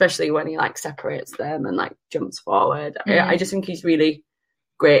 Okay. Especially when he, like, separates them and, like, jumps forward. I just think he's really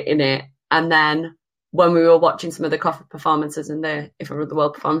great in it. And then when we were watching some of the Coffee performances and the If I Ruled the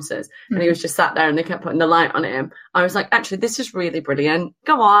World performances, and he was just sat there and they kept putting the light on him, I was like, actually, this is really brilliant.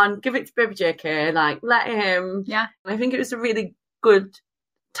 Go on, give it to Baby JK. Like, let him. Yeah. And I think it was a really good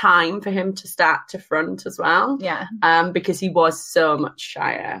time for him to start to front as well. Yeah. Because he was so much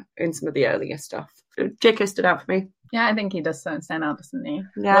shyer in some of the earlier stuff. So JK stood out for me. Yeah, I think he does stand out, doesn't he?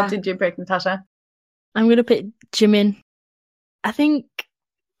 Yeah. What did you pick, Natasha? I'm going to pick Jimin. I think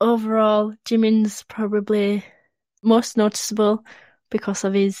overall, Jimin's probably most noticeable because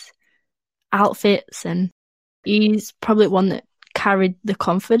of his outfits, and he's probably one that carried the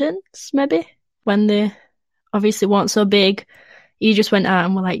confidence, maybe, when they obviously weren't so big. He just went out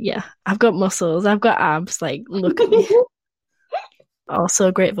and were like, yeah, I've got muscles, I've got abs, like, look at me.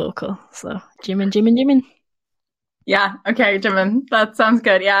 Also great vocal. So, Jimin. Yeah, okay, Jimin. That sounds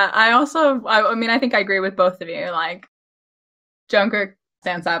good. Yeah, I think I agree with both of you. Like, Jungkook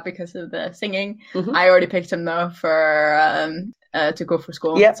stands out because of the singing. Mhm. I already picked him though for To Go For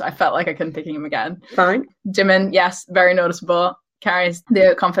School. Yep. So I felt like I couldn't pick him again. Fine. Jimin, yes, very noticeable. Carries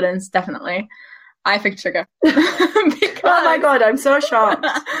the confidence, definitely. I picked Sugar. Oh my god, I'm so shocked.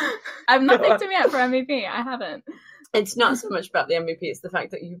 I've not picked him yet for MVP. I haven't. It's not so much about the MVP, it's the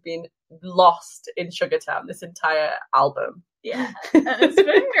fact that you've been lost in Sugartown this entire album. Yeah, it's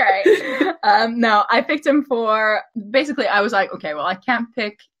been great. No, I picked him for, basically I was like, okay, well, I can't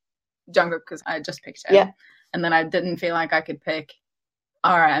pick Jungkook because I just picked him. Yeah. And then I didn't feel like I could pick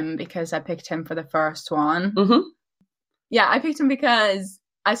RM because I picked him for the first one. Mm-hmm. Yeah, I picked him because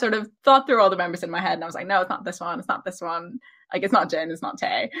I sort of thought through all the members in my head and I was like, no, it's not this one, it's not this one. Like, it's not Jin, it's not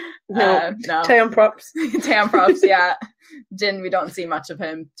Tae. No. No. Tae on props. Tae on props, yeah. Jin, we don't see much of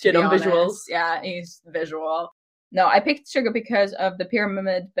him. Jin on visuals. Yeah, he's visual. No, I picked Sugar because of the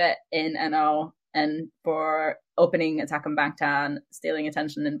pyramid bit in NO and for opening Attack on Bangtan, stealing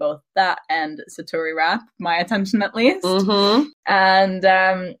attention in both that and Satori rap, my attention at least. Mm-hmm.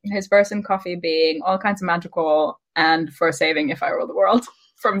 And his verse in Coffee being all kinds of magical and for saving If I Rule the World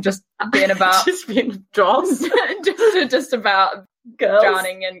from just being about just being draws. just about Girls.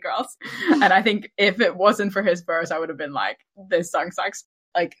 drowning in girls. And I think if it wasn't for his verse, I would have been like, this song sucks.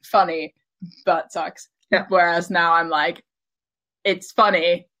 Like, funny, but sucks. Yeah. Whereas now I'm like, it's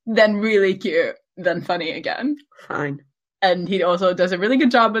funny, then really cute, then funny again. Fine. And he also does a really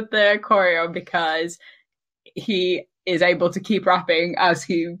good job with the choreo because he is able to keep rapping as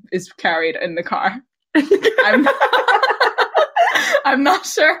he is carried in the car. I'm not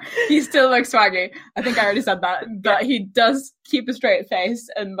sure he still looks swaggy. I think I already said that. But he does keep a straight face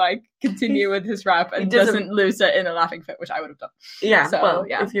and like continue with his rap and doesn't lose it in a laughing fit, which I would have done. Yeah, so, well,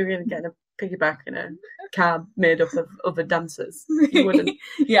 yeah. If you're going to get a piggyback in a cab made up of other dancers, you wouldn't.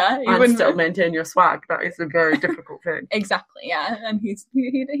 Yeah, you and wouldn't still maintain your swag. That is a very difficult thing. Exactly, yeah, and he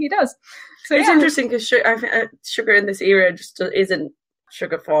does. So it's interesting because I think Sugar in this era just isn't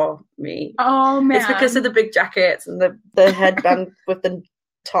Sugar for me. Oh man, it's because of the big jackets and the headband with the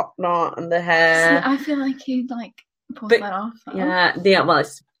top knot and the hair. See, I feel like he pulls that off. Though. Yeah. Well,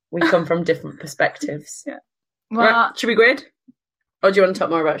 we come from different perspectives. Yeah. Well, right, should we grade? Or do you want to talk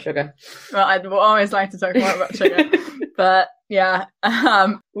more about Sugar? Well, I'd always like to talk more about Sugar, but yeah,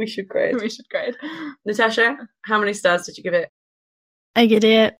 we should grade. Natasha, how many stars did you give it? I give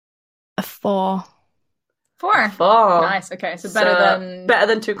it a 4. 4. Nice. Okay, so better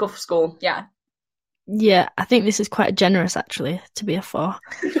than Too Cool for School. Yeah. Yeah, I think this is quite generous actually to be a 4.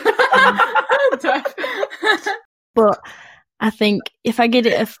 But I think if I get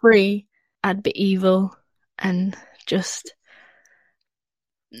it a 3, I'd be evil and just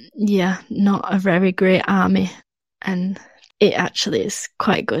not a very great army, and it actually is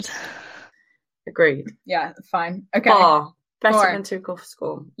quite good. Agreed. Yeah, fine. Okay. 4. Better than Too Cool for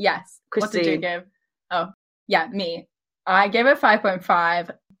School. Yes. Christine. What did you give? Oh, yeah, me. I gave it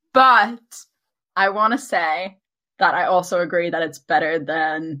 5.5, but I want to say that I also agree that it's better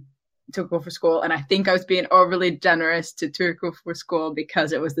than Too Cool for School, and I think I was being overly generous to Too Cool for School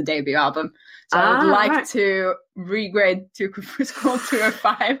because it was the debut album. So I would like to regrade Too Cool for School to a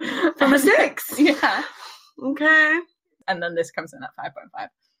 5 from a 6. Yeah. Okay. And then this comes in at 5.5.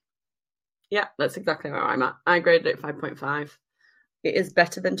 Yeah, that's exactly where I'm at. I graded it 5.5. It is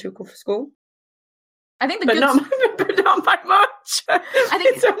better than Too Cool for School. I think but not by much. I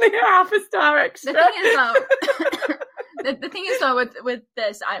think it's only a half a star extra. The thing is though with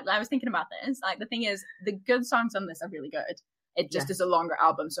this, I was thinking about this. Like the thing is, the good songs on this are really good. It just is a longer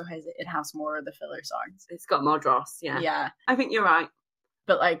album, so it has more of the filler songs. It's got more dross. Yeah. Yeah. I think you're right.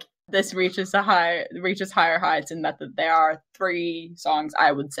 But like this reaches higher heights in that there are 3 songs,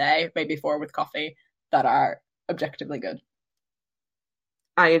 I would say, maybe 4 with Coffee, that are objectively good.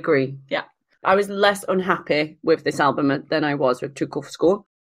 I agree. Yeah. I was less unhappy with this album than I was with Too Cool for School.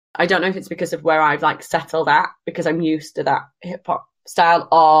 I don't know if it's because of where I've settled at, because I'm used to that hip hop style,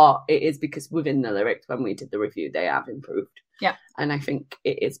 or it is because within the lyrics when we did the review they have improved. Yeah. And I think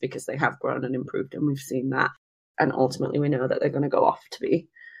it is because they have grown and improved, and we've seen that. And ultimately we know that they're going to go off to be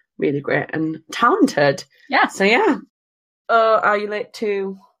really great and talented. Yeah. So yeah. Are you late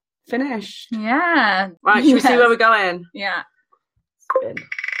to finish? Yeah. Right, should we see where we're going? Yeah. Spin.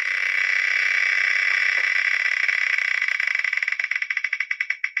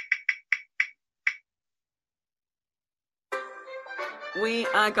 We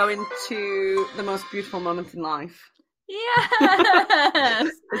are going to the most beautiful moment in life. Yes!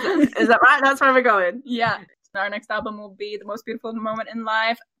 Is that right? That's where we're going? Yeah. Our next album will be The Most Beautiful Moment in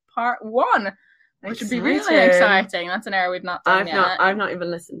Life, Part 1, which would be really exciting. That's an era we've not done yet. I've not even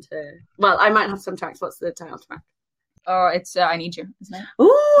listened to... Well, I might have some tracks. What's the title track? Oh, it's I Need You, isn't it?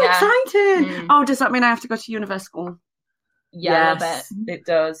 Oh, Yeah. exciting! Oh, does that mean I have to go to universe school? Yeah, yes, a little bit. It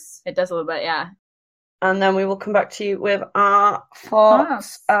does. It does a little bit, yeah. And then we will come back to you with our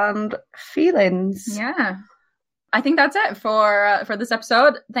thoughts and feelings. Yeah. I think that's it for this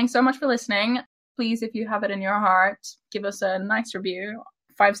episode. Thanks so much for listening. Please, if you have it in your heart, give us a nice review.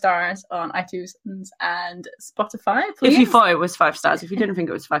 5 stars on iTunes and Spotify, please. If you thought it was 5 stars, if you didn't think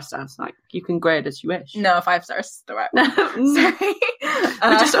it was 5 stars, like, you can grade as you wish. No, 5 stars is the right one. Sorry. We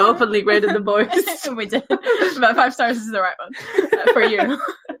just openly graded the boys. We did. But 5 stars is the right one for you.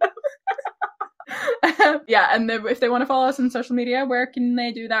 Yeah, and if they want to follow us on social media, where can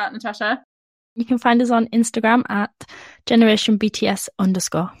they do that, Natasha? You can find us on Instagram at GenerationBTS_.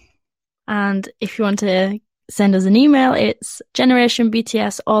 And if you want to send us an email, it's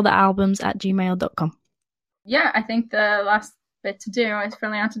generationbtsallthealbums@gmail.com. Yeah, I think the last bit to do is for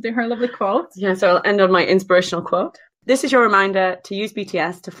Leanne to do her lovely quote. Yeah, so I'll end on my inspirational quote. This is your reminder to use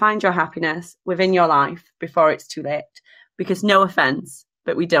BTS to find your happiness within your life before it's too late. Because no offense,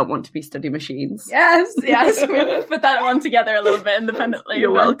 but we don't want to be study machines. Yes. We put that one together a little bit independently.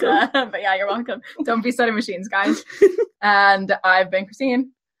 You're welcome. But yeah, you're welcome. Don't be study machines, guys. And I've been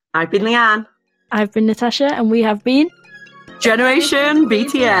Christine. I've been Leanne. I've been Natasha, and we have been Generation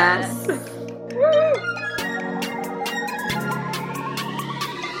BTS. Woo!